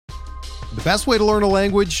The best way to learn a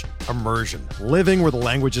language? Immersion. Living where the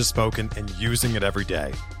language is spoken and using it every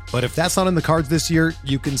day. But if that's not in the cards this year,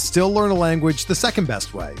 you can still learn a language the second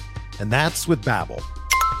best way, and that's with Babbel.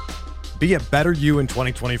 Be a better you in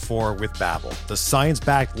 2024 with Babbel, the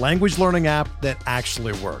science-backed language learning app that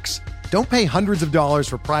actually works. Don't pay hundreds of dollars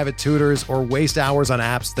for private tutors or waste hours on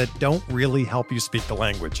apps that don't really help you speak the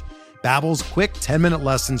language. Babbel's quick 10-minute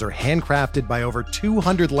lessons are handcrafted by over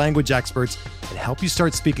 200 language experts and help you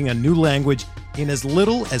start speaking a new language in as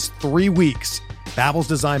little as 3 weeks. Babbel's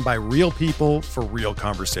designed by real people for real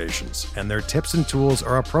conversations, and their tips and tools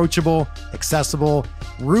are approachable, accessible,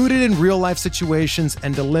 rooted in real-life situations,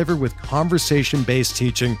 and delivered with conversation-based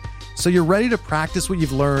teaching, so you're ready to practice what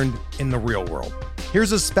you've learned in the real world.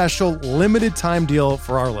 Here's a special limited-time deal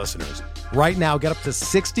for our listeners. Right now, get up to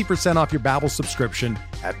 60% off your Babbel subscription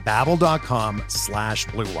at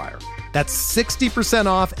babbel.com/Blue Wire. That's 60%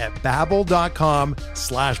 off at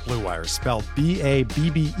babbel.com/Blue Wire, spelled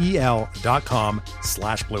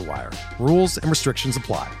BABBEL.com/Blue Wire. Rules and restrictions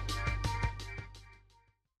apply.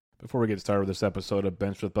 Before we get started with this episode of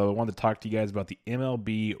Bench with Bubba, I wanted to talk to you guys about the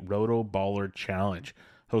MLB Roto Baller Challenge,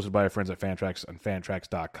 hosted by our friends at Fantrax on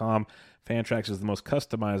Fantrax.com. Fantrax is the most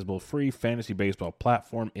customizable free fantasy baseball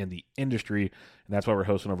platform in the industry, and that's why we're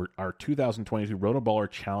hosting over our 2022 Roto Baller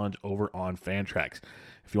Challenge over on Fantrax.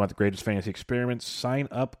 If you want the greatest fantasy experiments, sign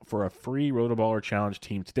up for a free Roto Baller Challenge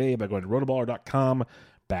team today by going to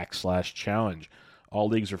rotoballer.com/challenge. All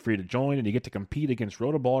leagues are free to join, and you get to compete against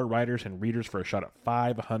Roto Baller writers and readers for a shot at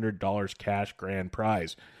 $500 cash grand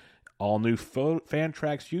prize. All new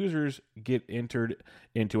Fantrax users get entered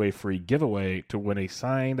into a free giveaway to win a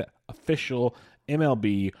signed official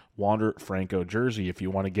MLB Wander Franco jersey. If you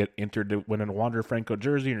want to get entered to win a Wander Franco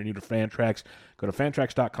jersey and you're new to Fantrax, go to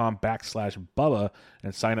fantrax.com/Bubba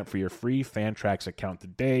and sign up for your free Fantrax account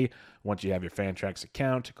today. Once you have your Fantrax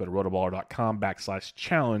account, go to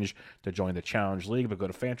rotoballer.com/challenge to join the challenge league, but go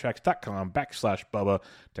to fantrax.com/Bubba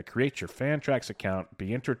to create your Fantrax account.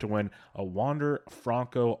 Be entered to win a Wander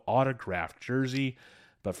Franco autographed jersey.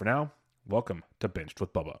 But for now, welcome to Benched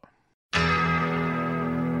with Bubba.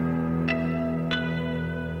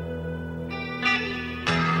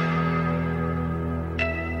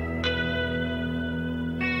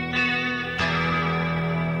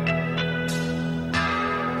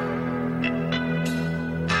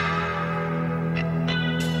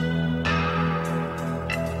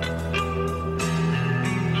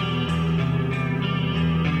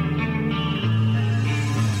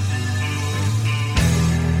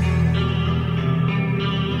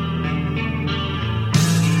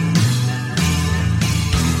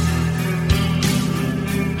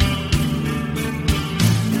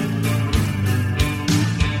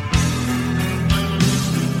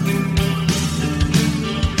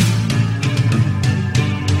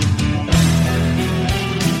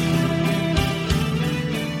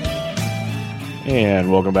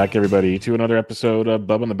 And welcome back, everybody, to another episode of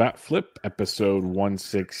Bubba on the Bat Flip, episode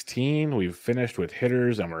 116. We've finished with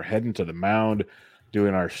hitters, and we're heading to the mound,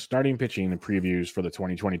 doing our starting pitching previews for the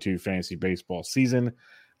 2022 fantasy baseball season.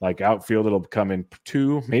 Like outfield, it'll come in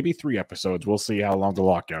 2, maybe 3 episodes. We'll see how long the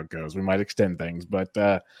lockout goes. We might extend things, but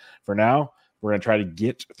for now, we're going to try to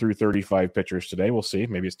get through 35 pitchers today. We'll see.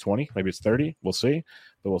 Maybe it's 20, maybe it's 30. We'll see.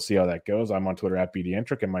 But we'll see how that goes. I'm on Twitter at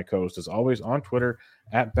BDentric, and my co-host is always on Twitter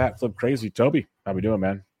at BatFlipCrazy. Toby, how we doing,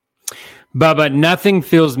 man? Bubba, nothing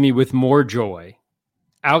fills me with more joy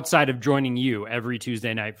outside of joining you every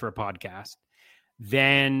Tuesday night for a podcast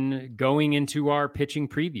than going into our pitching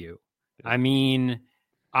preview. I mean,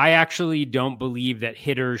 I actually don't believe that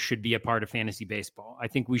hitters should be a part of fantasy baseball. I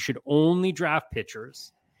think we should only draft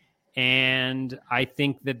pitchers. And I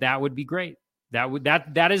think that would be great.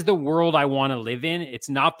 That is the world I want to live in. It's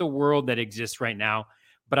not the world that exists right now,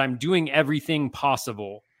 but I'm doing everything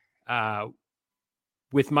possible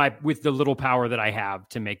with the little power that I have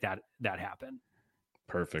to make that happen.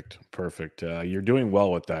 Perfect. You're doing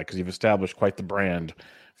well with that because you've established quite the brand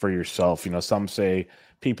for yourself. You know, some say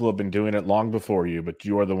people have been doing it long before you, but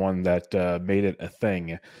you are the one that made it a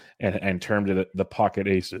thing and termed it the Pocket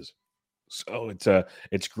Aces. So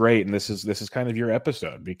it's great, and this is kind of your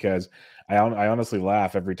episode because I honestly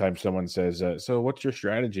laugh every time someone says, "So what's your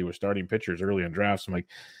strategy with starting pitchers early in drafts?" I'm like,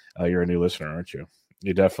 "You're a new listener, aren't you?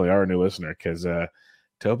 You definitely are a new listener because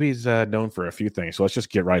Toby's known for a few things. So let's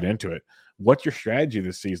just get right into it. What's your strategy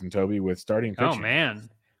this season, Toby, with starting pitching?" Oh man,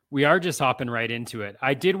 we are just hopping right into it.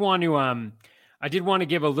 I did want to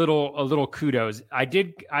give a little kudos.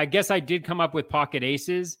 I guess I did come up with Pocket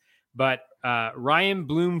Aces, but Ryan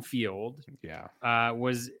Bloomfield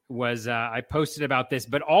was I posted about this,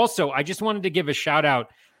 but also I just wanted to give a shout out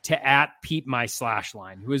to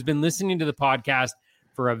 @PeepMySlashline, who has been listening to the podcast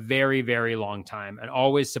for a very, very long time, an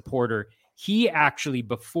always supporter. He actually,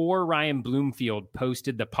 before Ryan Bloomfield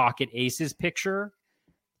posted the Pocket Aces picture,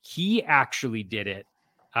 he actually did it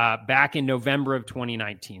back in November of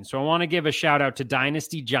 2019. So I want to give a shout out to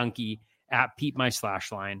Dynasty Junkie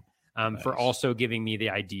 @PeepMySlashline for also giving me the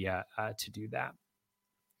idea to do that.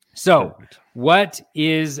 So what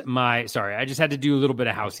is my, sorry, I just had to do a little bit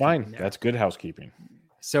of housekeeping. Fine. That's good housekeeping.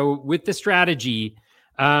 So with the strategy,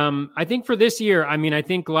 I think for this year, I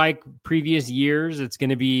think like previous years, it's going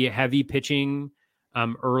to be heavy pitching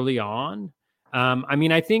early on.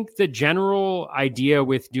 I think the general idea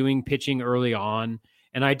with doing pitching early on,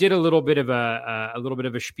 and I did a little bit of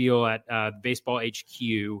a spiel at Baseball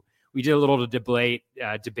HQ. We did a little debate.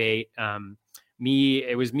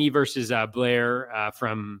 It was me versus Blair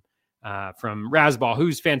from Razzball,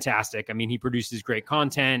 who's fantastic. He produces great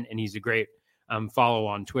content and he's a great follow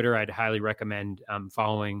on Twitter. I'd highly recommend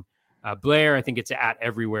following Blair. I think it's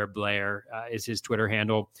 @EverywhereBlair is his Twitter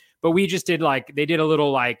handle. But we just did they did a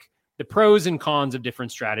little the pros and cons of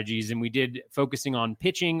different strategies, and we did focusing on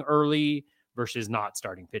pitching early versus not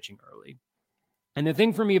starting pitching early. And the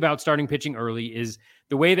thing for me about starting pitching early is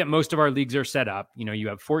the way that most of our leagues are set up. You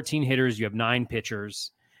have 14 hitters, you have 9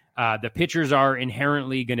 pitchers. The pitchers are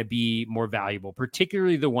inherently going to be more valuable,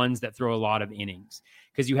 particularly the ones that throw a lot of innings,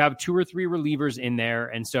 because you have 2 or 3 relievers in there.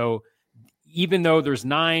 And so even though there's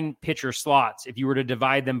 9 pitcher slots, if you were to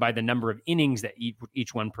divide them by the number of innings that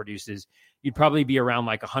each one produces, you'd probably be around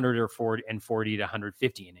 140 to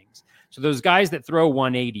 150 innings. So those guys that throw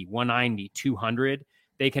 180, 190, 200,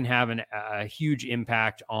 they can have a huge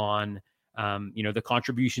impact on the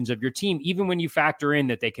contributions of your team. Even when you factor in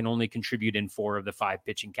that they can only contribute in 4 of the 5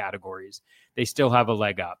 pitching categories, they still have a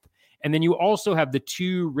leg up. And then you also have the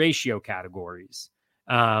 2 ratio categories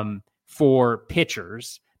for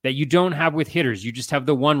pitchers that you don't have with hitters. You just have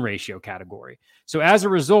the 1 ratio category. So as a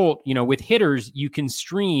result, with hitters, you can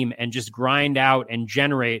stream and just grind out and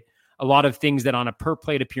generate a lot of things that on a per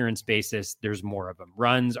plate appearance basis, there's more of them: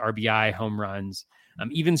 runs, RBI, home runs,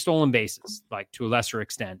 even stolen bases, to a lesser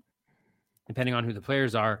extent, depending on who the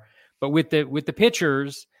players are. But with the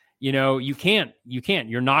pitchers, you can't.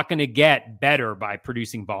 You're not going to get better by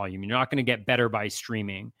producing volume. You're not going to get better by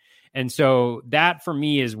streaming. And so that for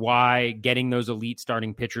me is why getting those elite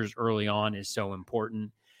starting pitchers early on is so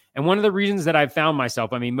important. And one of the reasons that I've found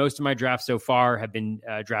myself, most of my drafts so far have been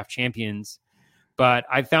draft champions, but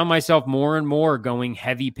I found myself more and more going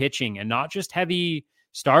heavy pitching, and not just heavy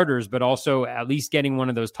starters, but also at least getting one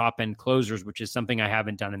of those top end closers, which is something I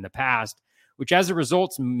haven't done in the past, which as a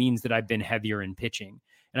result means that I've been heavier in pitching.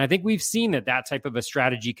 And I think we've seen that type of a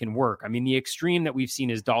strategy can work. The extreme that we've seen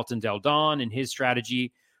is Dalton Del Don and his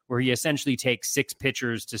strategy, where he essentially takes 6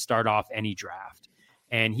 pitchers to start off any draft.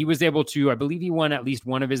 And he was able to, I believe he won at least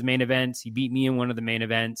one of his main events. He beat me in one of the main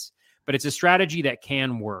events, but it's a strategy that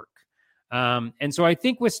can work. And so I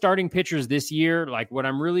think with starting pitchers this year, what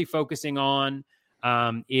I'm really focusing on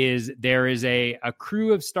is there is a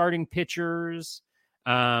crew of starting pitchers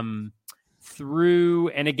through,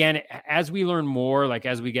 and again, as we learn more,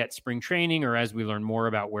 as we get spring training or as we learn more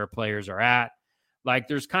about where players are at,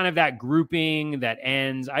 there's kind of that grouping that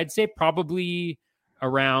ends, I'd say probably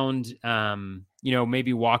around,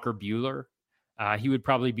 maybe Walker Buehler. He would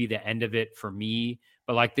probably be the end of it for me.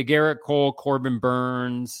 But the Garrett Cole, Corbin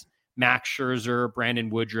Burns, Max Scherzer, Brandon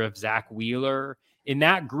Woodruff, Zach Wheeler, in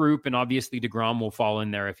that group, and obviously DeGrom will fall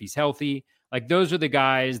in there if he's healthy. Those are the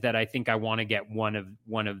guys that I think I want to get one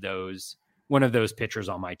of those pitchers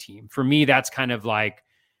on my team. For me, that's kind of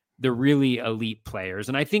the really elite players.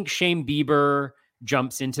 And I think Shane Bieber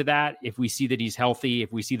jumps into that if we see that he's healthy,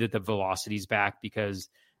 if we see that the velocity's back, because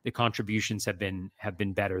the contributions have been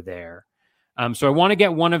better there. So I want to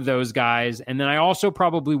get one of those guys. And then I also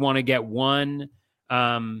probably want to get one,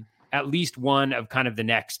 at least one of kind of the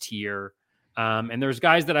next tier. And there's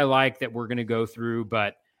guys that I like that we're going to go through,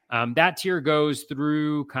 but that tier goes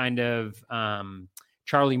through kind of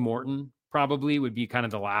Charlie Morton probably would be kind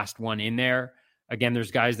of the last one in there. Again,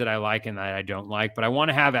 there's guys that I like and that I don't like, but I want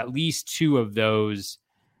to have at least 2 of those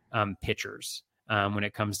pitchers when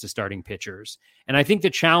it comes to starting pitchers. And I think the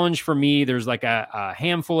challenge for me, there's a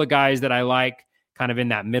handful of guys that I like kind of in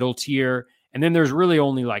that middle tier. And then there's really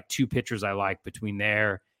only 2 pitchers I like between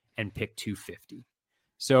there and pick 250.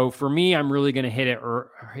 So for me, I'm really going to hit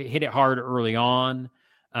it hard early on,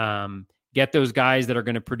 get those guys that are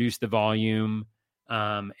going to produce the volume.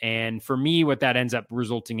 And for me, what that ends up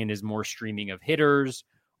resulting in is more streaming of hitters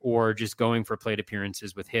or just going for plate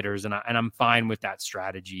appearances with hitters. And I'm fine with that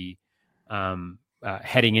strategy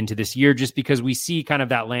heading into this year, just because we see kind of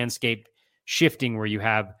that landscape shifting where you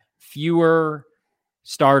have fewer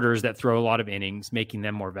starters that throw a lot of innings, making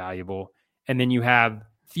them more valuable. And then you have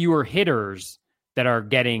fewer hitters that are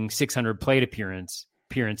getting 600 plate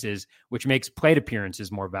appearances, which makes plate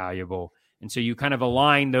appearances more valuable. And so you kind of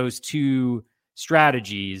align those two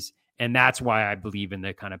strategies. And that's why I believe in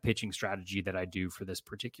the kind of pitching strategy that I do for this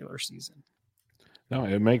particular season. No,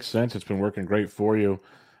 it makes sense. It's been working great for you.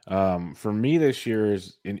 For me this year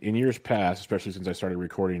is in years past, especially since I started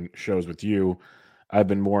recording shows with you, I've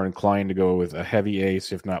been more inclined to go with a heavy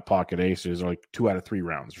ace, if not pocket aces, or like 2 out of 3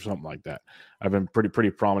 rounds or something like that. I've been pretty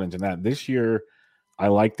prominent in that. This year, I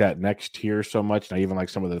like that next tier so much. And I even like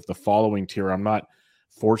some of the following tier. I'm not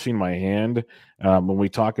forcing my hand. When we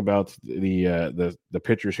talk about the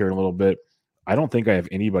pitchers here in a little bit, I don't think I have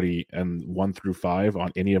anybody in 1 through 5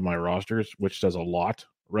 on any of my rosters, which does a lot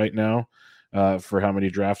right now for how many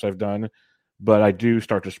drafts I've done. But I do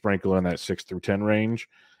start to sprinkle in that 6 through 10 range.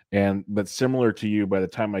 But similar to you, by the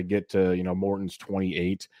time I get to, Morton's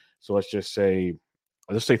 28, so let's say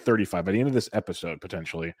 35 by the end of this episode,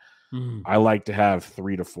 potentially, I like to have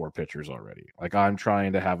 3 to 4 pitchers already. Like I'm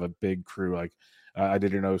trying to have a big crew. Like I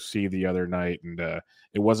did an OC the other night, and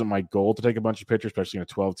it wasn't my goal to take a bunch of pitchers, especially in a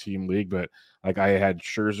 12-team league. But like I had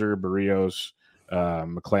Scherzer, Berrios,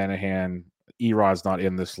 McClanahan. Erod's not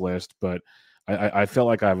in this list, but I felt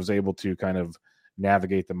like I was able to kind of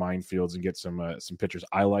navigate the minefields and get some pitchers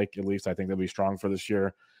I like. At least I think they'll be strong for this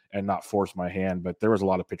year, and not force my hand. But there was a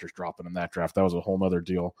lot of pitchers dropping in that draft. That was a whole nother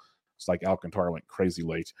deal. It's like Alcantara went crazy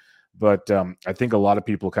late. But I think a lot of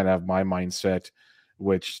people kind of have my mindset,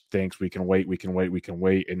 which thinks we can wait.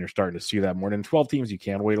 And you're starting to see that more. Than 12 teams, you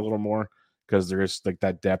can wait a little more because there is like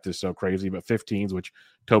that depth is so crazy. But 15s, which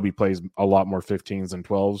Toby plays a lot more 15s than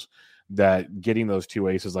 12s, that getting those 2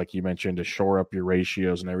 aces, like you mentioned, to shore up your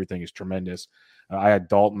ratios and everything is tremendous. I had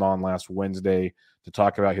Dalton on last Wednesday to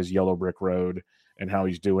talk about his Yellow Brick Road and how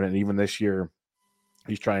he's doing it. And even this year,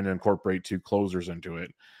 he's trying to incorporate 2 closers into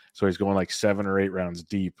it. So he's going like 7 or 8 rounds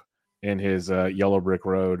deep in his Yellow Brick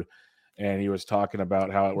Road. And he was talking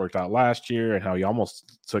about how it worked out last year and how he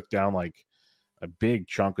almost took down like a big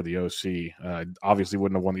chunk of the OC. Obviously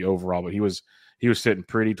wouldn't have won the overall, but he was sitting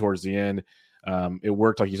pretty towards the end. It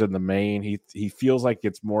worked, like you said, in the main. He feels like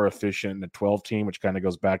it's more efficient in the 12 team, which kind of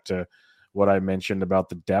goes back to what I mentioned about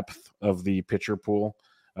the depth of the pitcher pool,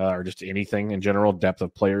 or just anything in general, depth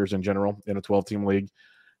of players in general in a 12-team league.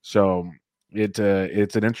 So it's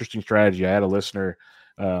an interesting strategy. I had a listener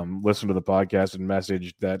listen to the podcast and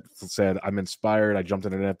message that said, I'm inspired. I jumped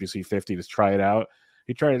in an FBC 50 to try it out.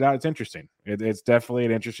 He tried it out. It's interesting. It's definitely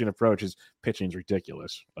an interesting approach. His pitching's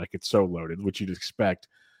ridiculous. Like it's so loaded, which you'd expect.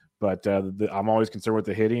 But I'm always concerned with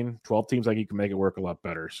the hitting. 12 teams, like you can make it work a lot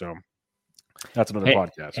better. So that's another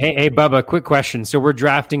podcast. Hey, Bubba, quick question. So we're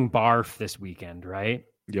drafting Barf this weekend, right?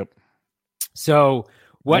 Yep. So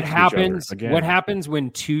what happens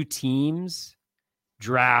when 2 teams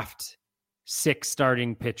draft 6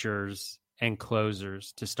 starting pitchers and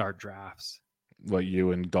closers to start drafts? What,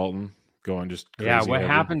 you and Dalton going just crazy? Yeah, what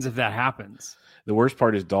happens if that happens? The worst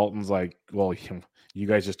part is Dalton's like, well, you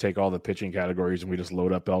guys just take all the pitching categories and we just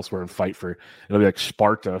load up elsewhere and fight for – it'll be like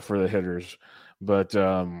Sparta for the hitters. But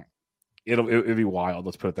it'll be wild,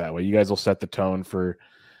 let's put it that way. You guys will set the tone for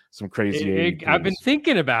some crazy I've been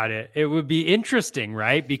thinking about it. It would be interesting,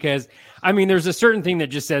 right? Because, I mean, there's a certain thing that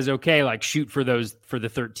just says, okay, like shoot for the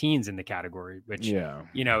 13s in the category, which,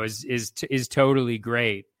 is totally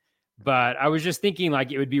great. But I was just thinking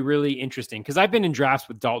like it would be really interesting because I've been in drafts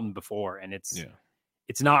with Dalton before and it's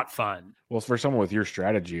not fun. Well, for someone with your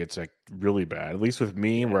strategy, it's like really bad. At least with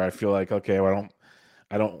me, where I feel like, okay, well,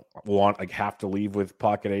 I don't want like have to leave with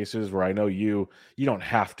pocket aces. Where I know you don't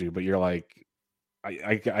have to, but you're like,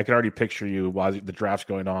 I can already picture you while the draft's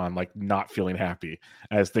going on, like not feeling happy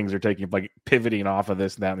as things are taking, like pivoting off of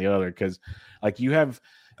this and that and the other. Because like you have,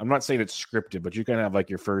 I'm not saying it's scripted, but you kind of have like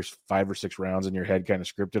your first 5 or 6 rounds in your head kind of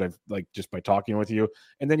scripted. I've like just by talking with you,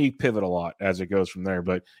 and then you pivot a lot as it goes from there.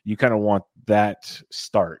 But you kind of want that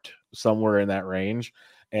start somewhere in that range,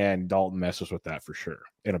 and Dalton messes with that for sure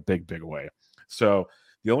in a big way. So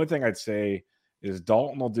the only thing I'd say is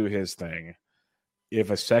Dalton will do his thing. If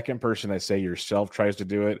a second person, I say yourself, tries to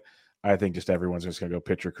do it, I think just everyone's just going to go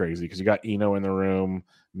pitcher crazy because you got Eno in the room,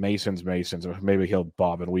 Mason's, so maybe he'll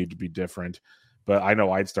bob and weave to be different. But I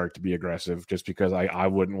know I'd start to be aggressive just because I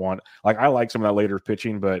wouldn't want – like I like some of that later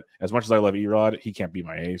pitching, but as much as I love Erod, he can't be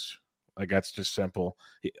my ace. Like that's just simple.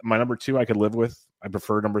 My number 2 I could live with. I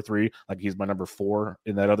prefer number 3. Like he's my number 4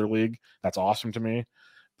 in that other league. That's awesome to me.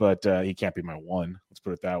 But he can't be my 1. Let's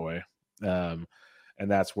put it that way. And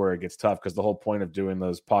that's where it gets tough because the whole point of doing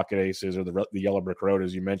those pocket aces or the Yellow Brick Road,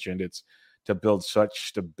 as you mentioned, it's to build such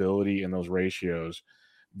stability in those ratios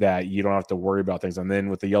that you don't have to worry about things. And then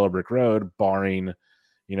with the Yellow Brick Road, barring,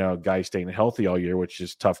 guys staying healthy all year, which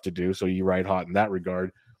is tough to do, so you ride hot in that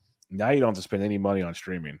regard. Now you don't have to spend any money on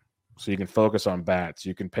streaming. So you can focus on bats.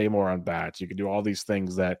 You can pay more on bats. You can do all these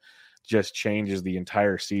things that just changes the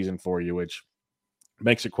entire season for you, which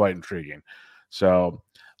makes it quite intriguing. So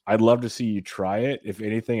I'd love to see you try it. If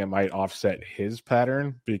anything, it might offset his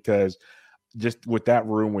pattern, because just with that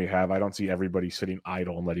room we have, I don't see everybody sitting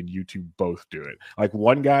idle and letting you two both do it. Like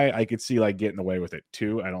one guy, I could see like getting away with it.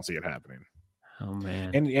 Two, I don't see it happening. Oh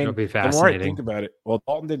man, and it'll be fascinating. The more I think about it, well,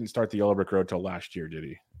 Dalton didn't start the Yellow Brick Road till last year, did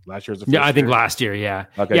he? Last year was the first I think year? last year, yeah.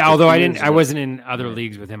 Okay, yeah, although I wasn't in other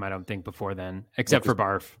leagues with him, I don't think, before then, except for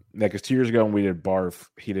Barf. Yeah, because 2 years ago when we did Barf,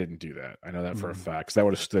 he didn't do that. I know that for a fact, because that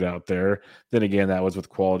would have stood out there. Then again, that was with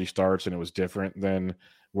quality starts, and it was different. Then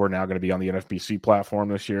we're now going to be on the NFBC platform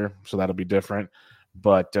this year, so that'll be different.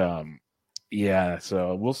 But, yeah,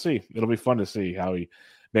 so we'll see. It'll be fun to see how he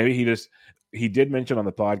did mention on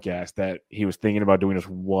the podcast that he was thinking about doing just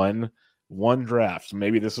one draft. So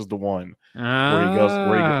maybe this is the one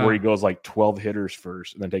where he goes like 12 hitters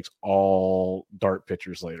first and then takes all dart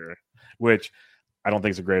pitchers later, which I don't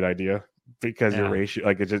think is a great idea, because your ratio,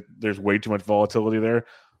 like, there's way too much volatility there,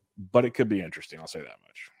 but it could be interesting. I'll say that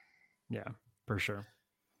much. Yeah, for sure.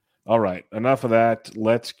 All right, enough of that.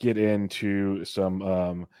 Let's get into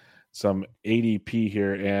some ADP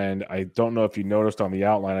here. And I don't know if you noticed on the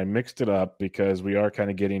outline, I mixed it up because we are kind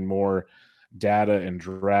of getting more data and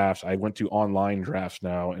drafts. I went to online drafts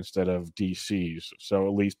now instead of DCs. So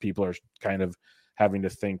at least people are kind of having to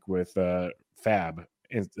think with fab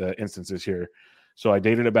instances here. So I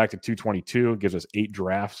dated it back to 222. It gives us 8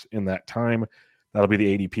 drafts in that time. That'll be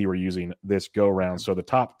the ADP we're using this go round. So the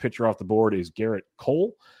top pitcher off the board is Garrett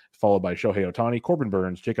Cole, followed by Shohei Ohtani, Corbin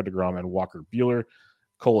Burns, Jacob deGrom, and Walker Buehler.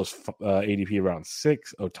 Cole is ADP around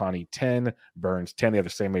 6, Ohtani 10, Burns 10. They have the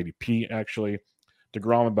same ADP, actually.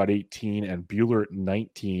 deGrom about 18, and Buehler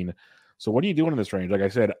 19. So what are you doing in this range? Like I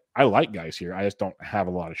said, I like guys here. I just don't have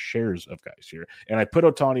a lot of shares of guys here. And I put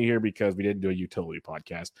Ohtani here because we didn't do a utility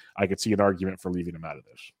podcast. I could see an argument for leaving him out of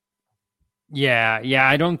this. Yeah.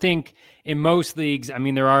 I don't think in most leagues, I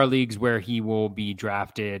mean, there are leagues where he will be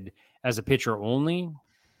drafted as a pitcher only.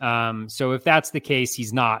 So if that's the case,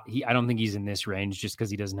 I don't think he's in this range just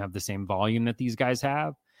because he doesn't have the same volume that these guys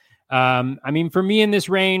have. I mean, for me in this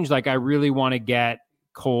range, like I really want to get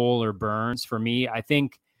Cole or Burns. For me, I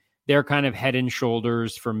think they're kind of head and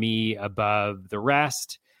shoulders for me above the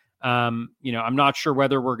rest. I'm not sure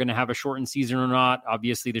whether we're going to have a shortened season or not.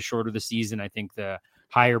 Obviously, the shorter the season, I think the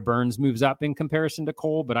higher Burns moves up in comparison to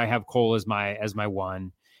Cole, but I have Cole as my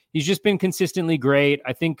one. He's just been consistently great.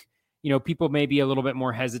 I think, people may be a little bit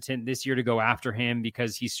more hesitant this year to go after him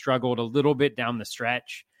because he struggled a little bit down the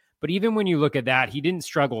stretch. But even when you look at that, he didn't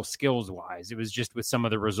struggle skills-wise. It was just with some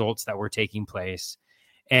of the results that were taking place.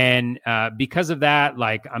 And because of that,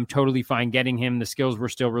 like, I'm totally fine getting him. The skills were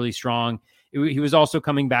still really strong. He was also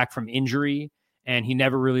coming back from injury, and he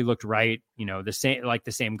never really looked right, the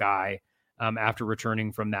same guy after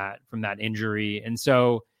returning from that injury. And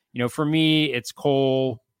so, for me, it's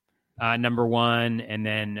Cole number 1, and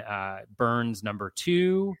then Burns number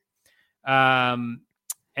 2.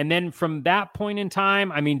 And then from that point in time,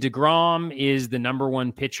 I mean, deGrom is the number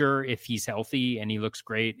 1 pitcher if he's healthy and he looks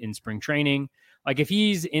great in spring training. Like if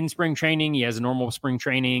he's in spring training, he has a normal spring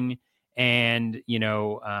training, and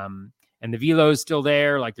and the velo is still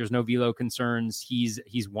there. Like there's no velo concerns. He's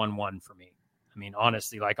 1-1 for me. I mean,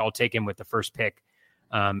 honestly, like I'll take him with the first pick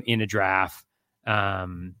in a draft.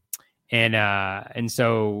 And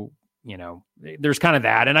so, there's kind of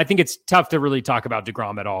that. And I think it's tough to really talk about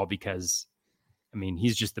deGrom at all because, I mean,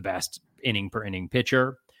 he's just the best inning per inning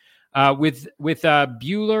pitcher. With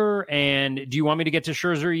Buehler, and do you want me to get to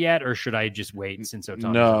Scherzer yet, or should I just wait since Ohtani's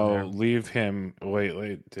No, leave him.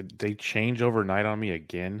 Wait. Did they change overnight on me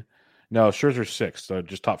again? No, Scherzer's 6, so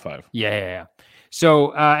just top 5. Yeah.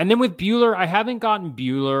 So, and then with Buehler, I haven't gotten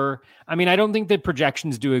Buehler. I mean, I don't think that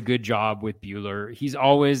projections do a good job with Buehler. He's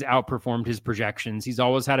always outperformed his projections. He's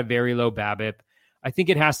always had a very low BABIP. I think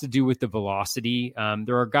it has to do with the velocity.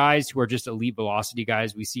 There are guys who are just elite velocity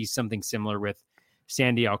guys. We see something similar with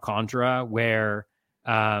Sandy Alcantara, where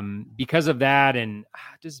because of that, and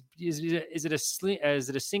is it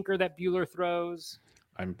a sinker that Buehler throws?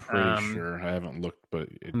 I'm pretty sure. I haven't looked, but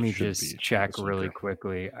let me just check really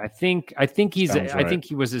quickly. I think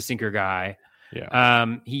he was a sinker guy.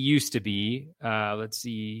 Yeah. He used to be. Let's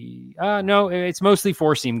see. No, it's mostly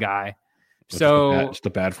 4-seam guy. So it's the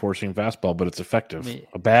bad 4-seam fastball, but it's effective.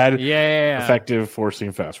 A bad, effective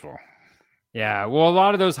 4-seam fastball. Yeah. Well, a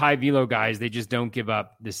lot of those high velo guys, they just don't give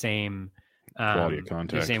up the same quality of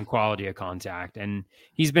contact. The same quality of contact. And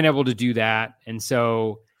he's been able to do that. And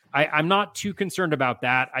so I'm not too concerned about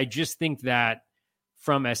that. I just think that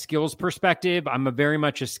from a skills perspective, I'm very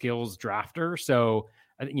much a skills drafter. So,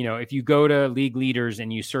 if you go to league leaders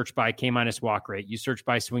and you search by K- walk rate, you search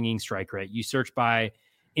by swinging strike rate, you search by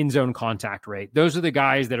in-zone contact rate, those are the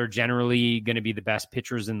guys that are generally going to be the best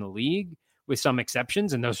pitchers in the league, with some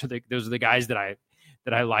exceptions. And those are the guys that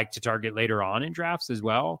I like to target later on in drafts as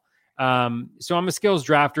well. So I'm a skills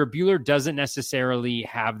drafter. Buehler doesn't necessarily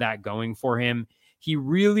have that going for him. He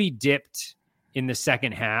really dipped in the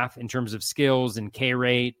second half in terms of skills and K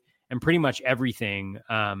rate and pretty much everything.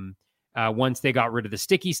 Once they got rid of the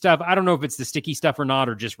sticky stuff, I don't know if it's the sticky stuff or not,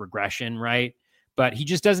 or just regression, right? But he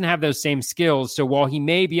just doesn't have those same skills. So while he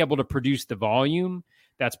may be able to produce the volume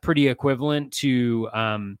that's pretty equivalent to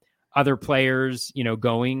other players,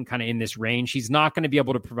 going kind of in this range, he's not going to be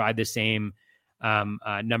able to provide the same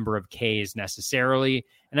number of Ks necessarily.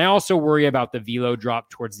 And I also worry about the velo drop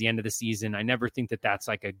towards the end of the season. I never think that that's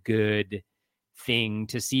like a good thing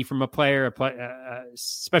to see from a player,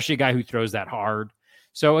 especially a guy who throws that hard.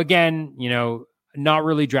 So again, not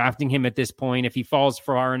really drafting him at this point. If he falls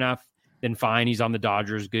far enough, then fine. He's on the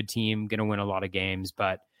Dodgers, good team, going to win a lot of games.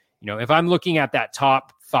 But, if I'm looking at that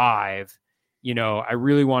top 5, I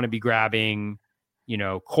really want to be grabbing,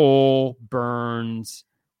 Cole, Burns,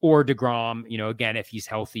 or DeGrom, again, if he's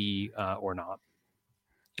healthy or not.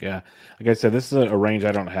 Yeah. Like I said, this is a range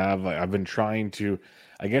I don't have. I've been trying to,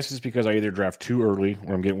 I guess it's because I either draft too early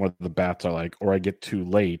where I'm getting one of the bats I like, or I get too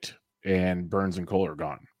late and Burns and Cole are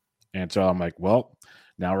gone. And so I'm like, well,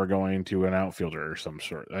 now we're going to an outfielder or some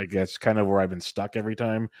sort. I guess kind of where I've been stuck every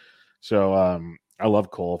time. So I love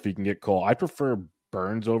Cole. If you can get Cole, I prefer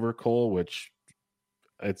Burns over Cole, which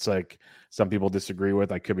it's like some people disagree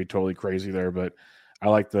with. I could be totally crazy there, but I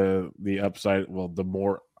like the upside. Well,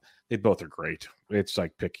 they both are great. It's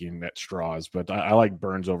like picking at straws, but I like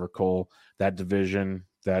Burns over Cole. That division,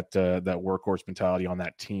 that workhorse mentality on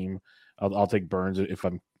that team. I'll take Burns if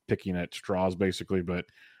I'm picking at straws, basically. But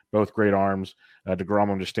both great arms.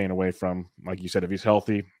 DeGrom, I'm just staying away from. Like you said, if he's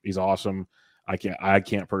healthy, he's awesome. I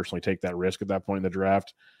can't personally take that risk at that point in the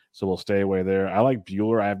draft, so we'll stay away there. I like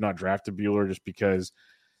Buehler. I have not drafted Buehler just because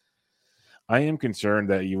I am concerned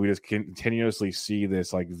that we just continuously see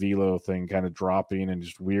this like velo thing kind of dropping and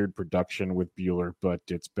just weird production with Buehler, but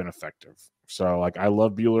it's been effective. So like I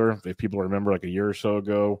love Buehler. If people remember like a year or so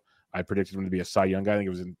ago, I predicted him to be a Cy Young guy. I think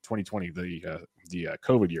it was in 2020, the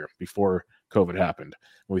COVID year before COVID happened,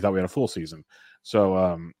 when we thought we had a full season. So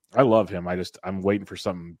I love him. I'm waiting for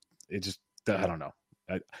something. I don't know.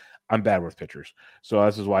 I'm bad with pitchers. So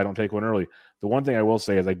this is why I don't take one early. The one thing I will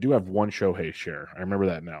say is I do have one Shohei share. I remember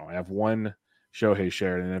that now. I have one Shohei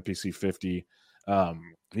share in an NPC 50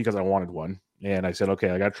 because I wanted one. And I said, okay,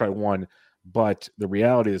 I got to try one. But the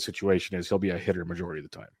reality of the situation is he'll be a hitter majority of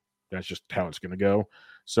the time. That's just how it's going to go.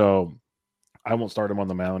 So I won't start him on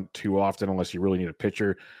the mound too often unless you really need a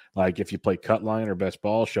pitcher. Like if you play cut line or best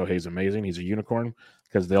ball, Shohei's amazing. He's a unicorn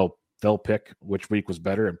because they'll pick which week was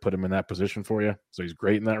better and put him in that position for you. So he's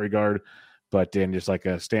great in that regard. But in just like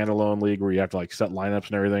a standalone league where you have to like set lineups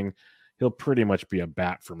and everything, he'll pretty much be a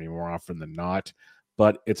bat for me more often than not.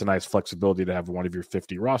 But it's a nice flexibility to have one of your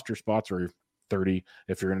 50 roster spots or 30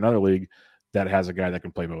 if you're in another league that has a guy that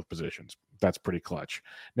can play both positions. That's pretty clutch.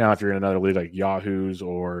 Now, if you're in another league like Yahoo's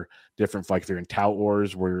or different, like if you're in Tout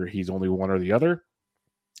Wars where he's only one or the other,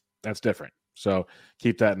 that's different. So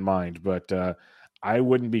keep that in mind. But I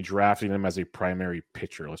wouldn't be drafting him as a primary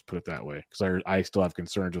pitcher, let's put it that way, because I still have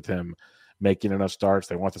concerns with him making enough starts.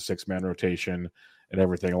 They want the 6-man rotation and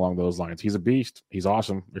everything along those lines. He's a beast. He's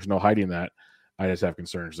awesome. There's no hiding that. I just have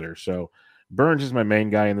concerns there. So Burns is my main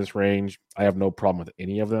guy in this range. I have no problem with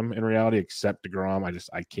any of them in reality, except DeGrom.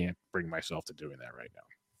 I can't bring myself to doing that right now.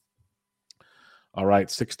 All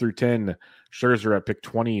right, 6 through 10. Scherzer at pick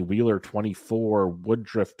 20, Wheeler 24,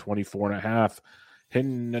 Woodruff 24.5,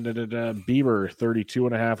 Bieber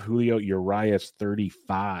 32.5, Julio Urias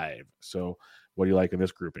 35. So what do you like in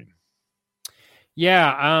this grouping?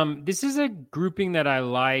 Yeah, this is a grouping that I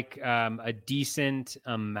like a decent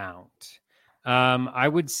amount. I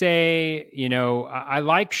would say, I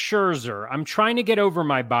like Scherzer. I'm trying to get over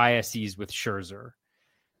my biases with Scherzer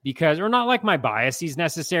or not like my biases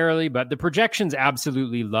necessarily, but the projections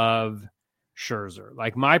absolutely love Scherzer.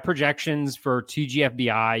 Like my projections for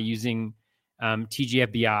TGFBI, using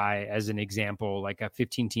TGFBI as an example, like a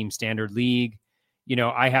 15-team standard league,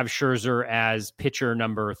 I have Scherzer as pitcher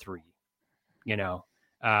number 3,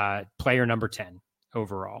 player number 10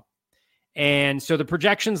 overall. And so the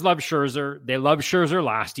projections love Scherzer. They loved Scherzer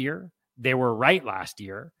last year. They were right last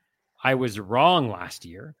year. I was wrong last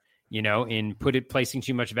year. in placing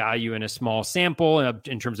too much value in a small sample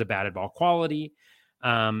in terms of batted ball quality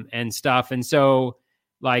and stuff. And so,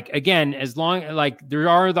 like, again, as long like there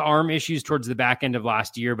are the arm issues towards the back end of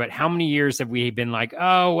last year, but how many years have we been like,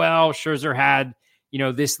 oh, well, Scherzer had,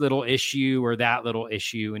 this little issue or that little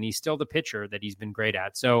issue, and he's still the pitcher that he's been great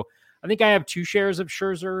at. So I think I have 2 shares of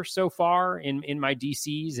Scherzer so far in my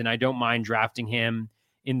DCs, and I don't mind drafting him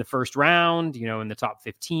in the first round, in the top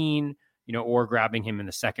 15, or grabbing him in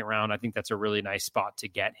the second round. I think that's a really nice spot to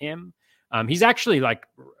get him. He's actually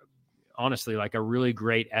honestly, like a really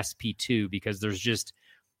great SP2 because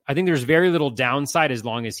I think there's very little downside as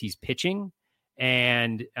long as he's pitching,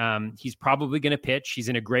 and he's probably going to pitch. He's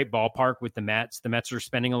in a great ballpark with the Mets. The Mets are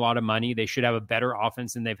spending a lot of money. They should have a better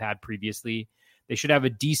offense than they've had previously. They should have a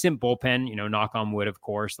decent bullpen, knock on wood, of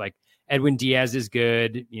course. Like Edwin Diaz is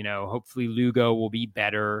good. Hopefully Lugo will be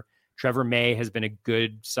better. Trevor May has been a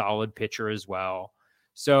good, solid pitcher as well.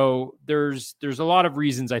 So there's a lot of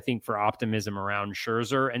reasons, I think, for optimism around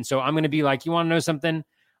Scherzer. And so I'm going to be like, you want to know something?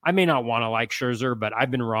 I may not want to like Scherzer, but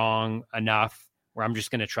I've been wrong enough where I'm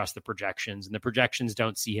just going to trust the projections, and the projections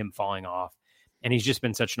don't see him falling off. And he's just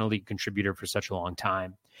been such an elite contributor for such a long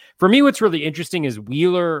time. For me, what's really interesting is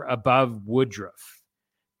Wheeler above Woodruff.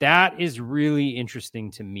 That is really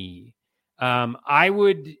interesting to me. I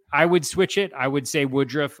would switch it. I would say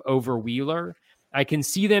Woodruff over Wheeler. I can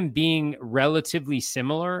see them being relatively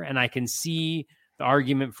similar, and I can see the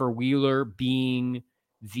argument for Wheeler being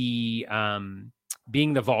the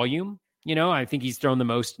volume. I think he's thrown the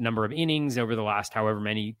most number of innings over the last however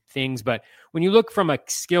many things. But when you look from a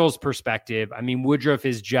skills perspective, I mean, Woodruff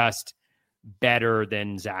is just better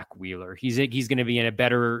than Zach Wheeler. He's going to be in a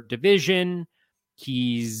better division.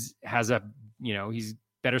 He's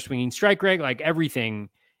better swinging strike rate. Like everything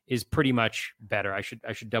is pretty much better. I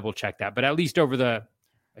should double check that, but at least I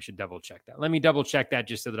should double check that. Let me double check that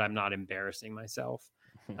just so that I'm not embarrassing myself.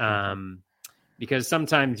 Because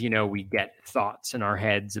sometimes, we get thoughts in our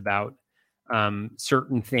heads about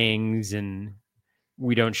certain things and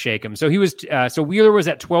we don't shake them. So Wheeler was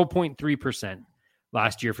at 12.3%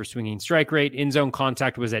 last year for swinging strike rate. In zone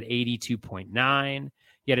contact was at 82.9.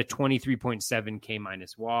 He had a 23.7 K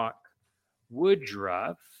minus walk.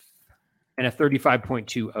 Woodruff and a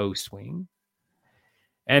 35.2 O swing.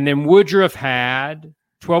 And then Woodruff had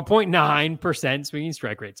 12.9% swinging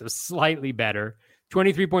strike rate. So slightly better.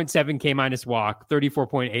 23.7 K minus walk,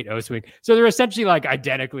 34.8 O swing. So they're essentially like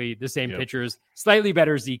identically the same pitchers, slightly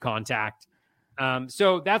better Z contact.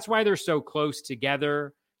 So that's why they're so close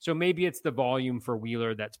together. So maybe it's the volume for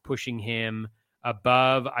Wheeler that's pushing him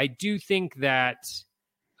above. I do think that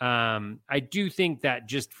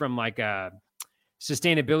just from like a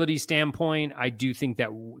sustainability standpoint, I do think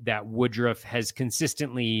that Woodruff has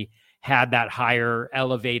consistently had that higher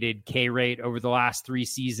elevated K rate over the last 3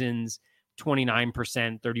 seasons.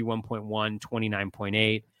 29%, 31.1, 29.8.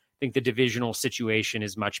 I think the divisional situation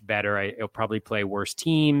is much better. He'll probably play worse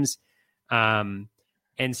teams. And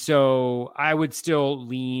so I would still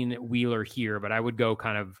lean Wheeler here, but I would go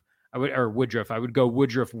Woodruff. I would go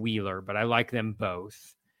Woodruff Wheeler, but I like them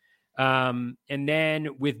both. And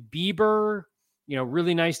then with Bieber,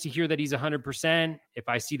 really nice to hear that he's 100%. If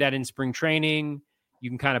I see that in spring training, you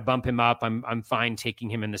can kind of bump him up. I'm fine taking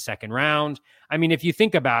him in the second round. I mean, if you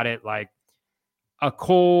think about it, like a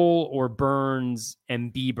Cole or Burns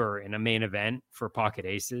and Bieber in a main event for pocket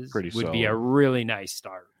aces would be a really nice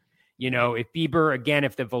start. If Bieber, again,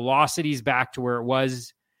 if the velocity's back to where it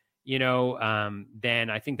was, then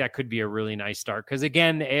I think that could be a really nice start. Because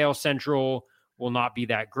again, the AL Central will not be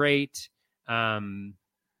that great, at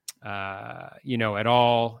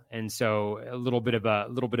all. And so a little bit of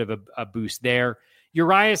a boost there.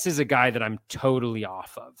 Urias is a guy that I'm totally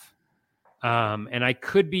off of. And I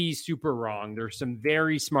could be super wrong. There's some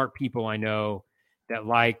very smart people I know that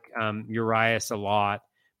like Urias a lot.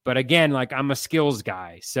 But again, like I'm a skills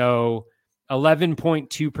guy. So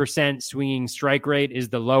 11.2% swinging strike rate is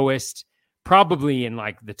the lowest, probably in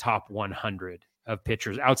like the top 100 of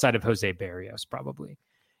pitchers outside of Jose Barrios, probably.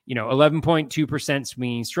 11.2%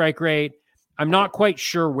 swinging strike rate. I'm not quite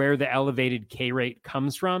sure where the elevated K rate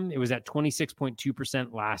comes from. It was at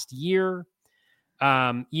 26.2% last year.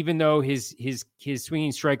 Even though his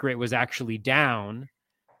swinging strike rate was actually down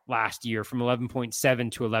last year from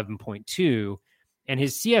 11.7 to 11.2, and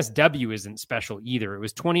his CSW isn't special either. It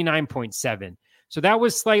was 29.7. So that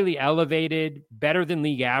was slightly elevated, better than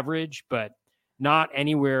league average, but not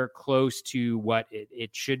anywhere close to what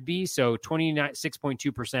it should be. So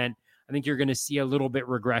 26.2%. I think you're going to see a little bit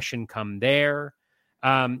regression come there.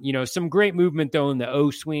 Some great movement though in the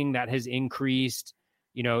O swing that has increased.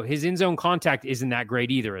 his in zone contact isn't that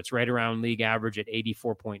great either. It's right around league average at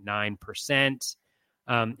 84.9%.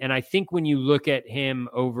 And I think when you look at him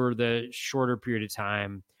over the shorter period of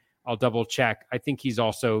time, I'll double check. I think he's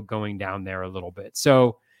also going down there a little bit.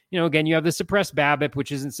 So, again, you have the suppressed BABIP,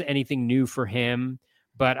 which isn't anything new for him,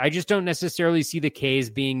 but I just don't necessarily see the Ks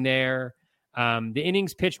being there. The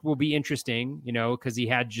innings pitched will be interesting, because he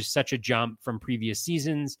had just such a jump from previous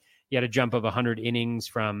seasons. He had a jump of 100 innings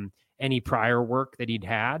from any prior work that he'd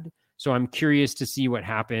had. So I'm curious to see what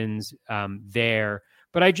happens there.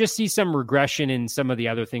 But I just see some regression in some of the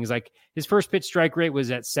other things. Like his first pitch strike rate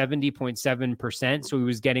was at 70.7%. So he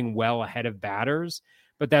was getting well ahead of batters.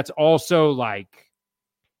 But that's also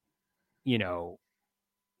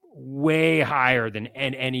way higher than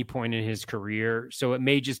at any point in his career. So it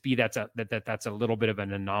may just be that's a little bit of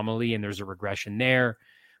an anomaly, and there's a regression there,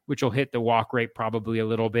 which will hit the walk rate probably a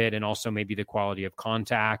little bit, and also maybe the quality of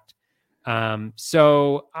contact.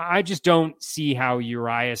 So I just don't see how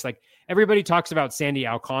Urias, everybody talks about Sandy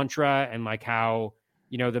Alcantara and how,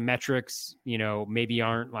 the metrics, maybe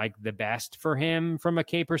aren't the best for him from a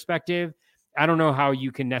K perspective. I don't know how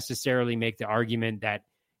you can necessarily make the argument that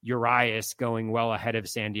Urias going well ahead of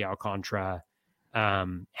Sandy Alcantara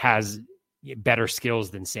has better skills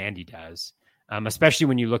than Sandy does, especially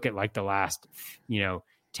when you look at the last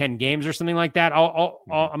 10 games or something like that. I'm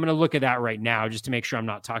going to look at that right now just to make sure I'm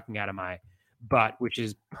not talking out of my butt, which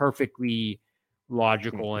is perfectly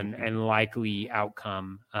logical and likely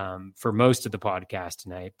outcome for most of the podcast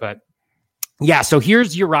tonight. But yeah, so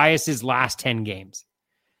here's Urias's last 10 games.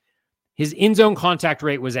 His in-zone contact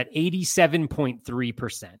rate was at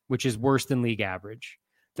 87.3%, which is worse than league average.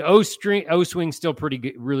 The O swing still pretty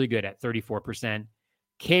good, really good at 34%.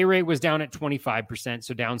 K rate was down at 25%,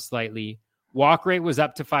 so down slightly. Walk rate was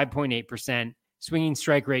up to 5.8%. Swinging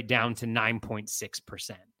strike rate down to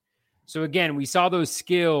 9.6%. So again, we saw those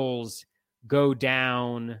skills go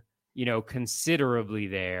down, considerably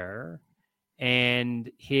there.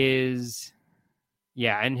 And his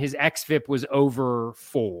xFIP was over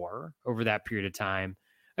 4 over that period of time.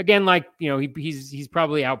 Again, he's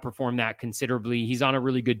probably outperformed that considerably. He's on a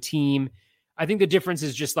really good team. I think the difference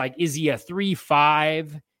is just is he a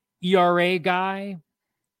 3.5 ERA guy,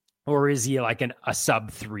 or is he a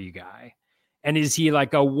sub 3 guy? And is he a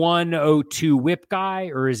 102 whip guy,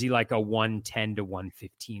 or is he a 110 to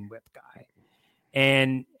 115 whip guy?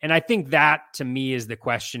 And I think that to me is the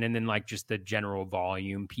question. And then just the general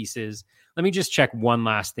volume pieces. Let me just check one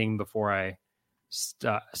last thing before I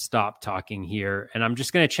stop talking here. And I'm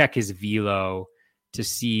just going to check his velo to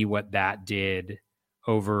see what that did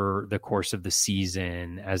over the course of the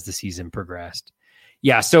season as the season progressed.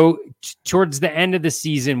 Yeah. So towards the end of the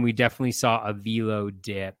season, we definitely saw a velo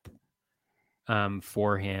dip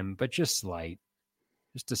for him, but just a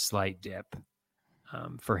slight dip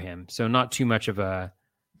for him. So not too much of a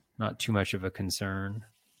concern.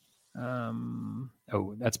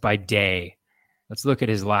 That's by day. Let's look at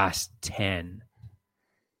his last 10.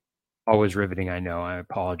 Always riveting. I know. I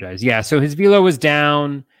apologize. Yeah. So his velo was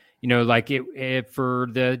down, for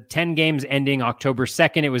the 10 games ending October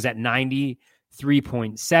 2nd, it was at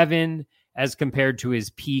 93.7 as compared to his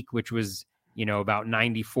peak, which was, about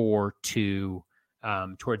 94.2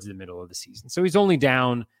 towards the middle of the season. So he's only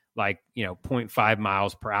down 0.5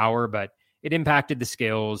 miles per hour, but it impacted the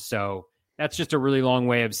skills. So that's just a really long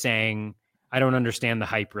way of saying I don't understand the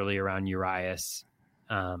hype really around Urias,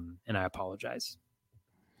 and I apologize.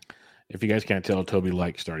 If you guys can't tell, Toby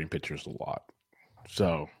likes starting pitchers a lot.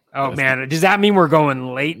 So, man, does that mean we're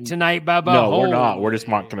going late tonight, Bubba? No, we're not. We're just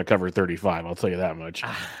not going to cover 35. I'll tell you that much.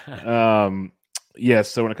 Yes.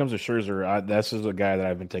 So when it comes to Scherzer, this is a guy that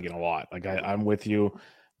I've been taking a lot. I'm with you.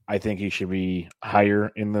 I think he should be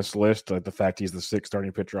higher in this list. The fact he's the 6th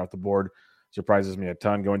starting pitcher off the board surprises me a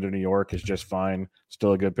ton. Going to New York is just fine.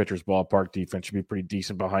 Still a good pitcher's ballpark. Defense should be pretty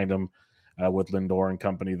decent behind him with Lindor and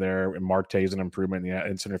company there. And Marte's an improvement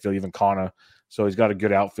in center field, even Kana. So he's got a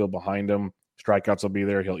good outfield behind him. Strikeouts will be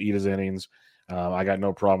there. He'll eat his innings. I got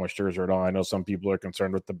no problem with Scherzer at all. I know some people are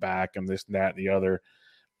concerned with the back and this and that and the other.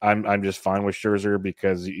 I'm just fine with Scherzer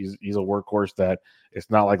because he's a workhorse that it's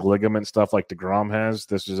not like ligament stuff like DeGrom has.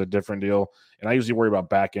 This is a different deal. And I usually worry about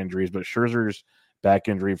back injuries, but Scherzer's back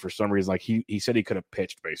injury for some reason, he said he could have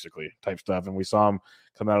pitched basically type stuff. And we saw him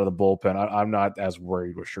come out of the bullpen. I'm not as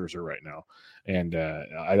worried with Scherzer right now. And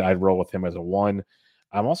I'd roll with him as a 1.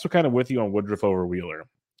 I'm also kind of with you on Woodruff over Wheeler.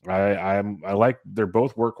 I like, they're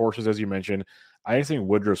both workhorses, as you mentioned. I think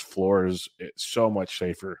Woodruff's floor is so much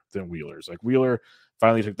safer than Wheeler's. Wheeler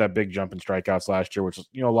finally took that big jump in strikeouts last year, which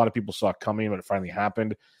a lot of people saw coming, but it finally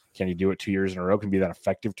happened. Can he do it 2 years in a row? Can he be that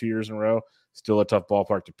effective 2 years in a row? Still a tough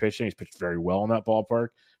ballpark to pitch in. He's pitched very well in that ballpark.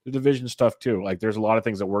 The division's tough too. Like there's a lot of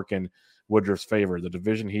things that work in Woodruff's favor. The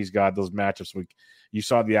division he's got, those matchups. You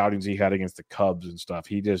saw the outings he had against the Cubs and stuff.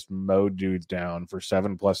 He just mowed dudes down for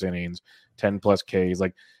 7+ innings, 10+ Ks.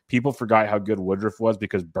 Like people forgot how good Woodruff was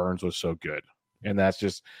because Burns was so good. And that's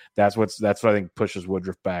what I think pushes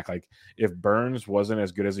Woodruff back. Like if Burns wasn't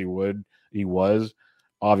as good as he was,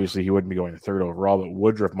 obviously he wouldn't be going to third overall, but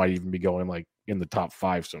Woodruff might even be going like in the top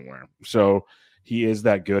 5 somewhere. So he is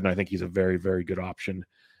that good, and I think he's a very, very good option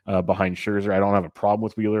behind Scherzer. I don't have a problem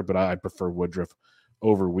with Wheeler, but I prefer Woodruff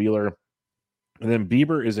over Wheeler. And then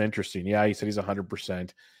Bieber is interesting. Yeah, he said he's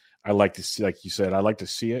 100%. I like to see, like you said, I like to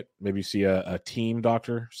see it. Maybe see a team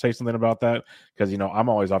doctor say something about that because, I'm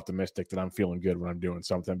always optimistic that I'm feeling good when I'm doing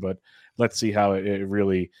something. But let's see how it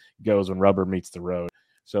really goes when rubber meets the road.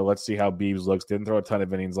 So let's see how Biebs looks. Didn't throw a ton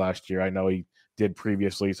of innings last year. I know he did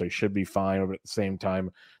previously, so he should be fine. But at the same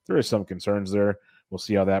time, there is some concerns there. We'll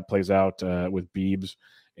see how that plays out with Biebs.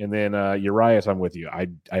 And then Urias, I'm with you. I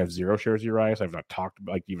have 0 shares of Urias. I've not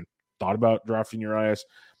even thought about drafting Urias.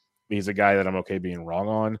 He's a guy that I'm okay being wrong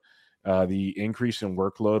on. The increase in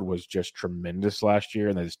workload was just tremendous last year,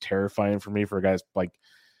 and that is terrifying for me for a guy that's like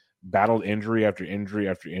battled injury after injury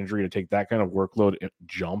after injury. To take that kind of workload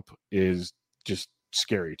jump is just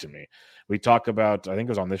scary to me. We talk about, I think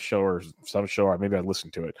it was on this show or some show, or maybe I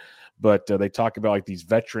listened to it, but they talk about like these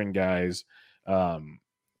veteran guys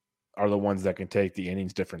are the ones that can take the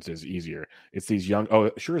innings differences easier. It's these young. Oh,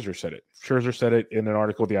 Scherzer said it. Scherzer said it in an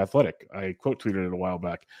article with The Athletic. I quote tweeted it a while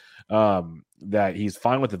back that he's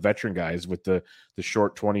fine with the veteran guys with the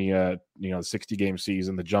short 20, 60 game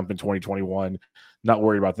season, the jump in 2021. Not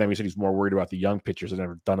worried about them. He said he's more worried about the young pitchers that have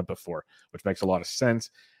never done it before, which makes a lot of sense.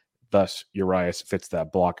 Thus, Urias fits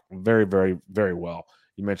that block very, very, very well.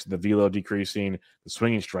 You mentioned the velo decreasing, the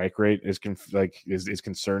swinging strike rate is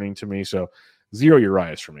concerning to me. So 0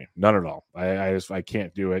 Urias for me, none at all. I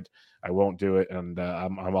can't do it. I won't do it, and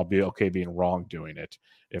I'll be okay being wrong doing it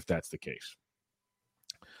if that's the case.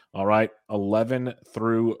 All right, 11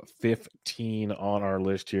 through 15 on our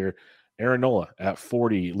list here. Aaron Nola at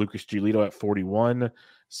 40, Lucas Giolito at 41,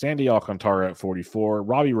 Sandy Alcantara at 44,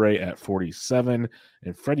 Robbie Ray at 47,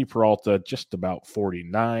 and Freddie Peralta just about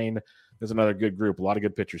 49. There's another good group. A lot of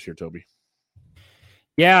good pitchers here, Toby.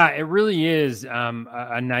 Yeah, it really is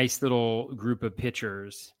a nice little group of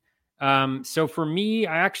pitchers. So for me,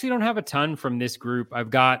 I actually don't have a ton from this group. I've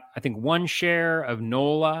got, I think, 1 share of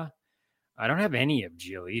Nola. I don't have any of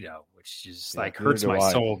Giolito, which just hurts my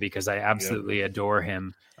soul because I absolutely adore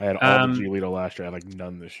him. I had all the Giolito last year. I had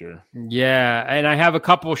none this year. Yeah, and I have a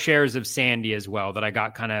couple shares of Sandy as well that I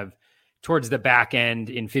got kind of towards the back end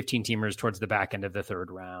in 15-teamers towards the back end of the 3rd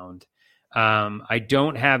round. I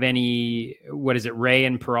don't have any. What is it? Ray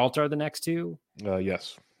and Peralta are the next 2.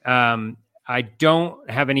 Yes. I don't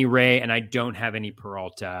have any Ray and I don't have any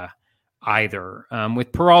Peralta either.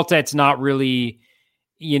 With Peralta, it's not really,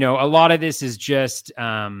 a lot of this is just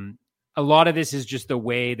the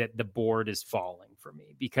way that the board is falling for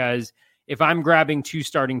me, because if I'm grabbing 2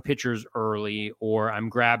 starting pitchers early, or I'm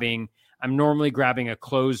normally grabbing a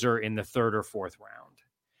closer in the 3rd or 4th round.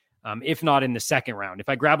 If not in the 2nd round. If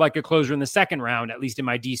I grab like a closer in the 2nd round, at least in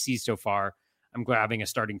my DC so far, I'm grabbing a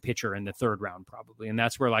starting pitcher in the 3rd round probably. And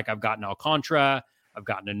that's where I've gotten Alcantara, I've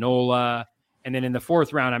gotten Nola, and then in the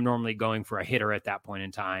 4th round, I'm normally going for a hitter at that point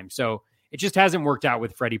in time. So it just hasn't worked out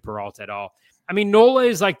with Freddie Peralta at all. I mean, Nola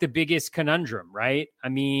is the biggest conundrum, right? I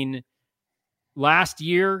mean, last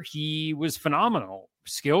year he was phenomenal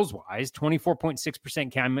skills-wise,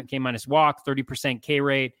 24.6% K minus walk, 30% K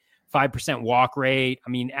rate, 5% walk rate. I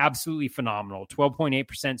mean, absolutely phenomenal.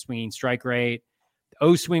 12.8% swinging strike rate. The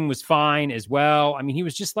O swing was fine as well. I mean, he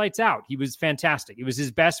was just lights out. He was fantastic. It was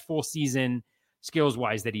his best full season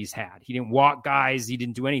skills-wise that he's had. He didn't walk guys. He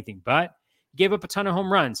didn't do anything, but he gave up a ton of home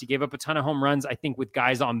runs. He gave up a ton of home runs, I think, with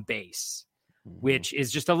guys on base, which is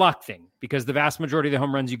just a luck thing, because the vast majority of the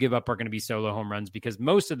home runs you give up are going to be solo home runs, because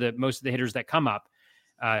most of the hitters that come up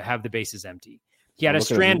have the bases empty. He had a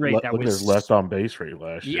strand rate that was his left on base rate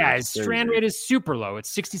last year. Yeah, his strand rate is super low.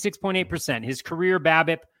 It's 66.8%. His career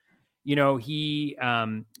BABIP, he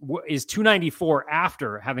is 294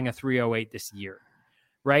 after having a 308 this year,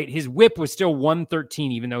 right? His whip was still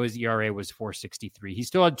 113, even though his ERA was 463. He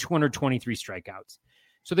still had 223 strikeouts.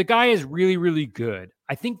 So the guy is really, really good.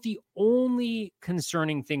 I think the only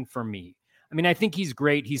concerning thing for me, I mean, I think he's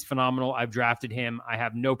great. He's phenomenal. I've drafted him. I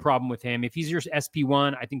have no problem with him. If he's your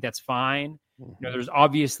SP1, I think that's fine. There's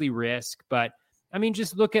obviously risk, but I mean,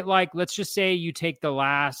 just look at let's just say you take the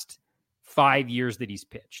last 5 years that he's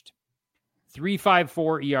pitched.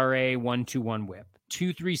 3.54 ERA, 1.21 whip,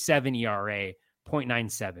 2.37 ERA,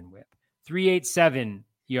 0.97 whip. 3.87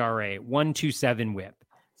 ERA, 1.27 whip.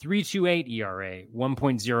 3.28 ERA,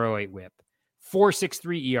 1.08 whip.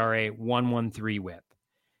 4.63 ERA, 1.13 whip.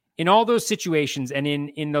 In all those situations, and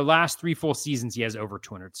in the last 3 full seasons, he has over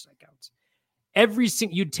 200 strikeouts.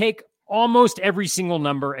 You'd take almost every single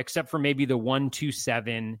number except for maybe the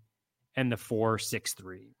 1.27 and the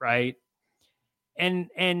 4.63, right?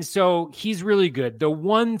 And so he's really good. The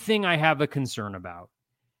one thing I have a concern about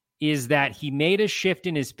is that he made a shift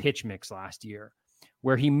in his pitch mix last year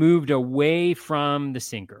where he moved away from the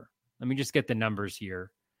sinker. Let me just get the numbers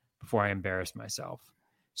here before I embarrass myself.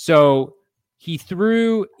 So he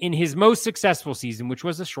threw in his most successful season, which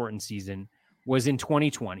was a shortened season, was in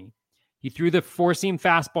 2020. He threw the four-seam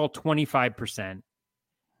fastball 25%,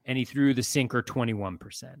 and he threw the sinker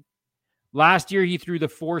 21%. Last year, he threw the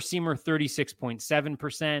four-seamer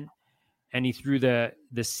 36.7%, and he threw the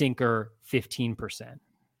sinker 15%.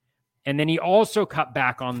 And then he also cut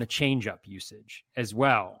back on the changeup usage as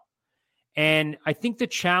well. And I think the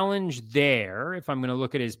challenge there, if I'm going to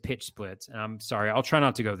look at his pitch splits, and I'm sorry, I'll try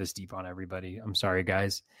not to go this deep on everybody. I'm sorry,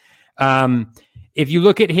 guys. If you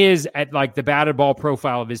look at like the batted ball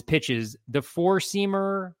profile of his pitches, the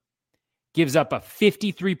four-seamer gives up a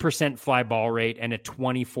 53% fly ball rate and a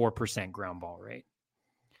 24% ground ball rate.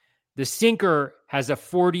 The sinker has a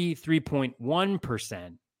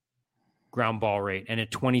 43.1% ground ball rate and a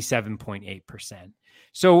 27.8%.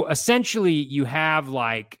 So essentially you have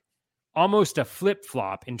like almost a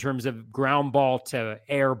flip-flop in terms of ground ball to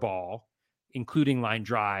air ball, including line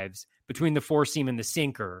drives, between the four-seam and the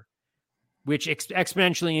sinker, which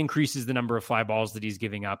exponentially increases the number of fly balls that he's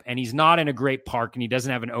giving up. And he's not in a great park, and he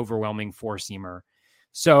doesn't have an overwhelming four-seamer.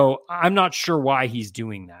 So I'm not sure why he's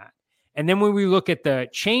doing that. And then when we look at the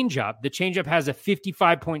changeup has a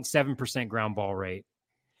 55.7% ground ball rate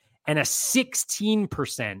and a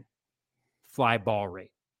 16% fly ball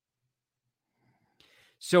rate.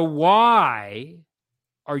 So why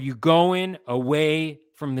are you going away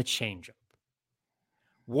from the changeup?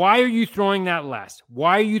 Why are you throwing that less?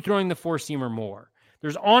 Why are you throwing the four-seamer more?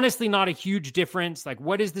 There's honestly not a huge difference. Like,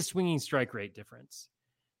 what is the swinging strike rate difference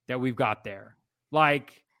that we've got there?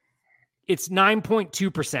 Like, it's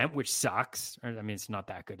 9.2%, which sucks. I mean, it's not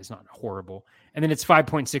that good. It's not horrible. And then it's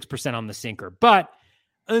 5.6% on the sinker. But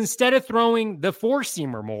instead of throwing the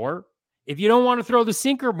four-seamer more, if you don't want to throw the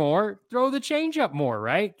sinker more, throw the changeup more,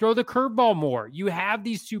 right? Throw the curveball more. You have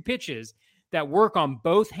these two pitches that work on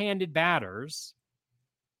both-handed batters.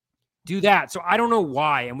 Do that. So I don't know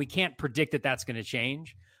why, and we can't predict that that's going to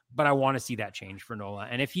change, but I want to see that change for Nola.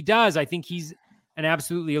 And if he does, I think he's an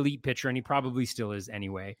absolutely elite pitcher, and he probably still is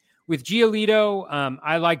anyway. With Giolito,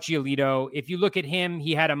 I like Giolito. If you look at him,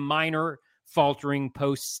 he had a minor faltering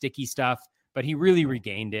post-sticky stuff, but he really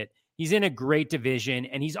regained it. He's in a great division,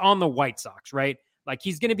 and he's on the White Sox, right? Like,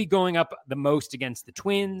 he's going to be going up the most against the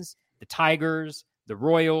Twins, the Tigers, the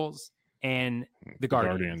Royals, and the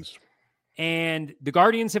Guardians. And the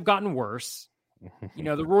Guardians have gotten worse. You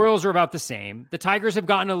know, the Royals are about the same. The Tigers have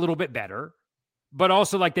gotten a little bit better, but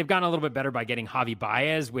also like they've gotten a little bit better by getting Javi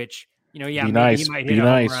Baez, which, you know, yeah, he might hit a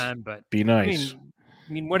home run, but be nice.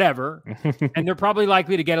 I mean, whatever. And they're probably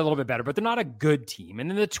likely to get a little bit better, but they're not a good team. And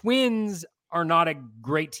then the Twins are not a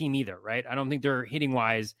great team either, right? I don't think they're hitting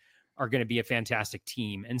wise are going to be a fantastic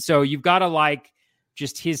team. And so you've got to like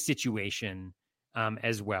just his situation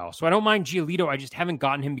as well. So I don't mind Giolito. I just haven't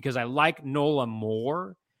gotten him because I like Nola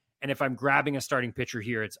more. And if I'm grabbing a starting pitcher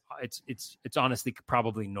here, it's honestly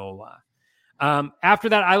probably Nola. After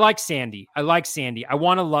that, I like Sandy. I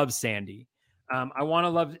want to love Sandy. I want to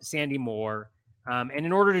love Sandy more. And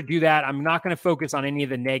in order to do that, I'm not going to focus on any of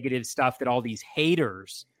the negative stuff that all these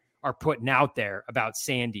haters are putting out there about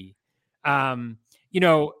Sandy. You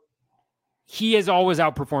know, he has always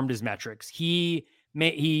outperformed his metrics. He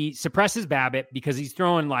suppresses BABIP because he's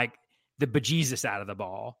throwing like the bejesus out of the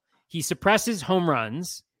ball. He suppresses home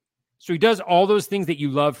runs. So he does all those things that you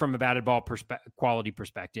love from a batted ball quality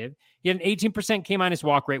perspective. He had an 18% K-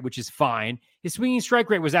 walk rate, which is fine. His swinging strike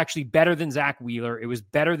rate was actually better than Zach Wheeler. It was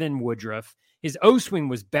better than Woodruff. His O-swing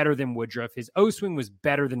was better than Woodruff. His O-swing was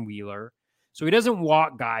better than Wheeler. So he doesn't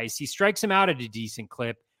walk guys. He strikes him out at a decent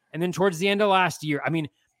clip. And then towards the end of last year, I mean,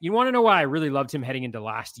 you want to know why I really loved him heading into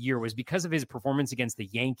last year was because of his performance against the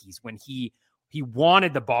Yankees when he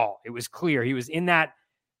wanted the ball. It was clear. He was in that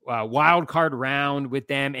wild card round with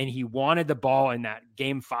them, and he wanted the ball in that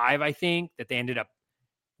game 5, I think, that they ended up.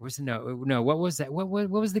 What was that? What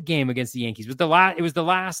was the game against the Yankees? It was the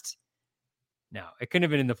last. No, it couldn't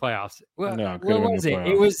have been in the playoffs. What was it?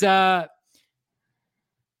 It was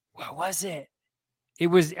what was it? It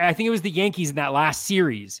was, I think it was the Yankees in that last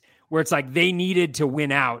series where it's like they needed to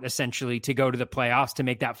win out essentially to go to the playoffs to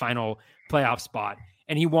make that final playoff spot.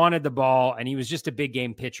 And he wanted the ball, and he was just a big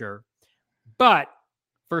game pitcher. But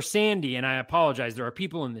for Sandy, and I apologize, there are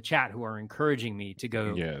people in the chat who are encouraging me to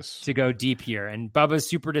go deep here. And Bubba's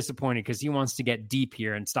super disappointed because he wants to get deep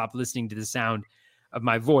here and stop listening to the sound of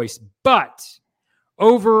my voice. But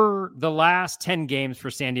over the last 10 games for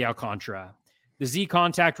Sandy Alcantara, the Z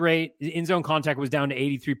contact rate, the in-zone contact was down to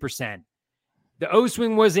 83%. The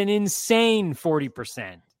O-swing was an insane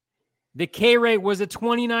 40%. The K rate was a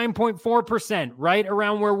 29.4%, right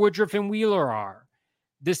around where Woodruff and Wheeler are.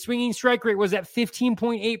 The swinging strike rate was at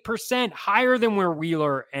 15.8%, higher than where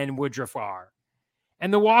Wheeler and Woodruff are.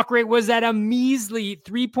 And the walk rate was at a measly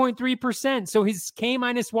 3.3%. So his K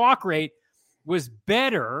minus walk rate was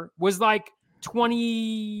better, was like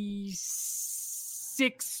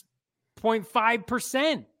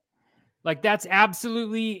 26.5%. Like, that's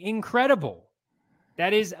absolutely incredible.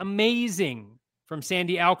 That is amazing from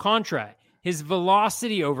Sandy Alcantara. His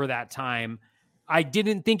velocity over that time, I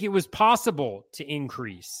didn't think it was possible to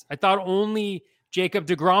increase. I thought only Jacob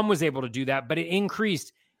deGrom was able to do that, but it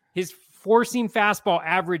increased. His four-seam fastball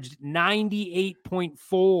averaged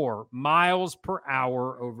 98.4 miles per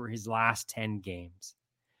hour over his last 10 games.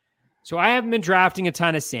 So I haven't been drafting a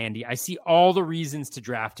ton of Sandy. I see all the reasons to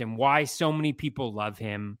draft him, why so many people love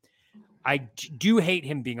him. I do hate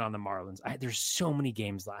him being on the Marlins. There's so many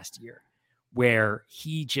games last year where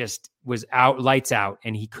he just was lights out,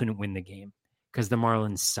 and he couldn't win the game because the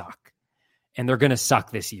Marlins suck, and they're going to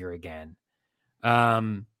suck this year again.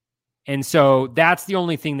 And so that's the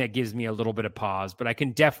only thing that gives me a little bit of pause, but I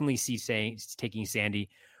can definitely see taking Sandy.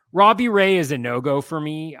 Robbie Ray is a no-go for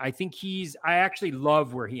me. I think I actually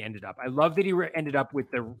love where he ended up. I love that he ended up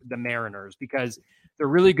with the Mariners because they're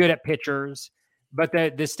really good at pitchers. But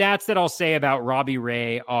the stats that I'll say about Robbie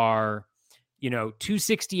Ray are,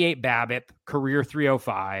 268 BABIP, career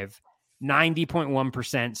 305,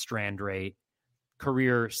 90.1% strand rate,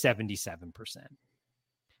 career 77%.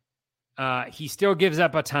 He still gives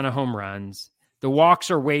up a ton of home runs. The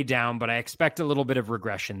walks are way down, but I expect a little bit of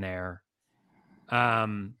regression there.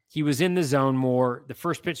 He was in the zone more. The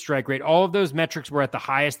first pitch strike rate, all of those metrics were at the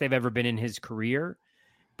highest they've ever been in his career.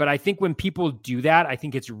 But I think when people do that, I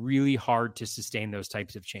think it's really hard to sustain those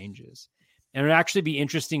types of changes. And it would actually be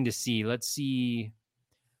interesting to see. Let's see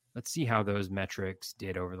how those metrics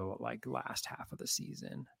did over the last half of the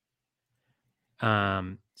season.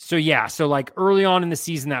 So early on in the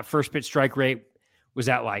season, that first pitch strike rate was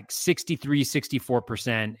at 63,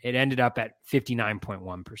 64%. It ended up at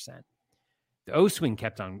 59.1%. The O swing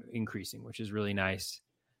kept on increasing, which is really nice.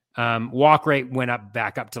 Walk rate went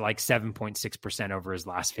back up to 7.6% over his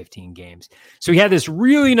last 15 games. So he had this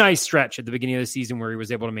really nice stretch at the beginning of the season where he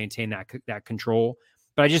was able to maintain that control,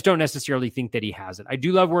 but I just don't necessarily think that he has it. I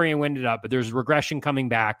do love where he ended up, but there's regression coming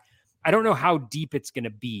back. I don't know how deep it's going to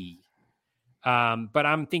be. But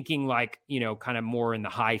I'm thinking kind of more in the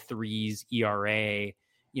high threes ERA,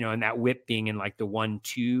 and that whip being in the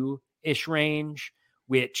 1-2-ish range,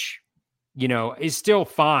 which, is still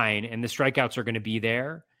fine. And the strikeouts are going to be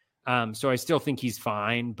there. So I still think he's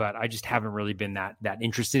fine, but I just haven't really been that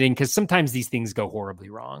interested in, because sometimes these things go horribly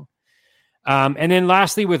wrong. And then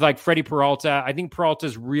lastly, with Freddie Peralta, I think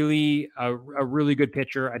Peralta's really a really good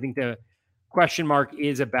pitcher. I think the question mark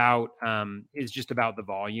is just about the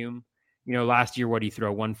volume. Last year, what did he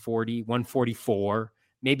throw? 140, 144.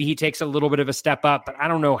 Maybe he takes a little bit of a step up, but I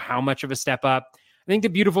don't know how much of a step up. I think the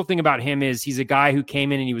beautiful thing about him is he's a guy who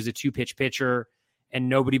came in and he was a 2-pitch pitcher, and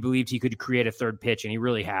nobody believed he could create a third pitch, and he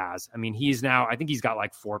really has. I mean, I think he's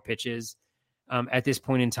got 4 pitches at this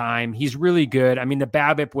point in time. He's really good. I mean, the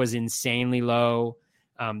BABIP was insanely low.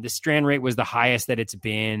 The strand rate was the highest that it's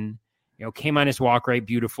been. K minus walk rate,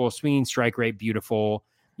 beautiful. Swinging strike rate, beautiful.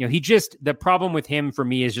 The problem with him for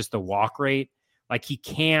me is just the walk rate. He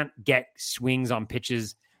can't get swings on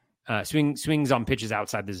pitches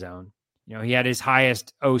outside the zone. He had his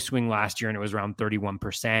highest O swing last year, and it was around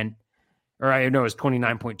 31%. Or I know it was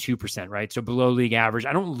 29.2%, right? So below league average.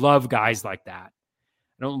 I don't love guys like that.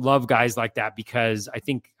 Because I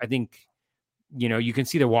think you can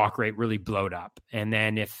see the walk rate really blowed up. And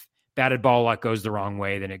then if batted ball luck goes the wrong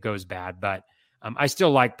way, then it goes bad. But I still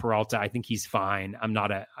like Peralta. I think he's fine.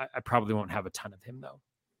 I probably won't have a ton of him though.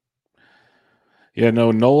 Yeah, no,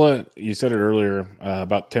 Nola, you said it earlier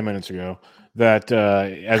about 10 minutes ago that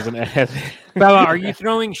Bella, are you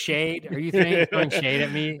throwing shade? Are you throwing shade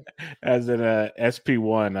at me? As an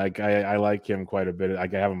SP1, I like him quite a bit. I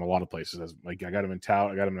have him a lot of places. I got him in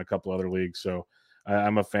Tout. I got him in a couple other leagues. So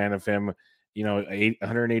I'm a fan of him.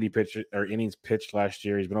 180 pitch or innings pitched last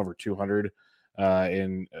year. He's been over 200.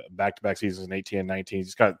 in back-to-back seasons in 18 and 19.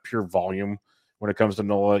 He's got pure volume when it comes to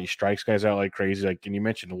Nola. He strikes guys out like crazy. Like, and you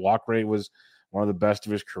mentioned the walk rate was one of the best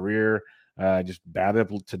of his career. Just batted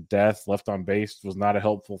to death, left on base was not a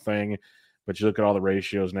helpful thing. But you look at all the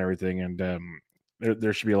ratios and everything, and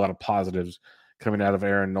there should be a lot of positives coming out of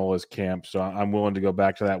Aaron Nola's camp. So I'm willing to go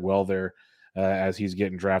back to that well there as he's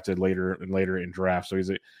getting drafted later and later in drafts. So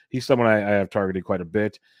he's someone I have targeted quite a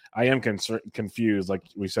bit. I am confused, like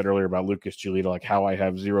we said earlier, about Lucas Giolito. Like how I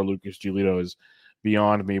have 0 Lucas Giolito is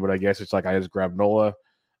beyond me, but I guess it's like I just grab Nola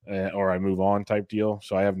or I move on type deal.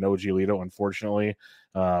 So I have no Giolito, unfortunately.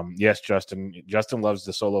 Yes, Justin loves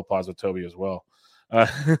the solo pause with Toby as well.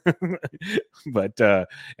 But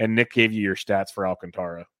and Nick gave you your stats for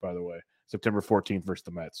Alcantara, by the way. September 14th versus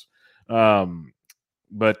the Mets.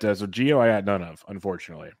 But so Gio I had none of,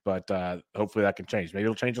 unfortunately. But hopefully that can change. Maybe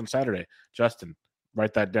it'll change on Saturday. Justin,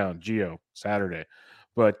 write that down. Gio, Saturday.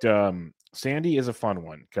 But Sandy is a fun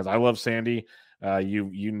one because I love Sandy.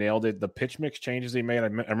 You nailed it. The pitch mix changes they made. I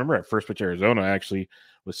remember at First Pitch Arizona, I actually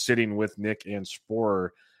was sitting with Nick and Sporer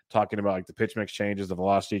talking about like the pitch mix changes, the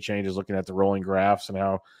velocity changes, looking at the rolling graphs and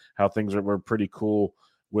how things were pretty cool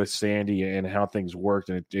with Sandy and how things worked.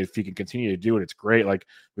 And if he can continue to do it, it's great. Like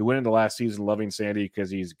we went into last season loving Sandy because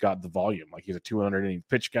he's got the volume. Like he's a 200 inning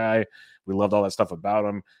pitch guy. We loved all that stuff about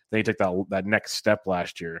him. Then he took that next step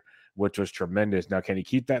last year, which was tremendous. Now, can he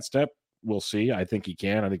keep that step? We'll see. I think he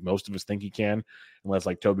can. I think most of us think he can, unless,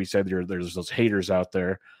 like Toby said, there's those haters out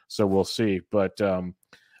there. So we'll see. But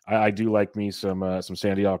I do like me some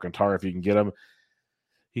Sandy Alcantara if you can get him.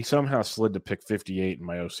 He somehow slid to pick 58 in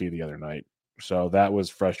my OC the other night. So that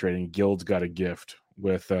was frustrating. Guild's got a gift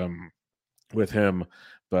with him,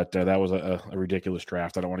 but that was a ridiculous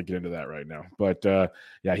draft. I don't want to get into that right now. But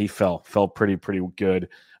yeah, he fell pretty good.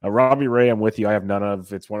 Robbie Ray, I'm with you. I have none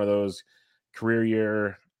of. It's one of those career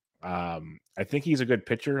year. I think he's a good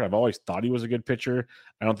pitcher. I've always thought he was a good pitcher.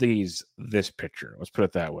 I don't think he's this pitcher. Let's put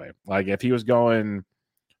it that way. Like if he was going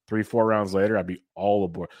 3-4 rounds later, I'd be all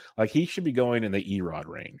aboard. Like he should be going in the Erod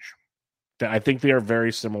range. I think they are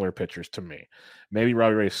very similar pitchers to me. Maybe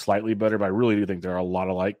Robbie Ray is slightly better, but I really do think they're a lot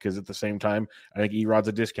alike because at the same time, I think Erod's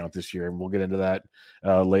a discount this year, and we'll get into that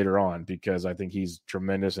later on because I think he's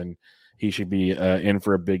tremendous and he should be in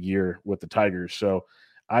for a big year with the Tigers. So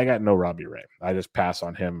I got no Robbie Ray. I just pass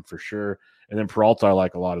on him for sure. And then Peralta I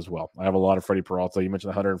like a lot as well. I have a lot of Freddie Peralta. You mentioned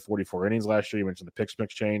the 144 innings last year. You mentioned the pitch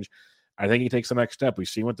mix change. I think he takes the next step. We've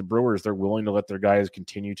seen with the Brewers, they're willing to let their guys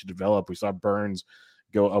continue to develop. We saw Burns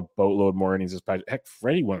go a boatload more innings this past. Heck,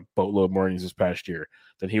 Freddie went a boatload more innings this past year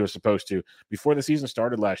than he was supposed to. Before the season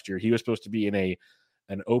started last year, he was supposed to be in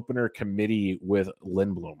an opener committee with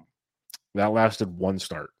Lindblom. That lasted one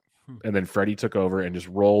start. And then Freddie took over and just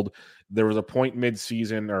rolled. There was a point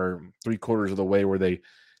mid-season or 3/4 of the way where they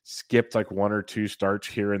skipped like 1 or 2 starts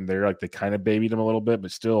here and there. Like they kind of babied him a little bit,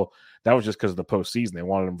 but still, that was just because of the postseason. They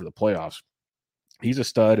wanted him for the playoffs. He's a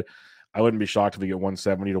stud. I wouldn't be shocked if we get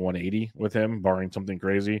 170 to 180 with him, barring something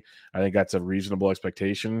crazy. I think that's a reasonable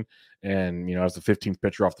expectation. And, as the 15th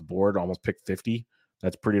pitcher off the board, almost pick 50.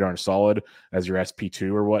 That's pretty darn solid as your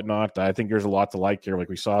SP2 or whatnot. I think there's a lot to like here. Like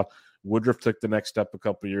we saw, Woodruff took the next step a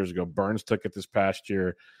couple of years ago. Burns took it this past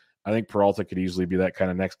year. I think Peralta could easily be that kind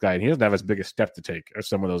of next guy. And he doesn't have as big a step to take as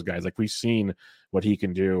some of those guys. Like we've seen what he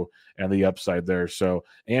can do and the upside there. So,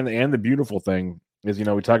 and the beautiful thing is,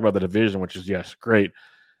 we talk about the division, which is, yes, great.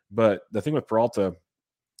 But the thing with Peralta,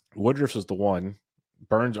 Woodruff is the one.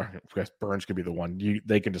 Burns could be the one.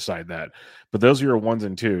 They can decide that. But those are your 1s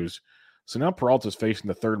and 2s. So now Peralta's facing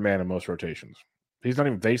the third man in most rotations. He's not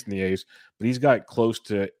even facing the ace, but he's got close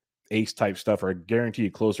to ace type stuff, or I guarantee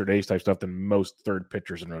you closer to ace type stuff than most third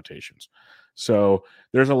pitchers in rotations. So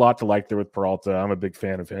there's a lot to like there with Peralta. I'm a big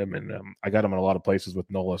fan of him, and I got him in a lot of places with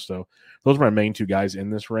Nola. So those are my main 2 guys in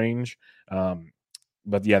this range.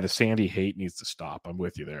 But yeah, the Sandy hate needs to stop. I'm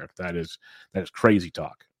with you there. That is crazy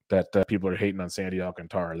talk that people are hating on Sandy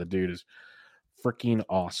Alcantara. The dude is freaking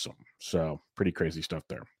awesome. So pretty crazy stuff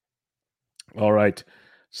there. All right.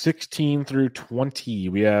 16 through 20.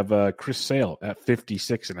 We have Chris Sale at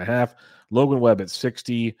 56.5, Logan Webb at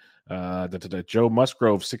 60, Joe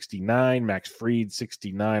Musgrove 69, Max Fried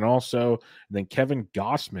 69 also, and then Kevin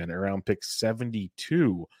Gossman around pick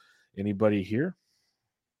 72. Anybody here?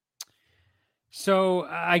 So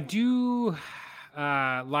I do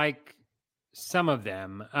like some of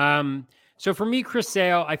them. So for me, Chris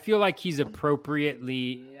Sale, I feel like he's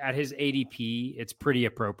appropriately at his ADP. It's pretty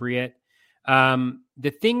appropriate. The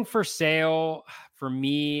thing for Sale for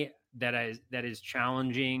me that is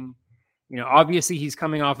challenging, obviously he's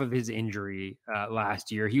coming off of his injury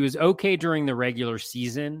last year. He was okay during the regular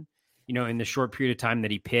season, in the short period of time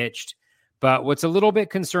that he pitched. But what's a little bit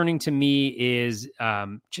concerning to me is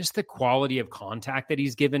just the quality of contact that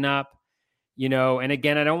he's given up. And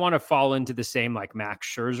again, I don't want to fall into the same like Max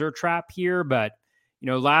Scherzer trap here, but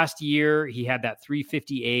last year he had that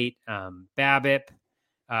 358 BABIP,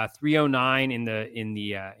 309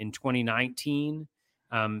 in 2019.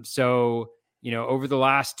 So over the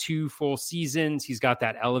last 2 full seasons, he's got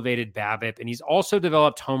that elevated BABIP, and he's also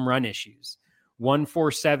developed home run issues.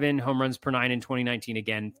 147 home runs per 9 in 2019,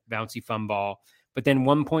 again, bouncy fun ball, but then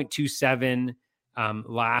 1.27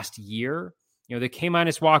 last year. The K-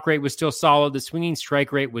 walk rate was still solid. The swinging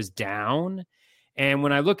strike rate was down. And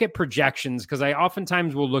when I look at projections, because I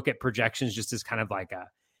oftentimes will look at projections just as kind of like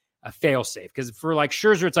a fail safe, because for like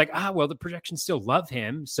Scherzer, it's like, the projections still love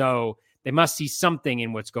him. So they must see something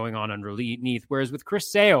in what's going on underneath. Whereas with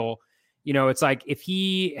Chris Sale, it's like if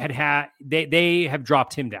he they have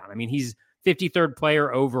dropped him down. I mean, he's 53rd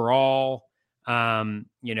player overall,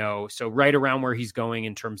 so right around where he's going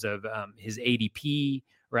in terms of his ADP,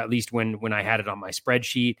 or at least when I had it on my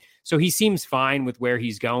spreadsheet. So he seems fine with where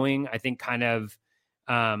he's going. I think kind of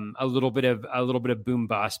a little bit of boom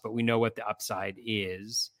bust, but we know what the upside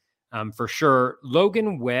is for sure.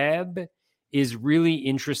 Logan Webb is really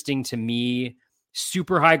interesting to me.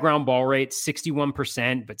 Super high ground ball rate,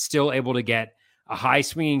 61%, but still able to get a high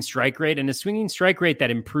swinging strike rate, and a swinging strike rate that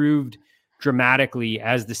improved dramatically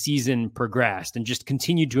as the season progressed and just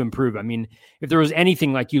continued to improve. I mean, if there was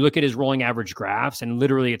anything, like you look at his rolling average graphs and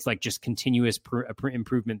literally it's like just continuous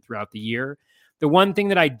improvement throughout the year. The one thing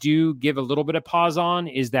that I do give a little bit of pause on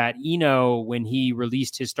is that when he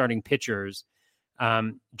released his starting pitchers,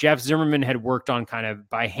 Jeff Zimmerman had worked on kind of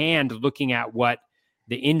by hand looking at what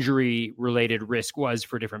the injury related risk was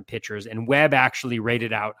for different pitchers. And Webb actually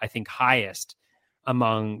rated out, I think, highest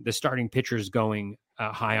among the starting pitchers going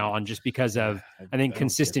high on, just because of, I think,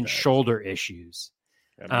 consistent shoulder issues.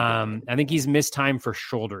 I think he's missed time for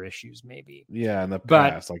shoulder issues, maybe. Yeah, in the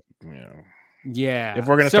past, yeah. If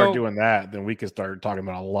we're going to start doing that, then we can start talking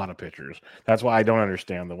about a lot of pitchers. That's why I don't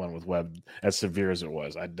understand the one with Webb as severe as it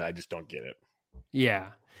was. I just don't get it. Yeah.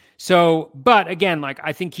 So, but again,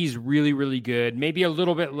 I think he's really, really good. Maybe a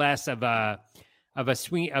little bit less of a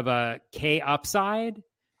swing of a K upside,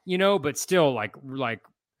 but still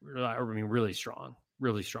really strong.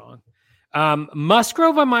 Really strong.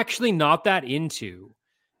 Musgrove, I'm actually not that into.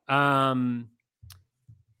 I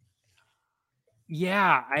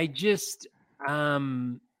just, I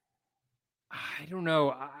don't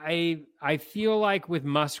know. I feel like with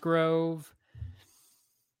Musgrove,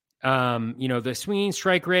 the swinging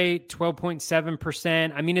strike rate,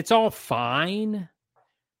 12.7%. I mean, it's all fine,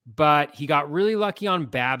 but he got really lucky on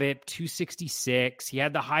BABIP, 266. He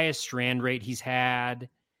had the highest strand rate he's had.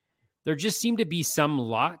 There just seemed to be some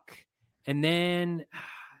luck. And then,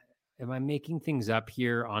 am I making things up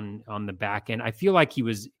here on the back end? I feel like he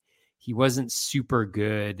wasn't super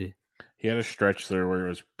good. He had a stretch there where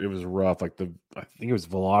it was rough. I think it was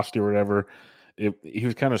velocity or whatever. He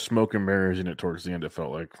was kind of smoke and mirrors in it towards the end, it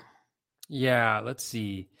felt like. Yeah, let's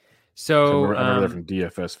see. So I remember that from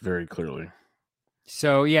DFS very clearly.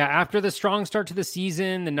 So yeah, after the strong start to the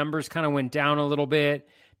season, the numbers kind of went down a little bit.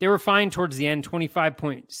 They were fine towards the end,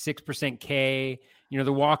 25.6% K.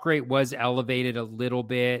 The walk rate was elevated a little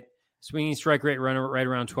bit. Swinging strike rate right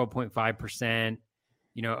around 12.5%.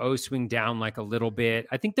 O swing down a little bit.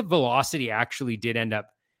 I think the velocity actually did end up,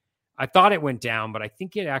 I thought it went down, but I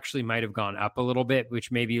think it actually might have gone up a little bit,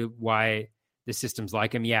 which may be why the systems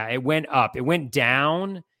like him. Yeah, it went up. It went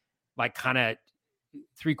down kind of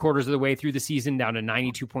 3/4 of the way through the season, down to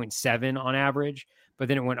 92.7 on average, but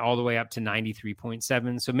then it went all the way up to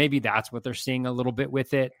 93.7. So maybe that's what they're seeing a little bit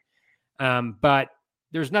with it. But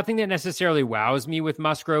there's nothing that necessarily wows me with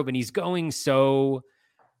Musgrove, and he's going so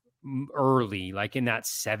early, in that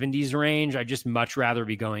 70s range. I just much rather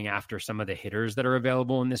be going after some of the hitters that are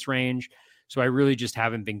available in this range. So I really just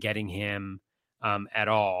haven't been getting him at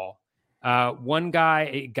all. One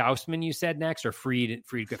guy, Gausman, you said next, or Fried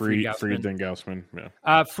Gausman? Fried then Gausman.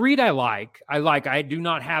 Yeah. Fried, I like. I do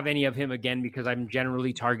not have any of him again because I'm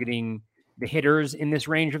generally targeting the hitters in this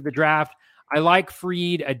range of the draft. I like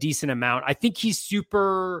Fried a decent amount. I think he's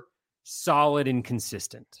super solid and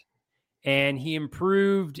consistent, and he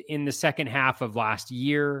improved in the second half of last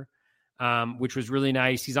year, which was really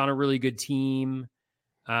nice. He's on a really good team.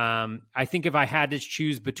 I think if I had to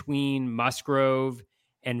choose between Musgrove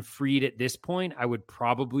and Fried at this point, I would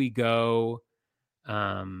probably go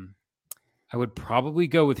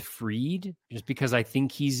with Fried just because I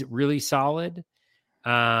think he's really solid.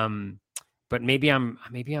 But maybe I'm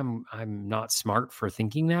not smart for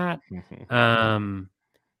thinking that.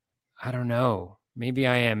 I don't know. Maybe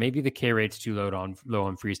I am. Maybe the K rate's too low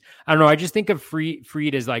on Freeze. I don't know. I just think of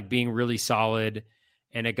Fried as like being really solid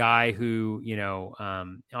and a guy who,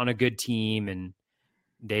 on a good team, and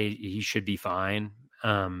he should be fine.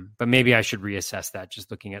 But maybe I should reassess that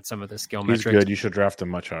just looking at some of the skill metrics. He's good. You should draft him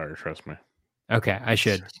much higher. Trust me. Okay, I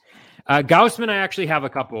should. Gaussman, I actually have a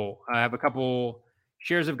couple. I have a couple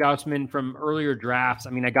shares of Gaussman from earlier drafts. I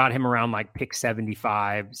mean, I got him around like pick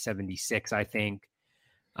 75, 76, I think.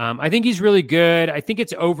 I think he's really good. I think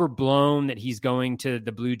it's overblown that he's going to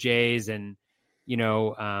the Blue Jays and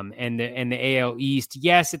the AL East.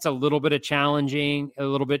 Yes, it's a little bit of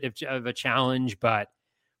a challenge, but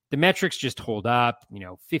the metrics just hold up.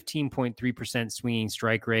 15.3% swinging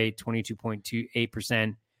strike rate,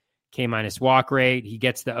 22.28% K- walk rate. He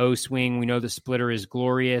gets the O swing. We know the splitter is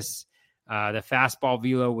glorious. The fastball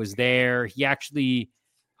velo was there. He actually,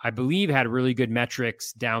 I believe, had really good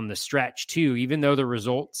metrics down the stretch too. Even though the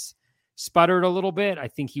results sputtered a little bit, I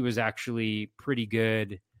think he was actually pretty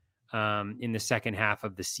good in the second half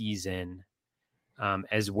of the season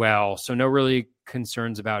as well. So no really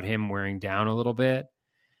concerns about him wearing down a little bit.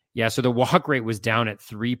 Yeah, so the walk rate was down at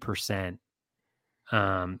 3%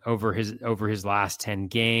 over his last 10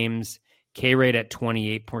 games. K rate at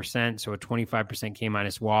 28%, so a 25% K-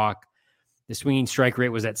 walk. The swinging strike rate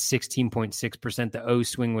was at 16.6%. The O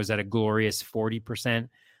swing was at a glorious 40%. I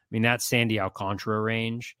mean, that's Sandy Alcantara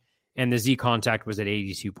range. And the Z contact was at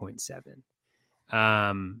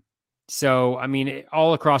 82.7. So, I mean,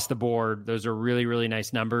 all across the board, those are really, really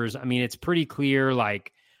nice numbers. I mean, it's pretty clear.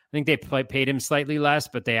 Like, I think they paid him slightly less,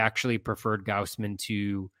 but they actually preferred Gaussman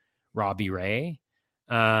to Robbie Ray,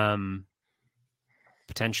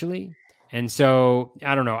 potentially. And so,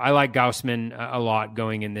 I don't know. I like Gaussman a lot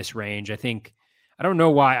going in this range. I don't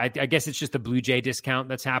know why. I guess it's just the Blue Jay discount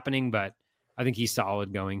that's happening, but I think he's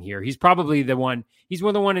solid going here. He's probably the one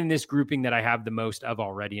in this grouping that I have the most of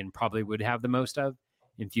already and probably would have the most of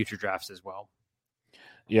in future drafts as well.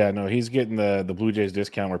 Yeah, no, he's getting the Blue Jays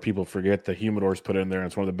discount where people forget the Humidor's put in there. And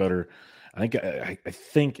it's one of the better. I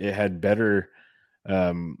think it had better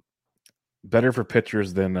for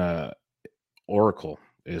pitchers than Oracle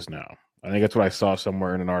is now. I think that's what I saw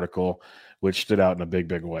somewhere in an article, which stood out in a big,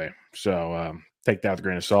 big way. So take that with a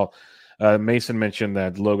grain of salt. Mason mentioned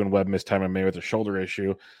that Logan Webb missed time in May with a shoulder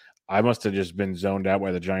issue. I must have just been zoned out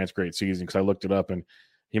by the Giants' great season because I looked it up and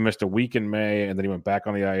he missed a week in May and then he went back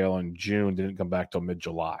on the IL in June, didn't come back till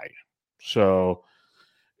mid-July. So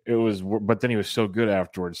but then he was so good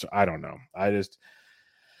afterwards. So I don't know. I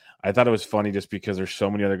thought it was funny just because there's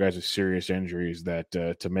so many other guys with serious injuries that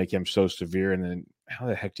to make him so severe. And then how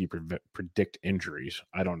the heck do you predict injuries?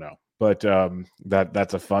 I don't know. But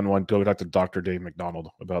that's a fun one. Go talk to Dr. Dave McDonald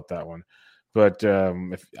about that one. But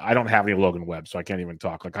if I don't have any Logan Webb, so I can't even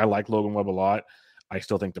talk. Like I like Logan Webb a lot. I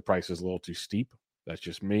still think the price is a little too steep. That's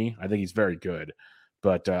just me. I think he's very good.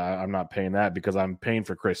 But I'm not paying that because I'm paying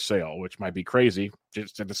for Chris Sale, which might be crazy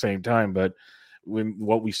just at the same time. But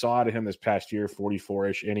what we saw out of him this past year,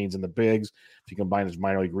 44-ish innings in the bigs. If you combine his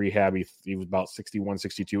minor league rehab, he was about 61,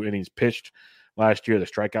 62 innings pitched last year. The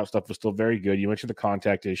strikeout stuff was still very good. You mentioned the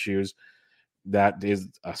contact issues. That is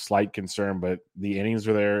a slight concern, but the innings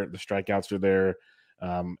are there. The strikeouts are there.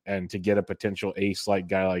 And to get a potential ace-like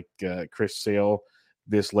guy like Chris Sale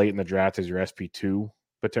this late in the draft as your SP2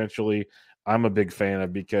 potentially, I'm a big fan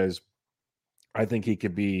of because I think he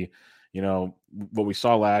could be – what we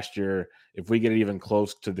saw last year, if we get even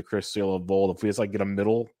close to the Chris Sale of old, if we just like get a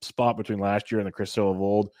middle spot between last year and the Chris Sale of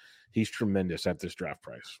old, he's tremendous at this draft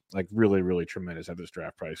price, like really, really tremendous at this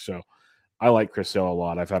draft price. So I like Chris Sale a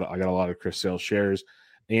lot. I got a lot of Chris Sale shares.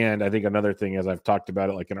 And I think another thing, as I've talked about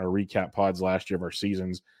it, like in our recap pods last year of our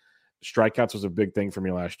seasons, strikeouts was a big thing for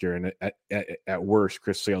me last year. And at worst,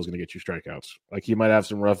 Chris Sale is going to get you strikeouts. Like he might have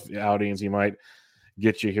some rough outings. He might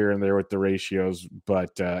get you here and there with the ratios,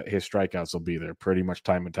 but his strikeouts will be there pretty much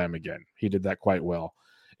time and time again. He did that quite well.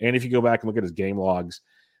 And if you go back and look at his game logs,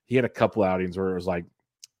 he had a couple outings where it was like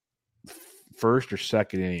first or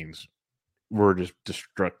second innings were just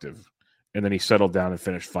destructive. And then he settled down and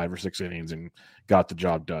finished 5 or 6 innings and got the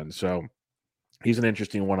job done. So he's an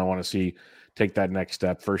interesting one. I want to see take that next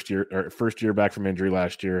step. First year back from injury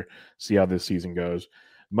last year, see how this season goes.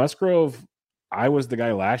 Musgrove, I was the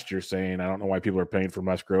guy last year saying, I don't know why people are paying for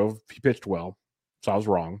Musgrove. He pitched well, so I was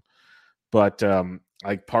wrong. But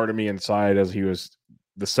like part of me inside, as he was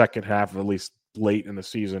the second half, at least late in the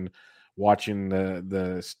season, watching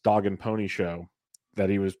the Dog and Pony show that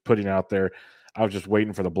he was putting out there, I was just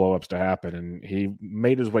waiting for the blow-ups to happen. And he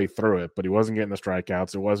made his way through it, but he wasn't getting the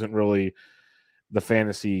strikeouts. It wasn't really the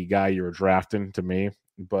fantasy guy you were drafting to me.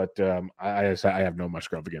 But I have no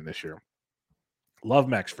Musgrove again this year. Love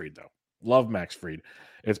Max Fried, though. Love Max Fried.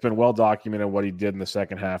 It's been well documented what he did in the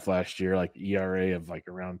second half last year, like ERA of like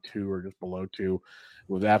around 2 or just below 2.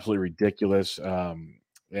 It was absolutely ridiculous.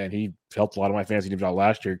 And he helped a lot of my fantasy teams out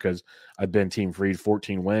last year because I've been Team Fried,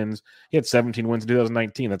 14 wins. He had 17 wins in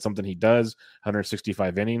 2019. That's something he does.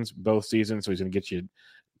 165 innings both seasons, so he's going to get you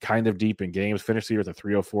kind of deep in games. Finished the year with a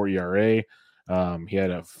 3.04 ERA. He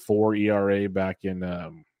had a 4 ERA back in. I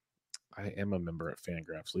am a member at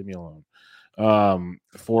Fangraphs. Leave me alone.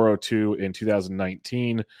 4.02 in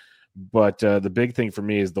 2019. But the big thing for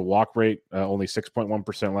me is the walk rate, only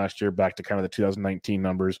 6.1% last year, back to kind of the 2019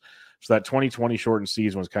 numbers. So that 2020 shortened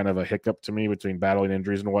season was kind of a hiccup to me between battling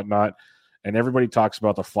injuries and whatnot. And everybody talks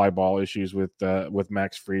about the fly ball issues with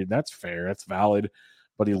Max Fried. That's fair. That's valid.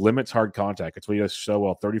 But he limits hard contact. It's what he does so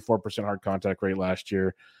well. 34% hard contact rate last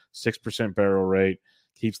year, 6% barrel rate.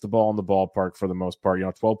 Keeps the ball in the ballpark for the most part.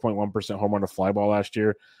 12.1% home run to fly ball last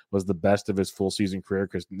year was the best of his full season career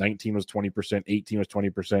because 19 was 20%, 18 was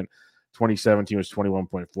 20%, 2017 was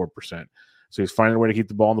 21.4%. So he's finding a way to keep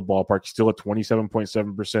the ball in the ballpark. Still at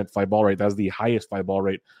 27.7% fly ball rate. That's the highest fly ball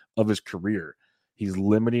rate of his career. He's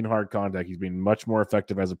limiting hard contact. He's being much more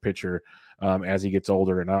effective as a pitcher as he gets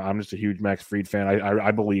older. And I'm just a huge Max Fried fan.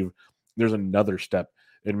 I believe there's another step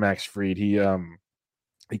in Max Fried. He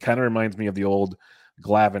kind of reminds me of the old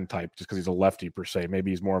Glavine type just because he's a lefty per se.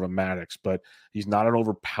 Maybe he's more of a Maddox, but he's not an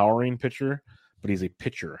overpowering pitcher, but he's a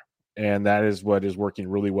pitcher. And that is what is working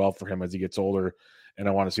really well for him as he gets older. And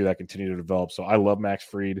I want to see that continue to develop. So I love Max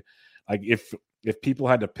Fried. Like if people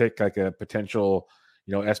had to pick like a potential,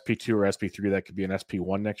 SP2 or SP3 that could be an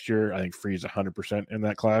SP1 next year, I think Fried's 100% in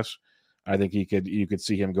that class. I think you could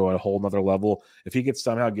see him go at a whole nother level. If he could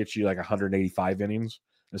somehow get you like 185 innings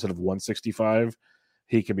instead of 165,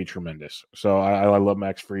 he could be tremendous. So I love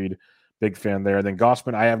Max Fried. Big fan there. And then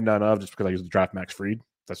Gausman, I have none of just because I used to draft Max Fried.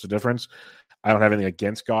 That's the difference. I don't have anything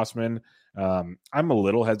against Gausman. I'm a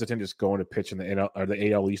little hesitant just going to pitch in the NL or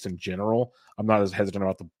the AL East in general. I'm not as hesitant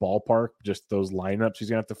about the ballpark, just those lineups he's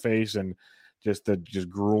going to have to face and just the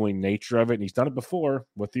grueling nature of it. And he's done it before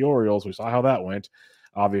with the Orioles. We saw how that went.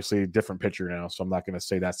 Obviously, a different pitcher now, so I'm not going to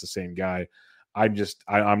say that's the same guy. I'm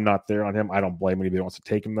not there on him. I don't blame anybody who wants to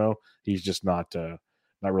take him, though. He's just not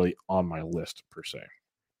really on my list per se.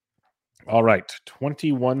 All right,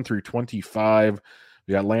 21 through 25.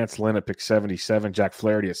 We got Lance Lynn at pick 77, Jack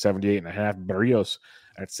Flaherty at 78.5, Barrios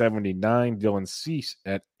at 79, Dylan Cease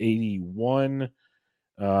at 81,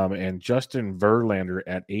 and Justin Verlander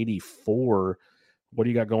at 84. What do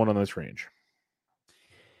you got going on this range?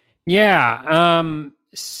 Yeah.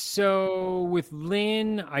 So with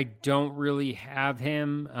Lynn, I don't really have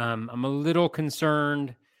him. I'm a little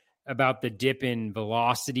concerned about the dip in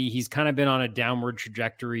velocity. He's kind of been on a downward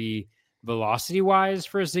trajectory velocity-wise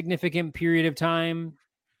for a significant period of time.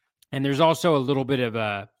 And there's also a little bit of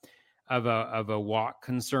a walk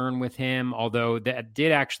concern with him, although that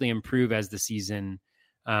did actually improve as the season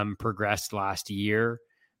progressed last year.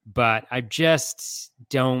 But I just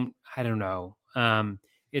don't know.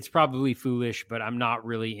 It's probably foolish, but I'm not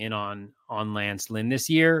really in on Lance Lynn this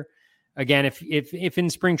year. Again, if in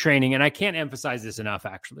spring training, and I can't emphasize this enough,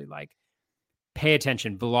 actually, like pay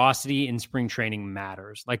attention. Velocity in spring training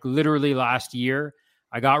matters. Like literally last year,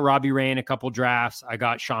 I got Robbie Ray in a couple drafts. I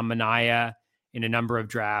got Sean Manaea in a number of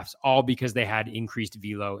drafts, all because they had increased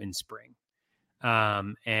velo in spring.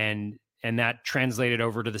 And that translated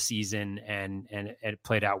over to the season and it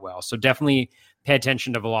played out well. So definitely pay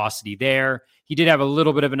attention to velocity there. He did have a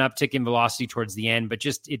little bit of an uptick in velocity towards the end, but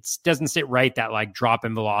just it doesn't sit right, that like drop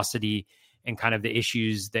in velocity and kind of the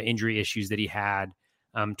injury issues that he had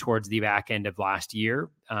towards the back end of last year.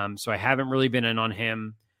 So I haven't really been in on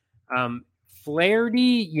him.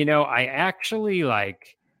 Flaherty, I actually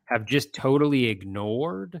have just totally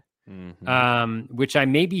ignored, which I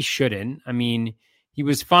maybe shouldn't. I mean, he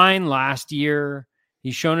was fine last year.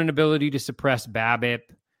 He's shown an ability to suppress BABIP.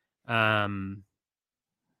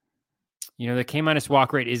 The K-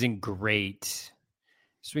 walk rate isn't great.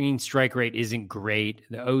 Swinging strike rate isn't great.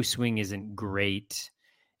 The O swing isn't great.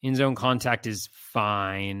 In zone contact is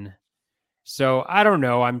fine. So I don't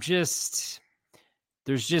know.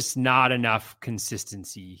 There's just not enough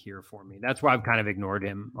consistency here for me. That's why I've kind of ignored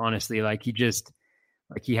him, honestly.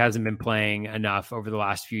 He hasn't been playing enough over the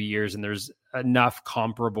last few years, and there's enough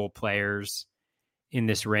comparable players in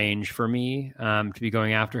this range for me to be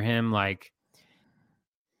going after him. Like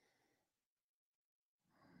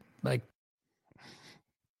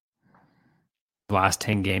last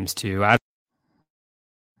 10 games too. I'm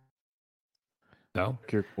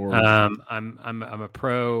a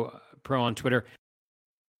pro on Twitter.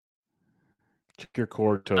 Check your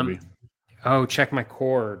cord, Toby. Check my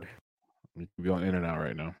cord. You're going in and out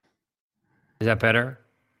right now. Is that better?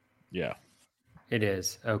 Yeah. It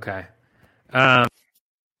is. Okay. And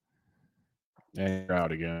you're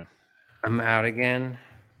out again. I'm out again.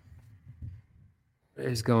 What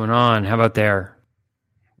is going on? How about there?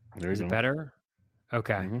 There Is you it go. better?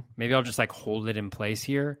 Okay. Mm-hmm. Maybe I'll just like hold it in place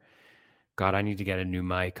here. God, I need to get a new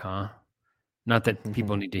mic, huh? Not that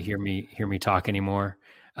people need to hear me talk anymore.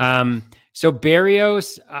 So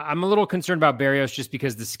Barrios, I'm a little concerned about Barrios just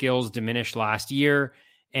because the skills diminished last year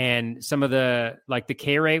and some of the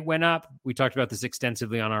K rate went up. We talked about this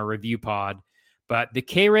extensively on our review pod, but the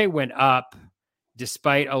K rate went up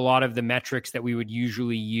despite a lot of the metrics that we would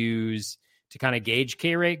usually use to kind of gauge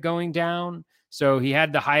K rate going down. So he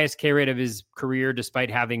had the highest K rate of his career despite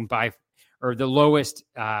having the lowest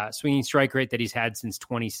swinging strike rate that he's had since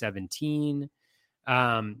 2017.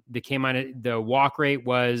 The walk rate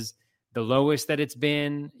was the lowest that it's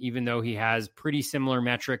been, even though he has pretty similar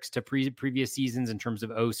metrics to previous seasons in terms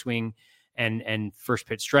of O swing and first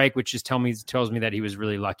pitch strike, which just tells me that he was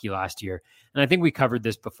really lucky last year. And I think we covered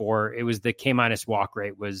this before. It was the K- walk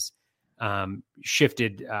rate was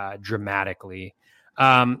shifted dramatically.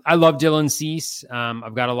 I love Dylan Cease.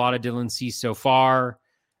 I've got a lot of Dylan Cease so far.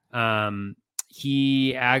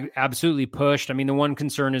 He absolutely pushed. I mean, the one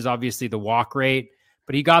concern is obviously the walk rate,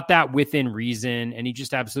 but he got that within reason, and he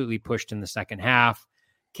just absolutely pushed in the second half.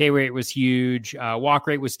 K rate was huge. Walk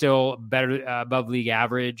rate was still better above league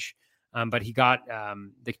average, but he got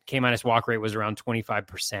the K- walk rate was around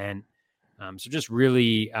 25%. So just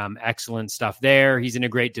really excellent stuff there. He's in a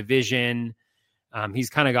great division. He's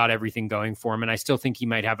kind of got everything going for him, and I still think he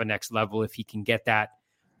might have a next level if he can get that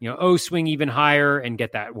O swing even higher and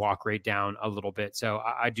get that walk rate down a little bit. So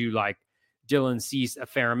I do like Dylan Cease a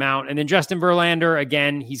fair amount. And then Justin Verlander,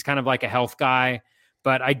 again, he's kind of like a health guy,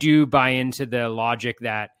 but I do buy into the logic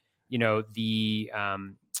that, the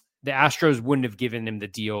Astros wouldn't have given him the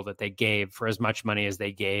deal that they gave for as much money as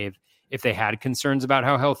they gave if they had concerns about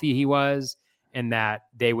how healthy he was, and that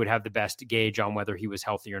they would have the best gauge on whether he was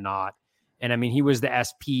healthy or not. And I mean, he was the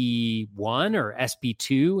SP1 or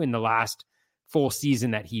SP2 in the last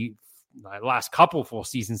couple full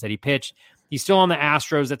seasons that he pitched. He's still on the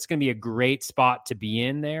Astros. That's going to be a great spot to be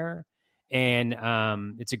in there. And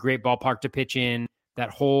it's a great ballpark to pitch in. That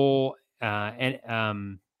whole, I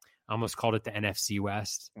almost called it the NFC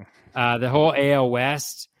West. The whole AL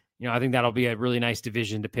West, I think that'll be a really nice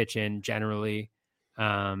division to pitch in generally.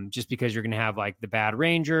 Just because you're going to have like the bad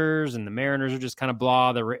Rangers and the Mariners are just kind of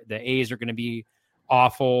blah. The A's are going to be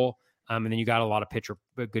awful. And then you got a lot of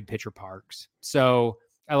good pitcher parks. So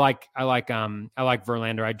I like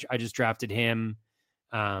Verlander. I just drafted him.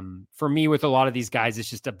 For me, with a lot of these guys, it's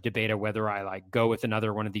just a debate of whether I go with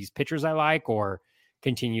another one of these pitchers I like or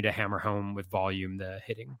continue to hammer home with volume the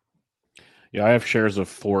hitting. Yeah, I have shares of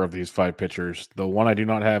 4 of these 5 pitchers. The one I do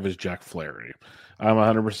not have is Jack Flaherty. I'm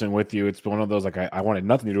 100% with you. It's one of those, I wanted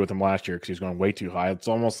nothing to do with him last year because he's going way too high. It's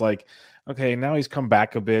almost like, okay, now he's come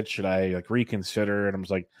back a bit. Should I reconsider? And I'm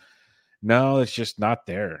just like, no, it's just not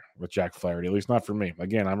there with Jack Flaherty, at least not for me.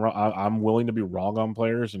 Again, I'm willing to be wrong on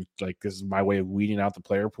players, and this is my way of weeding out the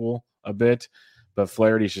player pool a bit. But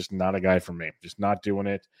Flaherty's just not a guy for me. Just not doing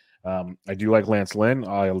it. I do like Lance Lynn.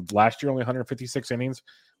 Last year, only 156 innings,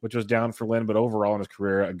 which was down for Lynn, but overall in his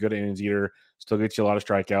career, a good innings eater. Still gets you a lot of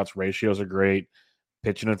strikeouts. Ratios are great.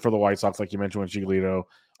 Pitching it for the White Sox, like you mentioned with Giolito.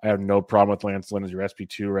 I have no problem with Lance Lynn as your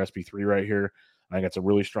SP2 or SP3 right here. I think it's a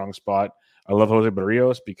really strong spot. I love Jose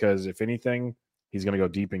Barrios because, if anything, he's going to go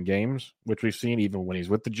deep in games, which we've seen even when he's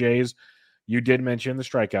with the Jays. You did mention the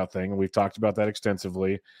strikeout thing, and we've talked about that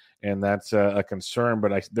extensively, and that's a concern.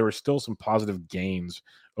 But there were still some positive gains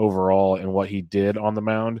overall in what he did on the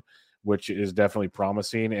mound, which is definitely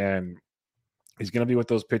promising. And he's going to be with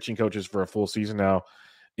those pitching coaches for a full season now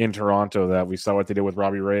in Toronto. That we saw what they did with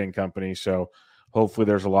Robbie Ray and company. So hopefully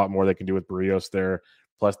there's a lot more they can do with Barrios there.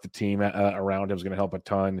 Plus the team around him is going to help a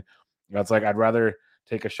ton. That's I'd rather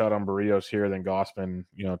take a shot on Barrios here than Gausman,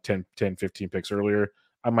 10, 15 picks earlier.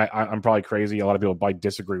 I'm probably crazy. A lot of people might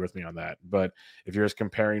disagree with me on that. But if you're just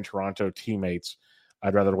comparing Toronto teammates,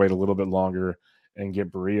 I'd rather wait a little bit longer and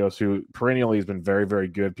get Barrios, who perennially has been very, very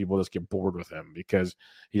good. People just get bored with him because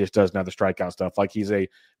he just doesn't have the strikeout stuff. Like he's a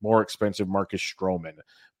more expensive Marcus Stroman.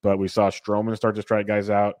 But we saw Stroman start to strike guys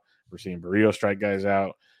out. We're seeing Barrios strike guys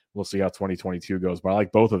out. We'll see how 2022 goes. But I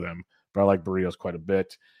like both of them. But I like Barrios quite a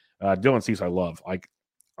bit. Dylan Cease I love.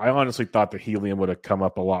 I honestly thought the helium would have come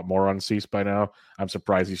up a lot more on Cease by now. I'm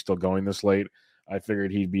surprised he's still going this late. I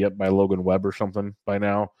figured he'd be up by Logan Webb or something by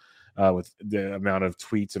now. With the amount of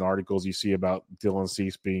tweets and articles you see about Dylan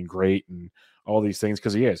Cease being great and all these things,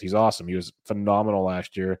 because he is. He's awesome. He was phenomenal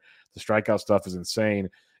last year. The strikeout stuff is insane.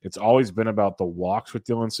 It's always been about the walks with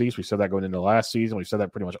Dylan Cease. We said that going into last season. We said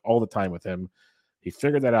that pretty much all the time with him. He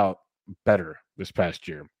figured that out better this past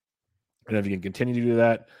year. And if he can continue to do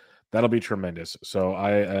that, that'll be tremendous. So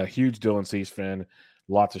a huge Dylan Cease fan,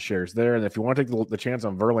 lots of shares there. And if you want to take the chance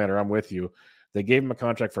on Verlander, I'm with you. They gave him a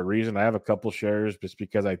contract for a reason. I have a couple shares just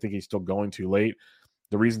because I think he's still going too late.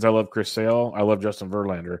 The reasons I love Chris Sale, I love Justin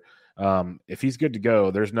Verlander. If he's good to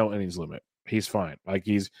go, there's no innings limit. He's fine. Like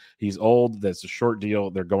he's old. That's a short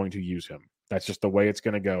deal. They're going to use him. That's just the way it's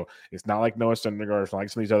going to go. It's not like Noah Syndergaard. It's not like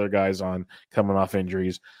some of these other guys on coming off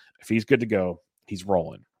injuries. If he's good to go, he's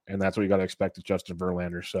rolling. And that's what you got to expect with Justin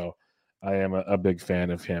Verlander. So I am a big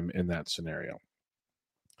fan of him in that scenario.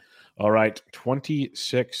 All right,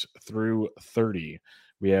 26 through 30.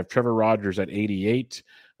 We have Trevor Rogers at 88,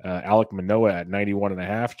 Alek Manoah at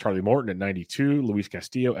 91.5, Charlie Morton at 92, Luis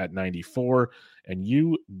Castillo at 94, and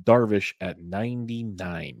Yu Darvish at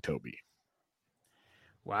 99, Toby.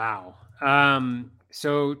 Wow.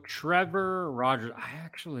 So Trevor Rogers,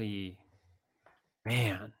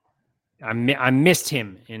 I missed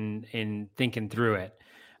him in thinking through it.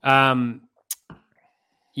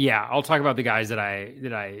 Yeah, I'll talk about the guys that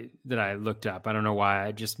I looked up. I don't know why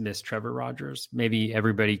I just missed Trevor Rogers. Maybe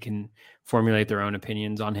everybody can formulate their own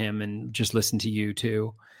opinions on him and just listen to you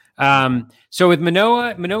too. So with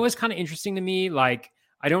Manoah is kind of interesting to me. Like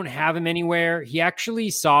I don't have him anywhere. He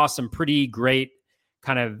actually saw some pretty great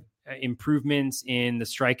kind of improvements in the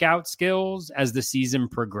strikeout skills as the season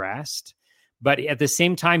progressed. But at the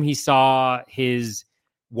same time, he saw his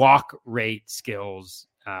walk rate skills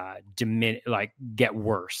get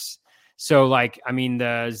worse. So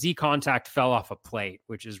the Z contact fell off a plate,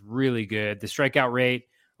 which is really good. The strikeout rate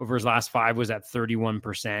over his last 5 was at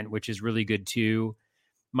 31%, which is really good too.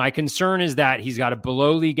 My concern is that he's got a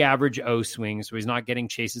below league average O swing, so he's not getting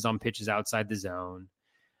chases on pitches outside the zone.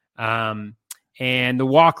 And the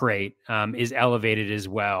walk rate is elevated as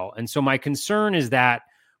well. And so my concern is that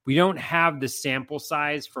we don't have the sample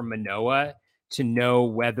size for Manoah to know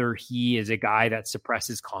whether he is a guy that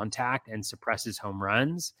suppresses contact and suppresses home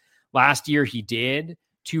runs. Last year he did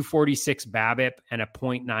 246 BABIP and a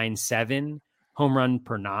 .97 home run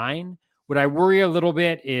per 9. What I worry a little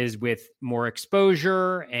bit is with more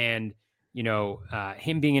exposure and,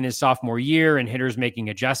 him being in his sophomore year and hitters making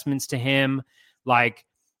adjustments to him, like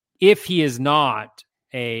if he is not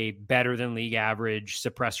a better than league average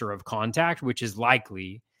suppressor of contact, which is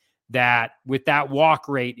likely, that with that walk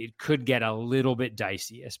rate, it could get a little bit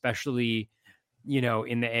dicey, especially,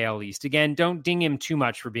 in the AL East. Again, don't ding him too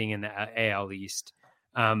much for being in the AL East.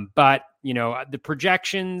 But, the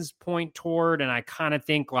projections point toward, and I kind of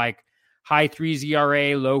think like high 3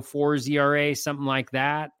 ERA, low 4 ERA, something like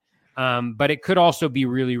that. But it could also be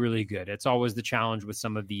really, really good. It's always the challenge with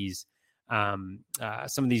some of these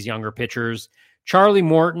younger pitchers. Charlie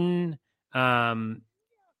Morton. I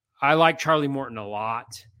like Charlie Morton a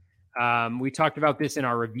lot. We talked about this in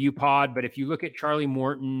our review pod, but if you look at Charlie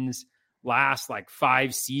Morton's last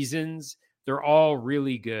 5 seasons, they're all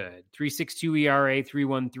really good. 3.62 ERA,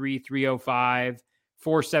 3.13, 3.05,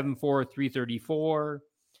 4.74,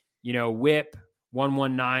 3.34, whip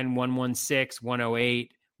 1.19, 1.16, 1.08,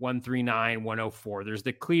 1.39, 1.04. There's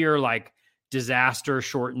the clear disaster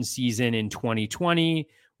shortened season in 2020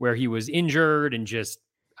 where he was injured and just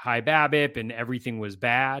high BABIP and everything was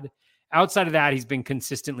bad. Outside of that, he's been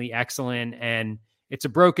consistently excellent, and it's a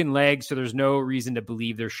broken leg, so there's no reason to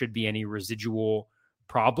believe there should be any residual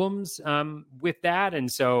problems with that.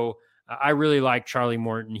 And so I really like Charlie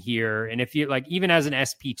Morton here. And if you even as an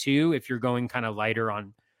SP2, if you're going kind of lighter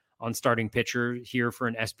on starting pitcher here for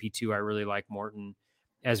an SP2, I really like Morton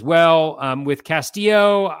as well. With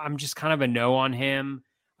Castillo, I'm just kind of a no on him.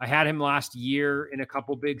 I had him last year in a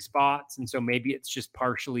couple big spots, and so maybe it's just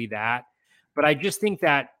partially that. But I just think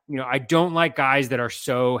that, I don't like guys that are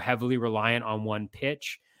so heavily reliant on one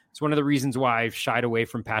pitch. It's one of the reasons why I've shied away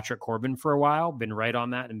from Patrick Corbin for a while, been right on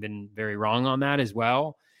that and been very wrong on that as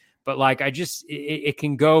well. But it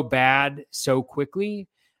can go bad so quickly.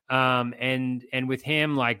 And with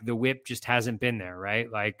him, the whip just hasn't been there, right?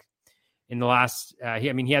 In the last, he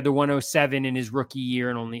had the 107 in his rookie year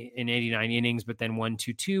and only in 89 innings, but then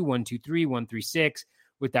 122, 123, 136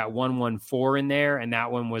 with that 114 in there. And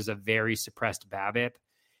that one was a very suppressed BABIP.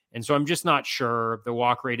 And so I'm just not sure. The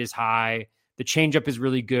walk rate is high. The changeup is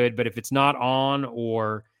really good, but if it's not on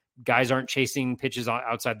or guys aren't chasing pitches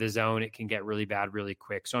outside the zone, it can get really bad really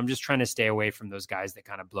quick. So I'm just trying to stay away from those guys that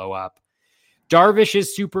kind of blow up. Darvish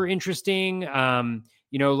is super interesting.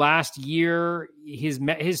 Last year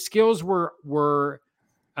his skills were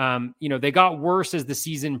they got worse as the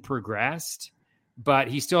season progressed, but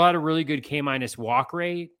he still had a really good K- walk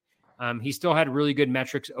rate. He still had really good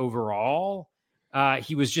metrics overall.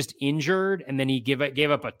 He was just injured, and then he gave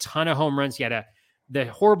up a ton of home runs. He had the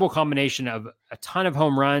horrible combination of a ton of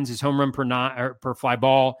home runs. His home run per fly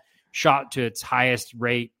ball shot to its highest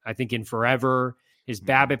rate, I think, in forever. His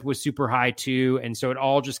BABIP was super high too, and so it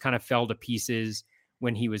all just kind of fell to pieces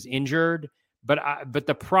when he was injured. But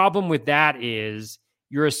the problem with that is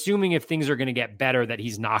you're assuming if things are going to get better that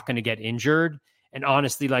he's not going to get injured. And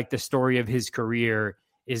honestly, like the story of his career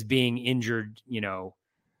is being injured,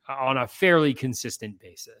 on a fairly consistent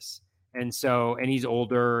basis. And he's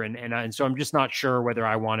older, and so I'm just not sure whether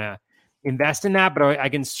I want to invest in that, but I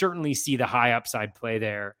can certainly see the high upside play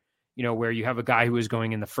there, where you have a guy who was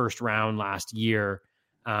going in the first round last year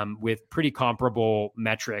with pretty comparable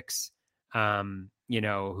metrics,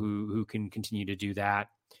 who can continue to do that.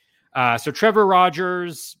 So Trevor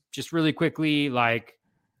Rogers, just really quickly,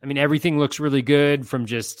 everything looks really good from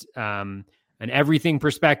just an everything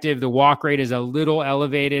perspective. The walk rate is a little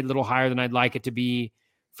elevated, a little higher than I'd like it to be,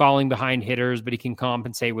 falling behind hitters, but he can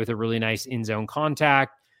compensate with a really nice in-zone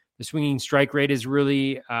contact. The swinging strike rate is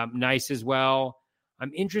really nice as well.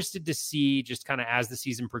 I'm interested to see, just kind of as the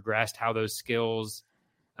season progressed, how those skills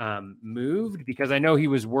moved, because I know he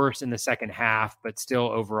was worse in the second half, but still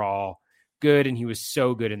overall good. And he was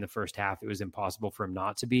so good in the first half, it was impossible for him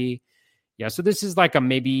not to be. Yeah. So this is like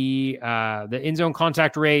maybe the in-zone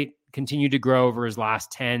contact rate continued to grow over his last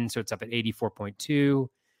 10. So it's up at 84.2.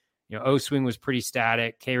 O swing was pretty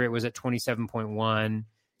static. K rate was at 27.1.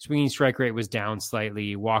 Swinging strike rate was down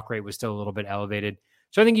slightly. Walk rate was still a little bit elevated.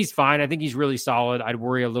 So I think he's fine. I think he's really solid. I'd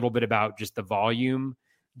worry a little bit about just the volume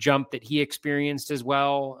jump that he experienced as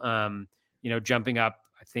well. Jumping up,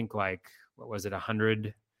 I think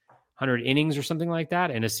 100 innings or something like that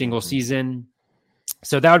in a single season.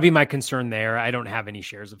 So that would be my concern there. I don't have any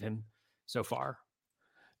shares of him so far.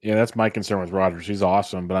 Yeah, that's my concern with Rogers. He's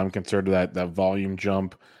awesome, but I'm concerned with that volume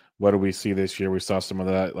jump. What do we see this year? We saw some of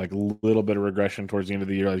that, little bit of regression towards the end of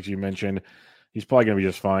the year, like you mentioned. He's probably going to be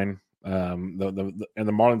just fine. And the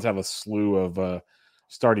Marlins have a slew of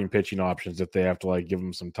starting pitching options that they have to give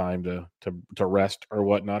them some time to rest or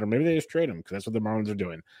whatnot, or maybe they just trade him, because that's what the Marlins are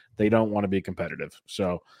doing. They don't want to be competitive,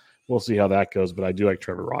 so we'll see how that goes. But I do like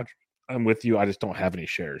Trevor Rogers. I'm with you. I just don't have any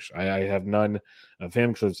shares. I have none of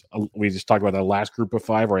him, because we just talked about that last group of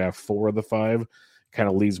 5, where I have 4 of the 5. Kind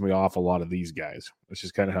of leads me off a lot of these guys. That's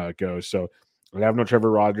just kind of how it goes. So I have no Trevor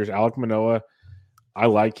Rogers. Alek Manoah, I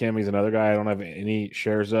like him. He's another guy I don't have any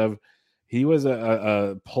shares of. He was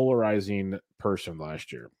a polarizing person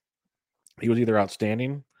last year. He was either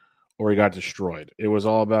outstanding or he got destroyed. It was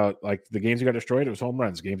all about, the games he got destroyed, it was home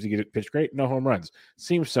runs. Games he get pitched great, no home runs.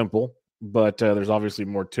 Seems simple, but there's obviously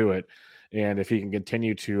more to it. And if he can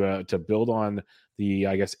continue to build on the,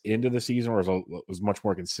 end of the season, or was much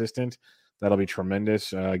more consistent, that'll be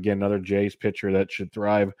tremendous. Again, another Jays pitcher that should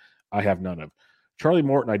thrive. I have none of. Charlie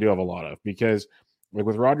Morton, I do have a lot of, because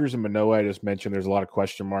with Rogers and Manoah, I just mentioned there's a lot of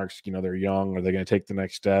question marks. They're young. Are they going to take the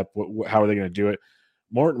next step? How are they going to do it?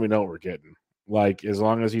 Morton, we know what we're getting. As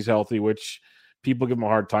long as he's healthy, which people give him a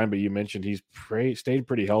hard time, but you mentioned he's stayed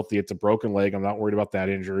pretty healthy. It's a broken leg. I'm not worried about that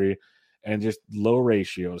injury. And just low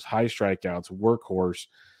ratios, high strikeouts, workhorse.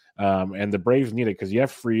 And the Braves need it, because you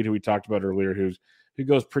have Fried, who we talked about earlier, who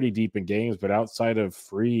goes pretty deep in games. But outside of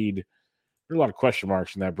Fried, there are a lot of question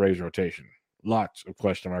marks in that Braves rotation. Lots of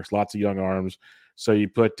question marks, lots of young arms. So you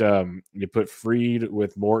put Fried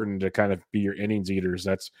with Morton to kind of be your innings eaters.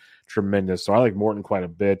 That's tremendous. So I like Morton quite a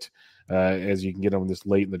bit, as you can get him this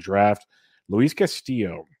late in the draft. Luis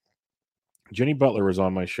Castillo. Jenny Butler was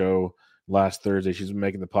on my show last Thursday. She's been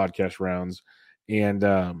making the podcast rounds,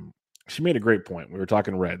 and she made a great point. We were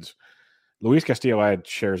talking Reds. Luis Castillo, I had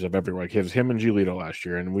shares of everywhere. It was him and Giolito last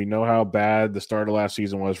year, and we know how bad the start of last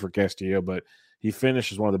season was for Castillo, but he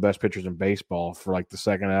finished as one of the best pitchers in baseball for the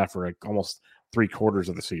second half, or almost 3/4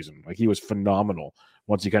 of the season. He was phenomenal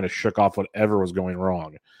once he kind of shook off whatever was going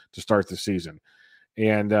wrong to start the season.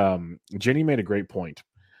 And Jenny made a great point.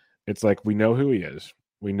 It's we know who he is.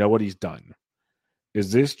 We know what he's done.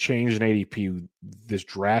 Is this change in ADP, this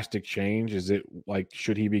drastic change? Is it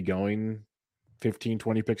should he be going 15,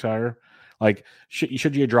 20 picks higher?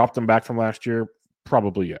 Should you have dropped him back from last year?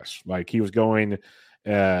 Probably yes. He was going,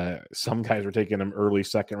 some guys were taking him early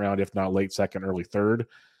second round, if not late second, early third.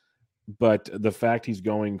 But the fact he's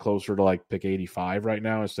going closer to pick 85 right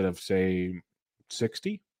now instead of, say,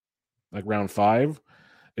 60, round 5,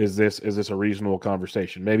 is this a reasonable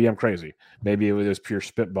conversation? Maybe I'm crazy. Maybe it was pure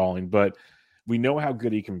spitballing, but we know how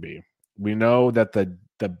good he can be. We know that the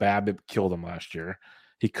BABIP killed him last year.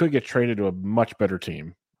 He could get traded to a much better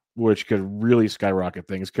team, which could really skyrocket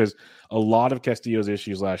things, because a lot of Castillo's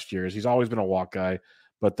issues last year is he's always been a walk guy,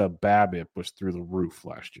 but the BABIP was through the roof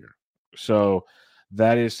last year. So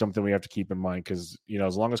that is something we have to keep in mind because,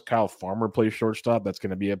 as long as Kyle Farmer plays shortstop, that's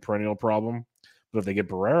going to be a perennial problem. But if they get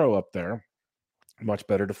Barrero up there, much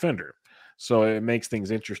better defender. So it makes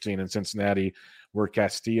things interesting in Cincinnati where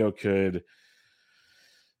Castillo could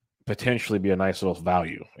potentially be a nice little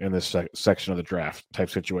value in this section of the draft type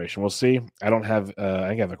situation. We'll see. I don't have, I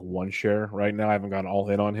think I have like one share right now. I haven't gone all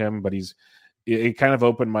in on him, but it kind of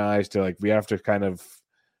opened my eyes to like, we have to kind of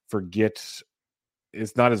forget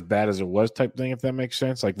it's not as bad as it was type thing, if that makes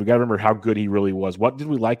sense. Like we got to remember how good he really was. What did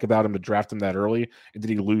we like about him to draft him that early? And did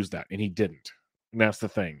he lose that? And he didn't. And that's the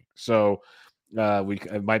thing. So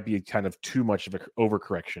it might be kind of too much of an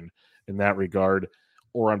overcorrection in that regard,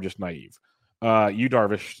 or I'm just naive. Yu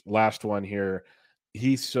Darvish, last one here.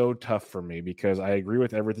 He's so tough for me because I agree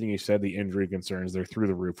with everything he said. The injury concerns, they're through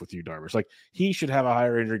the roof with Yu Darvish. Like he should have a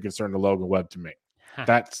higher injury concern than Logan Webb to me.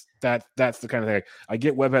 That's the kind of thing. I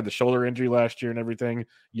get Webb had the shoulder injury last year and everything.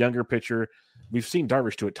 Younger pitcher. We've seen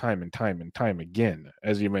Darvish do it time and time again,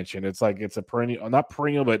 as you mentioned. It's like it's a perennial, not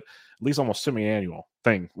perennial, but at least almost semi-annual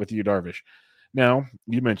thing with Yu Darvish. Now,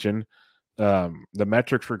 you mentioned the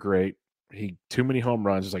metrics were great. He too many home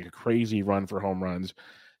runs. It's like a crazy run for home runs.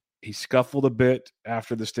 He scuffled a bit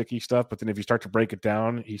after the sticky stuff, but then if you start to break it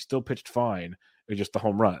down, he still pitched fine. It's just the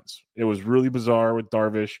home runs. It was really bizarre with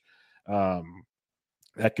Darvish.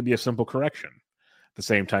 That could be a simple correction. At the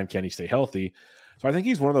same time, can he stay healthy? So I think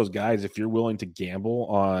he's one of those guys, if you're willing to gamble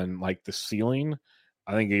on like the ceiling,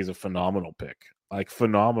 I think he's a phenomenal pick. Like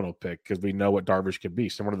phenomenal pick because we know what Darvish could be.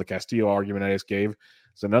 Similar to the Castillo argument I just gave.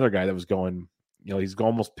 It's another guy that was going, he's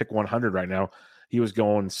almost pick 100 right now. He was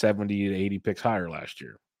going 70 to 80 picks higher last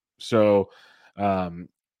year. So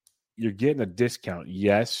you're getting a discount,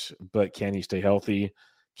 yes, but can he stay healthy?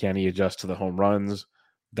 Can he adjust to the home runs?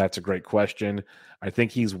 That's a great question. I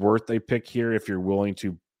think he's worth a pick here if you're willing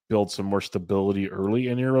to build some more stability early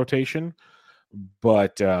in your rotation.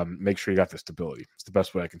 But make sure you got the stability. It's the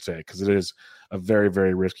best way I can say it because it is a very,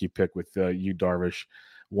 very risky pick with Yu Darvish.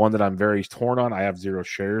 One that I'm very torn on. I have 0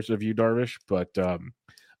 shares of Yu Darvish, but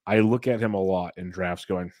I look at him a lot in drafts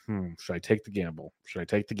going, should I take the gamble? Should I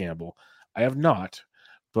take the gamble? I have not,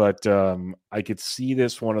 but I could see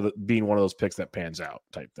this being one of those picks that pans out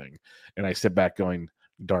type thing. And I sit back going,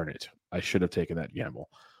 darn it, I should have taken that gamble,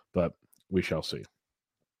 but we shall see.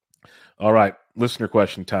 All right, listener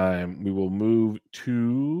question time. We will move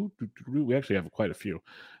to, we actually have quite a few.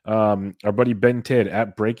 Our buddy Ben Tidd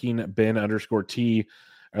at BreakingBen_T.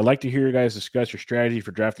 I'd like to hear you guys discuss your strategy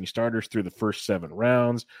for drafting starters through the first 7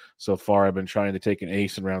 rounds. So far, I've been trying to take an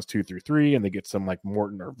ace in rounds 2 through 3, and they get some like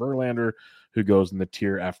Morton or Verlander, who goes in the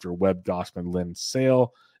tier after Webb, Gossman, Lynn,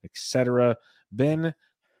 Sale, etc. Ben,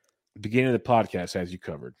 beginning of the podcast has you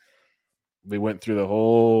covered. We went through the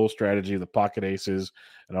whole strategy of the pocket aces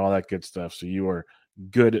and all that good stuff. So you are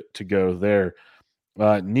good to go there.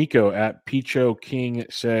 Nico at Picho King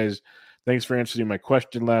says, thanks for answering my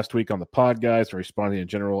question last week on the pod, guys, for responding in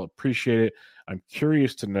general. Appreciate it. I'm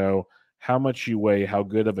curious to know how much you weigh how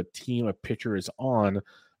good of a team a pitcher is on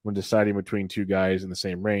when deciding between 2 guys in the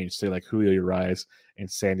same range, say like Julio Urias and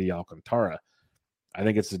Sandy Alcantara. I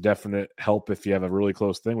think it's a definite help if you have a really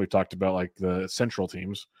close thing. We talked about like the central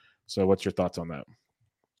teams. So what's your thoughts on that?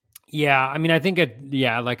 Yeah, I mean, I think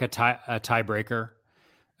like a tiebreaker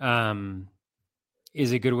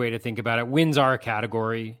is a good way to think about it. Wins are a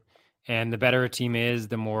category, and the better a team is,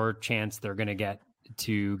 the more chance they're going to get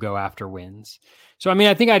to go after wins. So, I mean,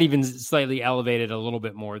 I think I'd even slightly elevate it a little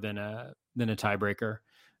bit more than a tiebreaker.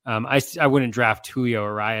 I wouldn't draft Julio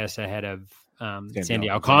Urias ahead of Sandy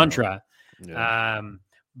Alcantara. Yeah.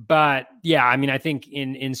 But yeah, I mean, I think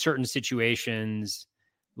in certain situations,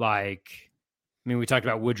 we talked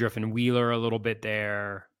about Woodruff and Wheeler a little bit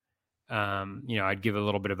there. I'd give a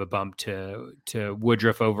little bit of a bump to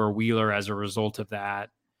Woodruff over Wheeler as a result of that.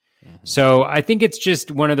 Mm-hmm. So I think it's just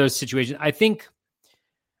one of those situations. I think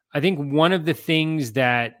one of the things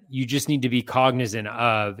that you just need to be cognizant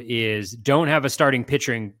of is don't have a starting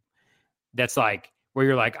pitching that's like where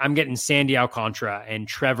you're like, I'm getting Sandy Alcantara and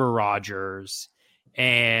Trevor Rogers.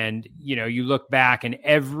 And, you look back and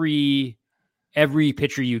every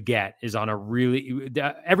pitcher you get is on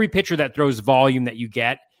every pitcher that throws volume that you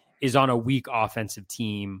get is on a weak offensive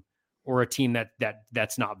team or a team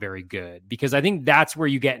that's not very good. Because I think that's where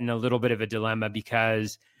you get in a little bit of a dilemma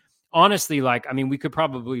because honestly, we could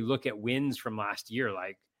probably look at wins from last year.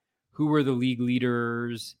 Like who were the league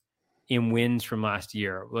leaders in wins from last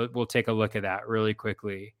year? We'll take a look at that really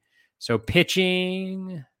quickly. So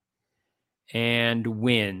pitching and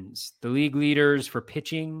wins. The league leaders for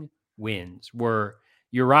pitching wins were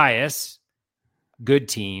Urias, good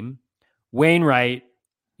team, Wainwright,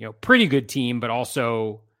 pretty good team, but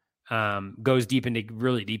also goes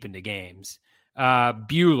really deep into games.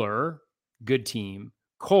 Bueller, good team.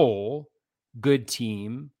 Cole, good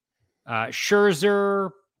team.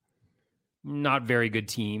 Scherzer, not very good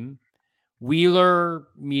team. Wheeler,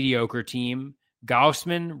 mediocre team.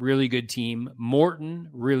 Gaussman, really good team. Morton,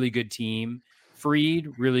 really good team.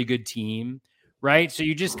 Fried, really good team. Right? So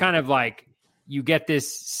you just kind of you get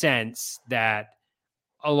this sense that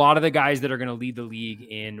a lot of the guys that are going to lead the league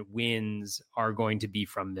in wins are going to be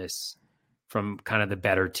from kind of the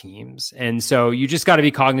better teams. And so you just got to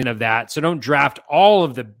be cognizant of that. So don't draft all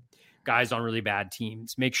of the guys on really bad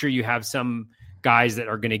teams. Make sure you have some guys that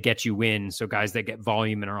are going to get you wins. So guys that get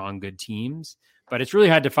volume and are on good teams, but it's really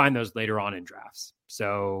hard to find those later on in drafts.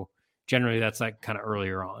 So generally that's kind of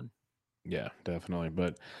earlier on. Yeah, definitely.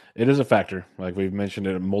 But it is a factor. Like we've mentioned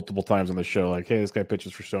it multiple times on the show, hey, this guy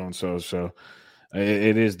pitches for so-and-so. So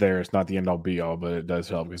it is there. It's not the end all be all, but it does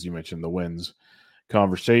help because you mentioned the wins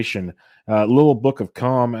conversation. Little Book of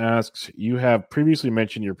Calm asks, you have previously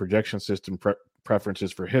mentioned your projection system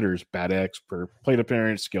preferences for hitters, bat X per plate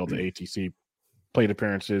appearance, scale to ATC plate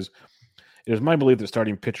appearances. It is my belief that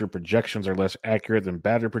starting pitcher projections are less accurate than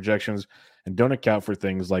batter projections and don't account for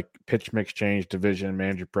things like pitch mix change, division,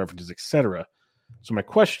 manager preferences, etc. So my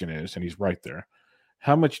question is, and he's right there,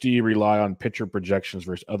 how much do you rely on pitcher projections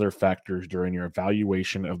versus other factors during your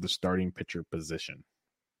evaluation of the starting pitcher position?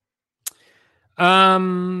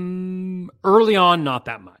 Early on, not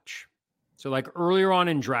that much. So earlier on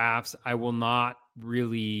in drafts, I will not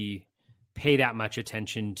really pay that much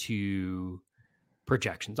attention to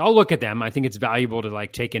projections. I'll look at them. I think it's valuable to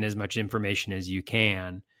take in as much information as you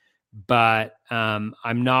can, but I'm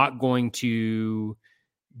not going to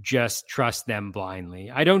just trust them blindly.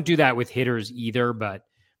 I don't do that with hitters either, but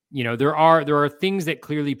there are things that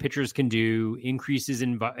clearly pitchers can do, increases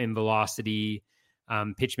in velocity,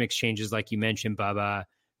 pitch mix changes, like you mentioned, Bubba,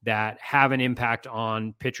 that have an impact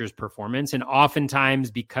on pitchers' performance. And oftentimes,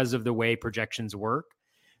 because of the way projections work,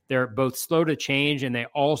 they're both slow to change, and they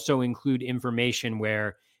also include information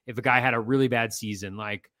where if a guy had a really bad season,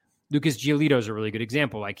 like Lucas Giolito is a really good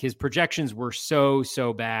example, his projections were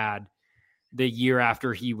so bad the year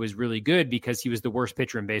after he was really good because he was the worst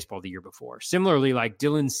pitcher in baseball the year before. Similarly,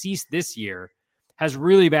 Dylan Cease this year has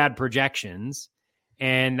really bad projections,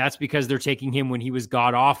 and that's because they're taking him when he was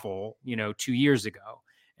god-awful, 2 years ago,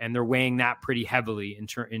 and they're weighing that pretty heavily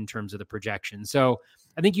in terms of the projection. So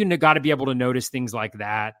I think you got to be able to notice things like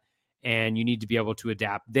that, and you need to be able to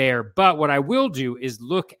adapt there. But what I will do is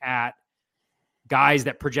look at guys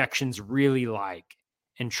that projections really like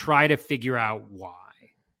and try to figure out why.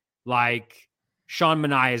 Sean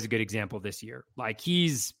Manaea is a good example this year.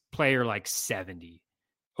 He's player 70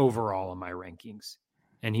 overall in my rankings.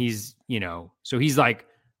 And he's, so he's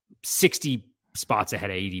 60 spots ahead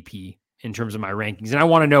of ADP in terms of my rankings. And I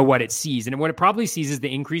want to know what it sees. And what it probably sees is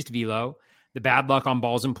the increased velo, the bad luck on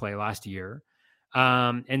balls in play last year.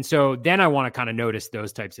 And so then I want to kind of notice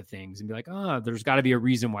those types of things and be there's got to be a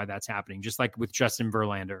reason why that's happening. Just like with Justin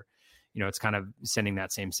Verlander, it's kind of sending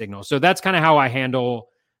that same signal. So that's kind of how I handle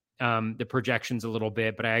the projections a little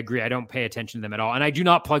bit, but I agree. I don't pay attention to them at all. And I do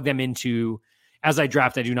not plug them as I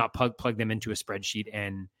draft, I do not plug them into a spreadsheet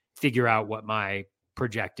and figure out what my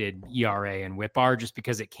projected ERA and WHIP are, just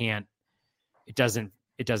because it doesn't,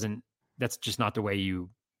 that's just not the way you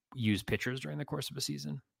use pitchers during the course of a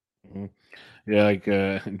season. Mm-hmm.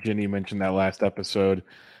 Yeah, Jenny mentioned that last episode.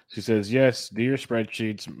 She says, yes, do your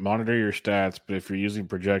spreadsheets, monitor your stats, but if you're using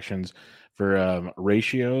projections for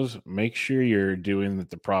ratios, make sure you're doing it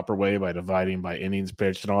the proper way by dividing by innings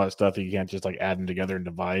pitched and all that stuff. You can't just add them together and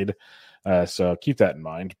divide. So keep that in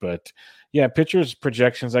mind. But yeah, pitchers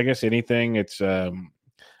projections, I guess anything. It's I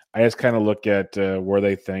just kind of look at where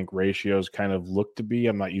they think ratios kind of look to be.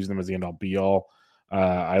 I'm not using them as the end all be all.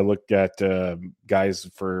 I looked at guys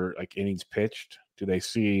for innings pitched. Do they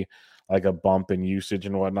see a bump in usage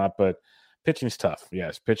and whatnot? But pitching's tough.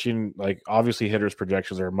 Yes, pitching, obviously hitters'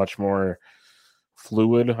 projections are much more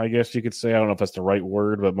fluid, I guess you could say. I don't know if that's the right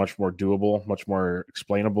word, but much more doable, much more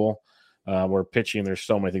explainable. Where pitching, there's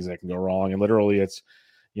so many things that can go wrong. And literally it's,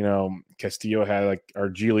 Castillo had or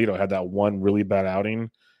Giolito had that one really bad outing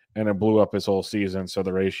and it blew up his whole season. So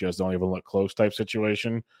the ratios don't even look close type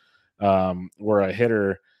situation. Where a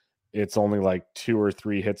hitter, it's only 2 or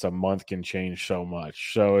 3 hits a month can change so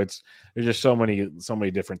much. So there's just so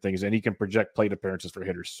many different things, and he can project plate appearances for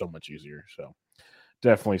hitters so much easier. So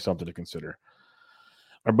definitely something to consider.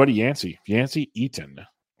 Our buddy Yancey Eaton.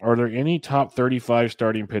 Are there any top 35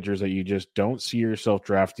 starting pitchers that you just don't see yourself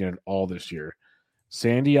drafting at all this year?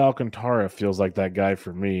 Sandy Alcantara feels like that guy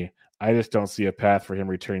for me. I just don't see a path for him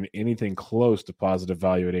returning anything close to positive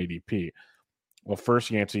value at ADP. Well, first,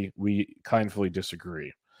 Yancey, we kindly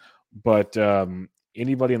disagree. But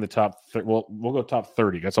anybody in the top, we'll go top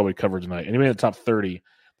 30. That's all we covered tonight. Anybody in the top 30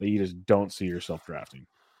 that you just don't see yourself drafting?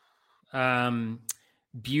 Bueller,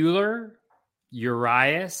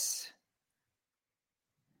 Urias,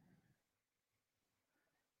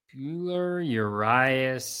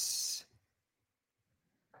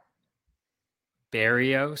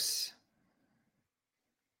 Berrios,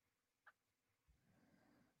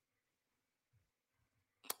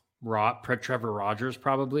 Trevor Rogers,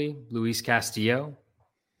 probably Luis Castillo.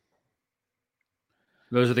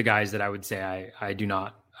 Those are the guys that I would say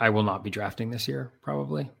I will not be drafting this year,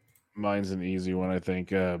 probably. Mine's an easy one, I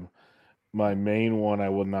think. My main one I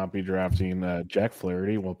will not be drafting. Jack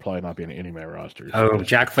Flaherty will probably not be in any of my rosters. Oh,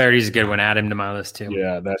 Jack Flaherty's a good one. Add him to my list too.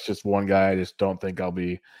 Yeah, that's just one guy I just don't think I'll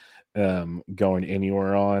be going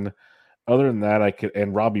anywhere on. Other than that, I could,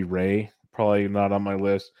 and Robbie Ray, probably not on my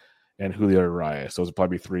list, and Julio Urias. Those will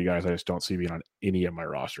probably be three guys I just don't see being on any of my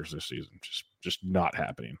rosters this season. Just not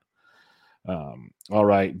happening. All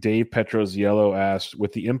right. Dave Petroziello asked,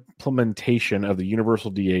 with the implementation of the universal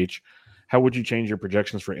DH, how would you change your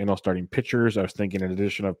projections for NL starting pitchers? I was thinking an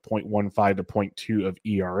addition of 0.15 to 0.2 of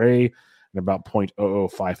ERA and about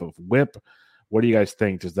 0.005 of WHIP. What do you guys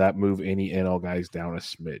think? Does that move any NL guys down a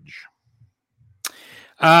smidge?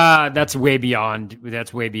 That's way beyond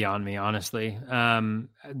me, honestly. All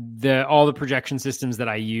the projection systems that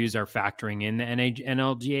I use are factoring in the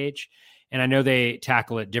NLGH, and I know they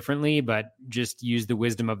tackle it differently, but just use the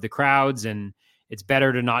wisdom of the crowds. And it's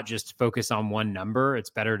better to not just focus on one number. It's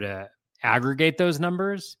better to aggregate those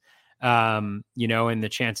numbers, and the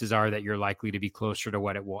chances are that you're likely to be closer to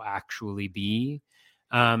what it will actually be.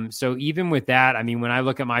 So even with that, I mean, when I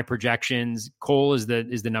look at my projections, Cole is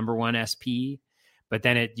the number one SP. But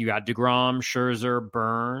then you got DeGrom, Scherzer,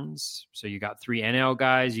 Burns. So you got three NL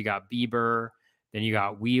guys. You got Bieber. Then you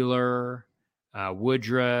got Wheeler,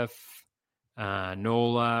 Woodruff,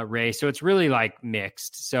 Nola, Ray. So it's really like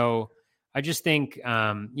mixed. So I just think,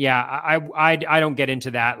 I don't get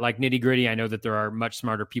into that like nitty gritty. I know that there are much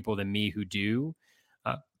smarter people than me who do,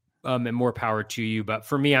 and more power to you. But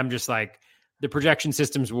for me, I'm just like, the projection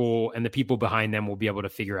systems and the people behind them will be able to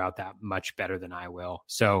figure out that much better than I will.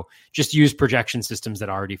 So just use projection systems that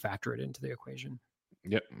already factor it into the equation.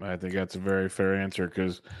 Yep. I think that's a very fair answer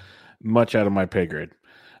because much out of my pay grade.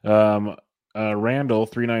 Randall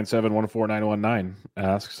 397-14919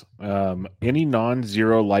 asks, any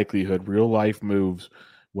non-zero likelihood real life moves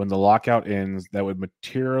when the lockout ends that would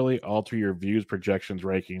materially alter your views, projections,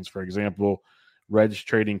 rankings? For example, Reds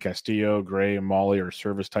trading Castillo, Gray, and Molly, or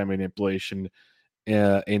service time manipulation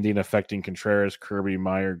ending affecting Contreras, Kirby,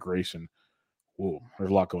 Meyer, Grayson. Ooh,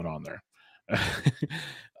 there's a lot going on there.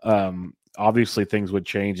 Obviously, things would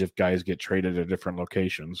change if guys get traded at different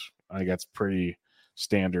locations. I think that's pretty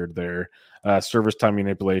standard there. Service time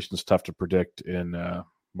manipulation is tough to predict in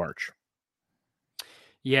March.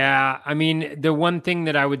 Yeah, I mean, the one thing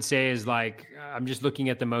that I would say is like, I'm just looking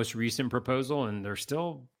at the most recent proposal, and they're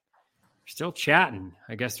still chatting.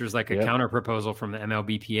 I guess there's like a counter proposal from the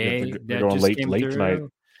MLBPA they're going late tonight.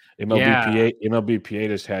 MLBPA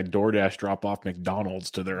just had DoorDash drop off McDonald's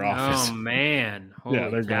to their office. Oh man, holy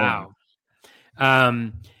they're cow!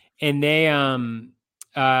 And they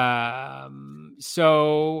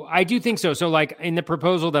so I do think so. So like in the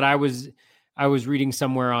proposal that I was reading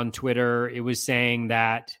somewhere on Twitter, it was saying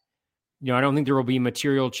that, I don't think there will be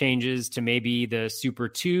material changes to maybe the Super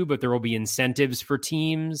 2, but there will be incentives for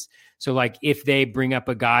teams. So like if they bring up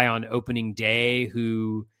a guy on opening day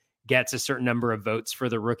who gets a certain number of votes for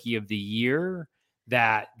the Rookie of the Year,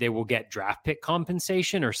 that they will get draft pick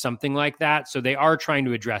compensation or something like that. So they are trying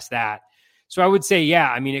to address that. So I would say,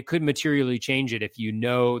 yeah, I mean, it could materially change it if you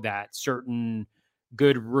know that certain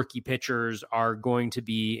good rookie pitchers are going to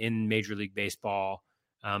be in Major League Baseball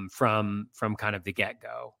from kind of the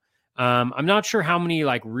get-go. I'm not sure how many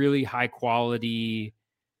like really high quality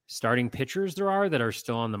starting pitchers there are that are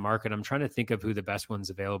still on the market. I'm trying to think of who the best ones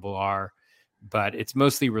available are, but it's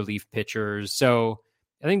mostly relief pitchers. So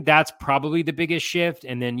I think that's probably the biggest shift.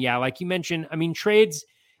 And then, yeah, like you mentioned, I mean, trades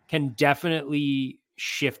can definitely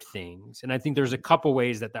shift things. And I think there's a couple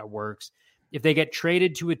ways that works. If they get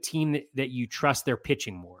traded to a team that you trust their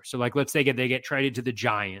pitching more. So like, let's say they get traded to the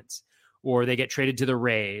Giants, or they get traded to the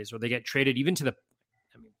Rays, or they get traded even to the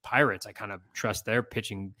Pirates. I kind of trust their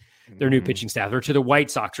pitching, their new pitching staff, or to the White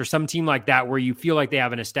Sox or some team like that, where you feel like they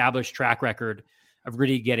have an established track record of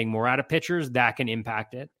really getting more out of pitchers. That can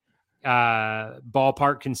impact it.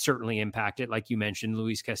 Ballpark can certainly impact it. Like you mentioned,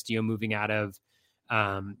 Luis Castillo moving out of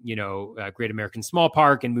Great American Small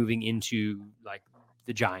Park and moving into like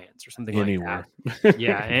the Giants or something Anywhere. like that.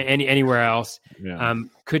 Yeah, anywhere else. Yeah.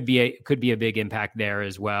 Could be a big impact there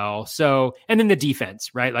as well. So, and then the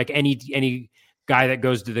defense, right? Like any guy that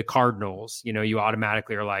goes to the Cardinals, you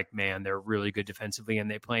automatically are like, man, they're really good defensively and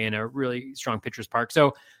they play in a really strong pitcher's park. So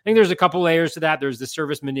I think there's a couple layers to that. There's the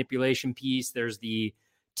service manipulation piece. There's the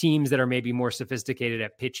teams that are maybe more sophisticated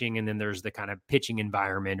at pitching. And then there's the kind of pitching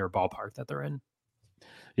environment or ballpark that they're in.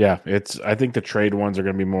 Yeah, I think the trade ones are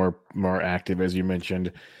going to be more active, as you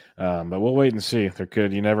mentioned, but we'll wait and see.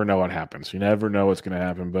 You never know what happens. You never know what's going to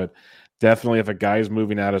happen, but definitely if a guy's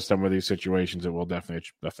moving out of some of these situations, it will definitely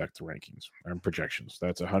affect the rankings and projections.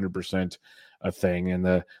 That's 100% a thing. And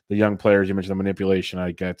the young players, you mentioned the manipulation,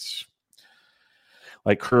 I guess,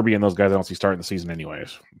 like Kirby and those guys I don't see starting the season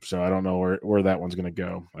anyways. So I don't know where that one's going to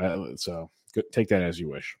go. So take that as you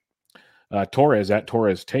wish. Torres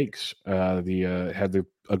takes had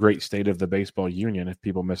a great state of the baseball union. If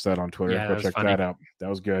people missed that on Twitter, go check that out. That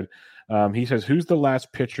was good. He says, "Who's the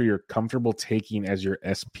last pitcher you're comfortable taking as your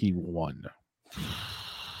SP1?"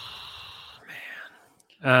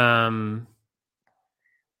 Man,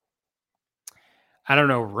 I don't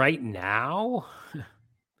know. Right now,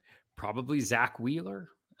 probably Zach Wheeler.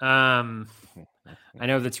 I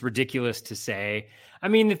know that's ridiculous to say. I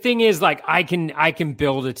mean, the thing is, like, I can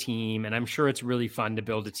build a team, and I'm sure it's really fun to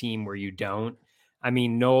build a team where you don't. I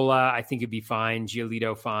mean, Nola, I think it'd be fine.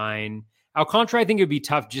 Giolito, fine. Alcantara, I think it'd be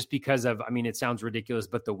tough just because of, it sounds ridiculous,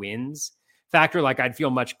 but the wins factor, like, I'd feel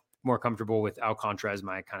much more comfortable with Alcantara as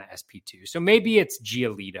my kind of SP2. So maybe it's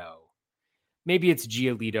Giolito.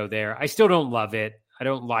 There. I still don't love it. I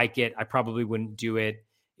don't like it. I probably wouldn't do it.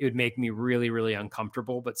 It would make me really, really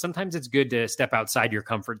uncomfortable. But sometimes it's good to step outside your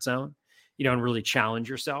comfort zone, and really challenge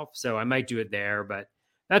yourself. So I might do it there, but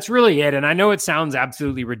that's really it. And I know it sounds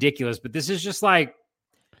absolutely ridiculous, but this is just like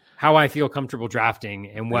how I feel comfortable drafting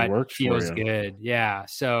and what feels good. Yeah.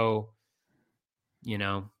 So,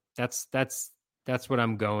 that's what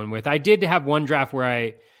I'm going with. I did have one draft where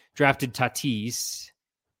I drafted Tatis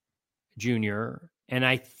Jr. And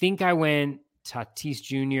I think I went Tatis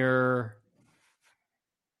Jr.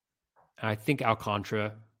 I think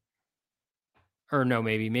Alcantara, or no,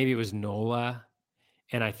 maybe it was Nola.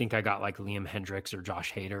 And I think I got like Liam Hendricks or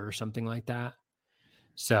Josh Hader or something like that.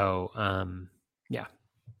 So, yeah.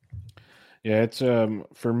 Yeah, it's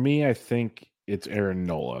for me, I think it's Aaron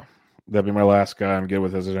Nola. That'd be my last guy I'm good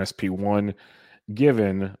with as an SP1.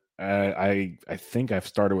 Given I think I've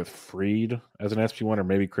started with Fried as an SP1 or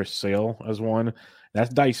maybe Chris Sale as one.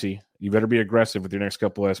 That's dicey. You better be aggressive with your next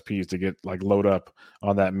couple SPs to get like load up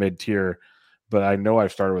on that mid tier. But I know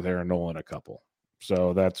I've started with Aaron Nola in a couple.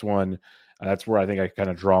 So that's one. That's where I think I kind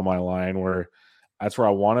of draw my line where that's where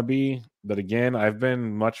I want to be. But again, I've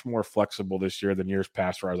been much more flexible this year than years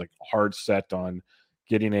past where I was like hard set on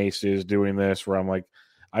getting aces, doing this, where I'm like,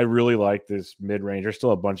 I really like this mid-range. There's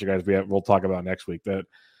still a bunch of guys we'll talk about next week that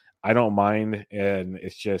I don't mind. And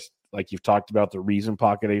it's just like you've talked about, the reason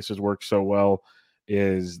pocket aces work so well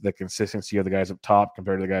is the consistency of the guys up top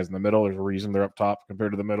compared to the guys in the middle. There's a reason they're up top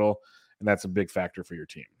compared to the middle. And that's a big factor for your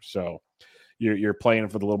team. So you're playing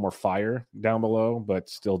for the little more fire down below, but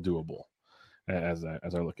still doable as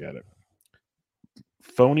I look at it.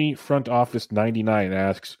 Phony Front Office 99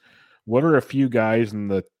 asks, what are a few guys in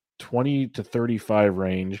the 20 to 35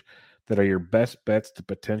 range that are your best bets to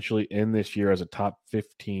potentially end this year as a top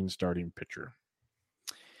 15 starting pitcher?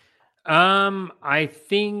 I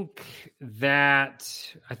think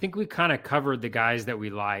we kind of covered the guys that we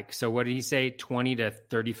like. So what did he say? 20 to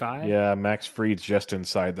 35? Yeah, Max Fried's just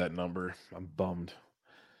inside that number. I'm bummed.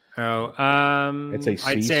 Oh,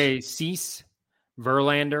 I'd say Cease,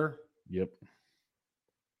 Verlander. Yep.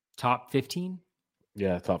 Top 15?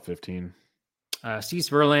 Yeah, top 15. Cease,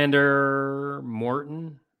 Verlander,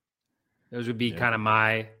 Morton. Those would be kind of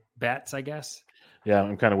my bets, I guess. Yeah,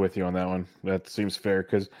 I'm kind of with you on that one. That seems fair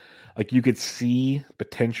because, like, you could see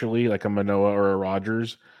potentially like a Manoah or a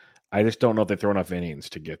Rogers. I just don't know if they throw enough innings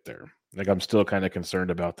to get there. Like, I'm still kind of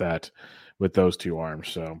concerned about that with those two arms.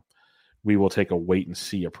 So we will take a wait and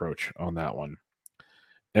see approach on that one.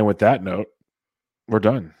 And with that note, we're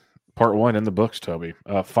done. Part 1 in the books, Toby.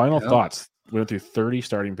 Final thoughts. We went through 30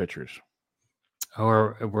 starting pitchers. Oh,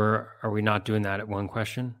 are we not doing that at one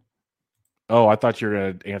question? Oh, I thought you were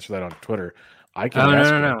going to answer that on Twitter. I can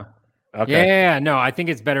ask no. Okay. Yeah. No, I think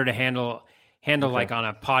it's better to handle like on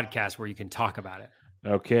a podcast where you can talk about it.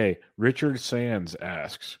 Okay. Richard Sands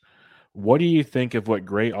asks, what do you think of what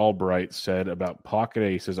Gray Albright said about pocket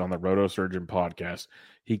aces on the Roto Surgeon podcast?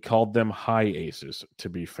 He called them high aces, to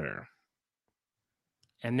be fair.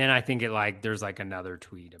 And then I think there's another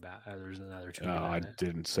tweet about I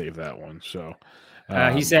didn't save that one. So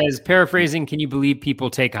he says, paraphrasing, can you believe people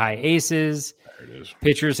take high aces? There it is.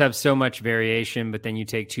 Pitchers have so much variation, but then you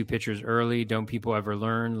take 2 pitchers early. Don't people ever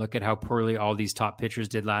learn? Look at how poorly all these top pitchers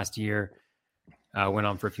did last year. Went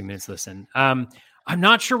on for a few minutes. Listen, I'm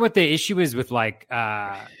not sure what the issue is with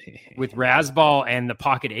with Razzball and the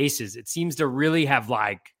pocket aces. It seems to really have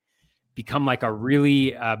become a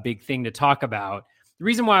really big thing to talk about. The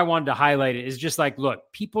reason why I wanted to highlight it is just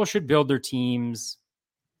look, people should build their teams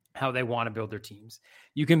how they want to build their teams.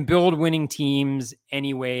 You can build winning teams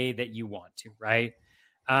any way that you want to, right?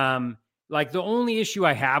 The only issue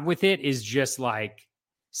I have with it is just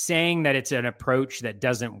saying that it's an approach that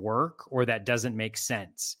doesn't work or that doesn't make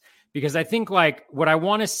sense. Because I think what I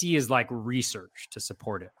want to see is research to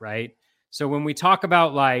support it, right? So when we talk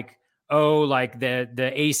about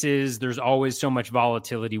the aces, there's always so much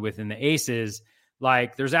volatility within the aces.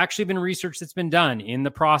 There's actually been research that's been done in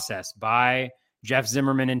the process by Jeff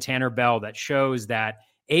Zimmerman and Tanner Bell that shows that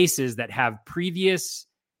aces that have previously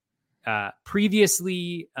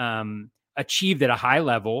achieved at a high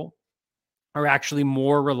level are actually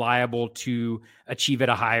more reliable to achieve at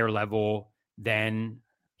a higher level than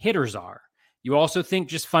hitters are. You also think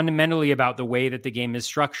just fundamentally about the way that the game is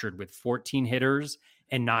structured with 14 hitters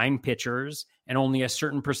and 9 pitchers and only a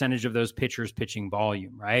certain percentage of those pitchers pitching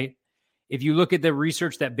volume, right? If you look at the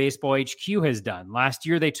research that Baseball HQ has done, last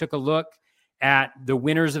year they took a look at the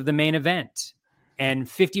winners of the main event, and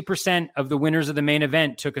 50% of the winners of the main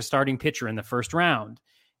event took a starting pitcher in the first round.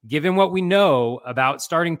 Given what we know about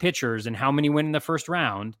starting pitchers and how many win in the first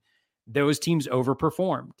round, those teams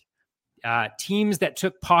overperformed. Teams that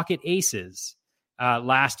took pocket aces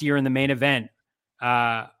last year in the main event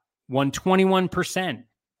won 21%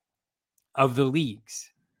 of the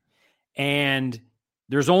leagues. And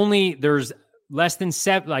there's less than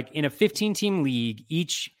 7, in a 15-team league,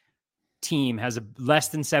 each team has a less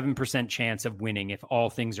than 7% chance of winning if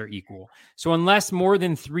all things are equal. So unless more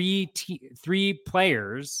than three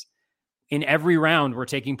players in every round were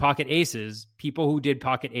taking pocket aces, people who did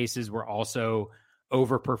pocket aces were also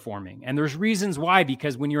overperforming. And there's reasons why,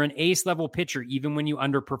 because when you're an ace level pitcher, even when you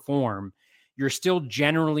underperform, you're still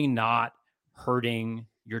generally not hurting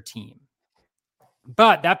your team.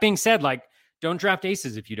 But that being said, don't draft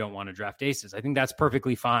aces if you don't want to draft aces. I think that's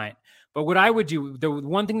perfectly fine. But what I would do, the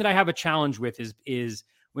one thing that I have a challenge with is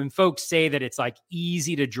when folks say that it's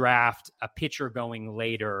easy to draft a pitcher going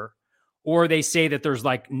later, or they say that there's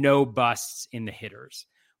no busts in the hitters.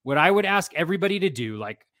 What I would ask everybody to do,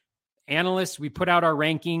 analysts, we put out our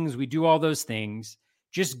rankings, we do all those things.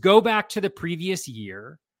 Just go back to the previous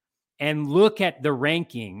year and look at the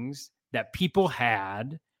rankings that people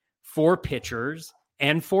had for pitchers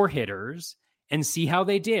and for hitters and see how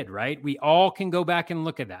they did, right? We all can go back and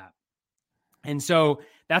look at that. And so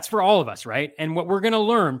that's for all of us, right? And what we're going to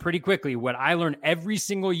learn pretty quickly, what I learn every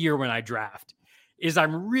single year when I draft, is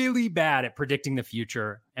I'm really bad at predicting the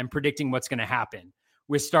future and predicting what's going to happen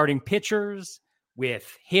with starting pitchers,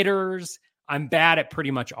 with hitters. I'm bad at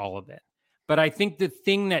pretty much all of it. But I think the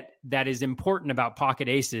thing that is important about pocket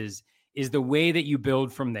aces is the way that you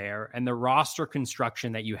build from there and the roster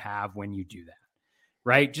construction that you have when you do that.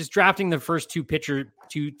 Right? Just drafting the first two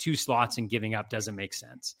slots and giving up doesn't make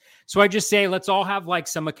sense. So I just say, let's all have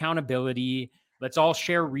some accountability. Let's all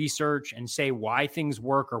share research and say why things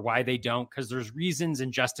work or why they don't, because there's reasons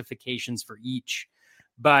and justifications for each.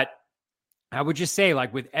 But I would just say,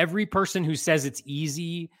 with every person who says it's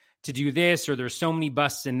easy to do this, or there's so many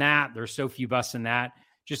busts in that, there's so few busts in that,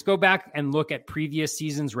 just go back and look at previous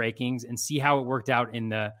seasons' rankings and see how it worked out in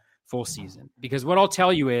the full season. Because what I'll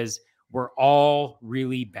tell you is, we're all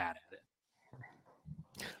really bad at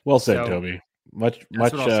it. Well said, Toby.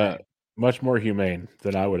 Much more humane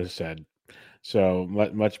than I would have said. So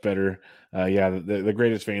much better. The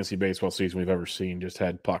greatest fantasy baseball season we've ever seen just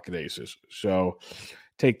had pocket aces. So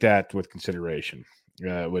take that with consideration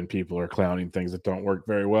when people are clowning things that don't work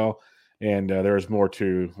very well. And there's more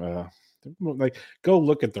to go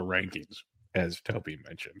look at the rankings, as Toby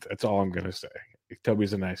mentioned. That's all I'm going to say.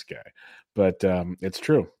 Toby's a nice guy, but it's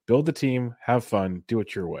true. Build the team, have fun, do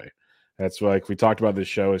it your way. That's we talked about this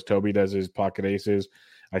show as Toby does his pocket aces.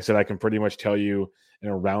 I said I can pretty much tell you in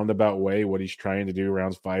a roundabout way what he's trying to do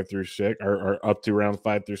rounds 5 through 6 or up to rounds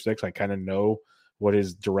 5 through 6. I kind of know what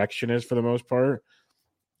his direction is for the most part.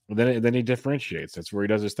 But then he differentiates. That's where he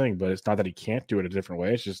does his thing. But it's not that he can't do it a different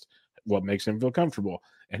way. It's just what makes him feel comfortable,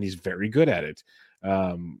 and he's very good at it.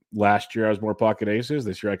 Last year I was more pocket aces.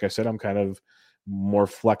 This year, like I said, I'm kind of more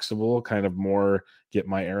flexible, kind of more get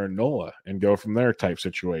my Aaron Nola and go from there type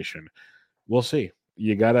situation. We'll see.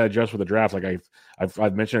 you got to adjust with the draft. Like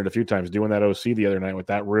I've mentioned it a few times, doing that OC the other night with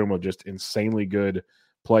that room of just insanely good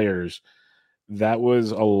players. That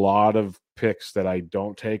was a lot of picks that I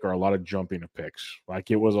don't take, or a lot of jumping of picks. Like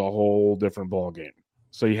it was a whole different ball game.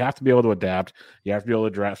 So you have to be able to adapt. You have to be able to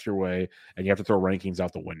draft your way, and you have to throw rankings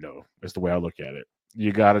out the window. Is the way I look at it.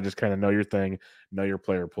 You got to just kind of know your thing, know your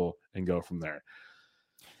player pool, and go from there.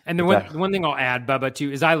 And the one thing I'll add, Bubba,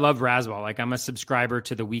 too, is I love Raswell. Like, I'm a subscriber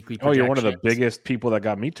to the weekly projections. Oh, you're one of the biggest people that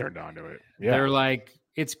got me turned on to it. Yeah. They're like,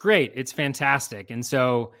 it's great. It's fantastic. And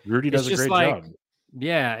so Rudy does a great job.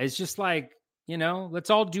 Yeah. It's just like, let's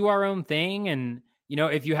all do our own thing. And,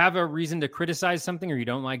 if you have a reason to criticize something or you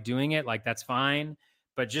don't like doing it, like, that's fine.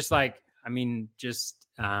 But just like, just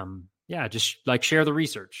like share the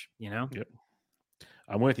research, Yep.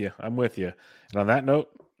 I'm with you. And on that note,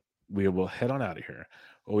 we will head on out of here.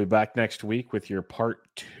 We'll be back next week with your part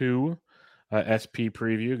 2 SP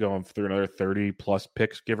preview, going through another 30 plus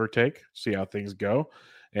picks, give or take, see how things go.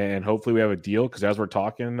 And hopefully we have a deal, because as we're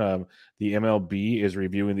talking, the MLB is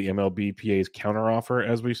reviewing the MLBPA's counteroffer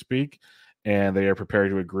as we speak, and they are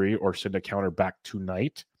prepared to agree or send a counter back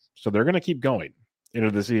tonight. So they're going to keep going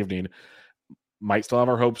into this evening. Might still have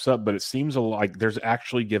our hopes up, but it seems like there's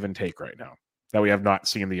actually give and take right now that we have not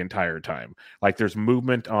seen the entire time. Like there's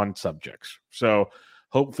movement on subjects. So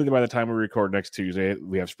hopefully by the time we record next Tuesday,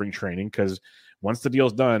 we have spring training, because once the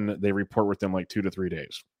deal's done, they report within like 2 to 3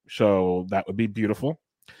 days. So that would be beautiful.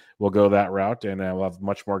 We'll go that route, and we'll have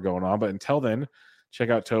much more going on. But until then, check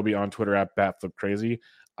out Toby on Twitter at BatFlipCrazy.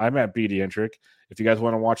 I'm at BDentric. If you guys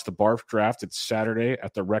want to watch the Barf draft, it's Saturday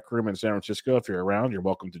at the Rec Room in San Francisco. If you're around, you're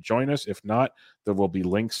welcome to join us. If not, there will be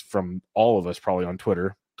links from all of us probably on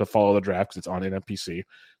Twitter to follow the draft, because it's on NFPC.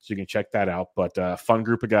 So you can check that out. But fun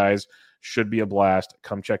group of guys. Should be a blast.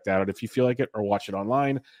 Come check that out if you feel like it, or watch it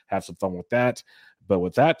online. Have some fun with that. But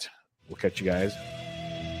with that, we'll catch you guys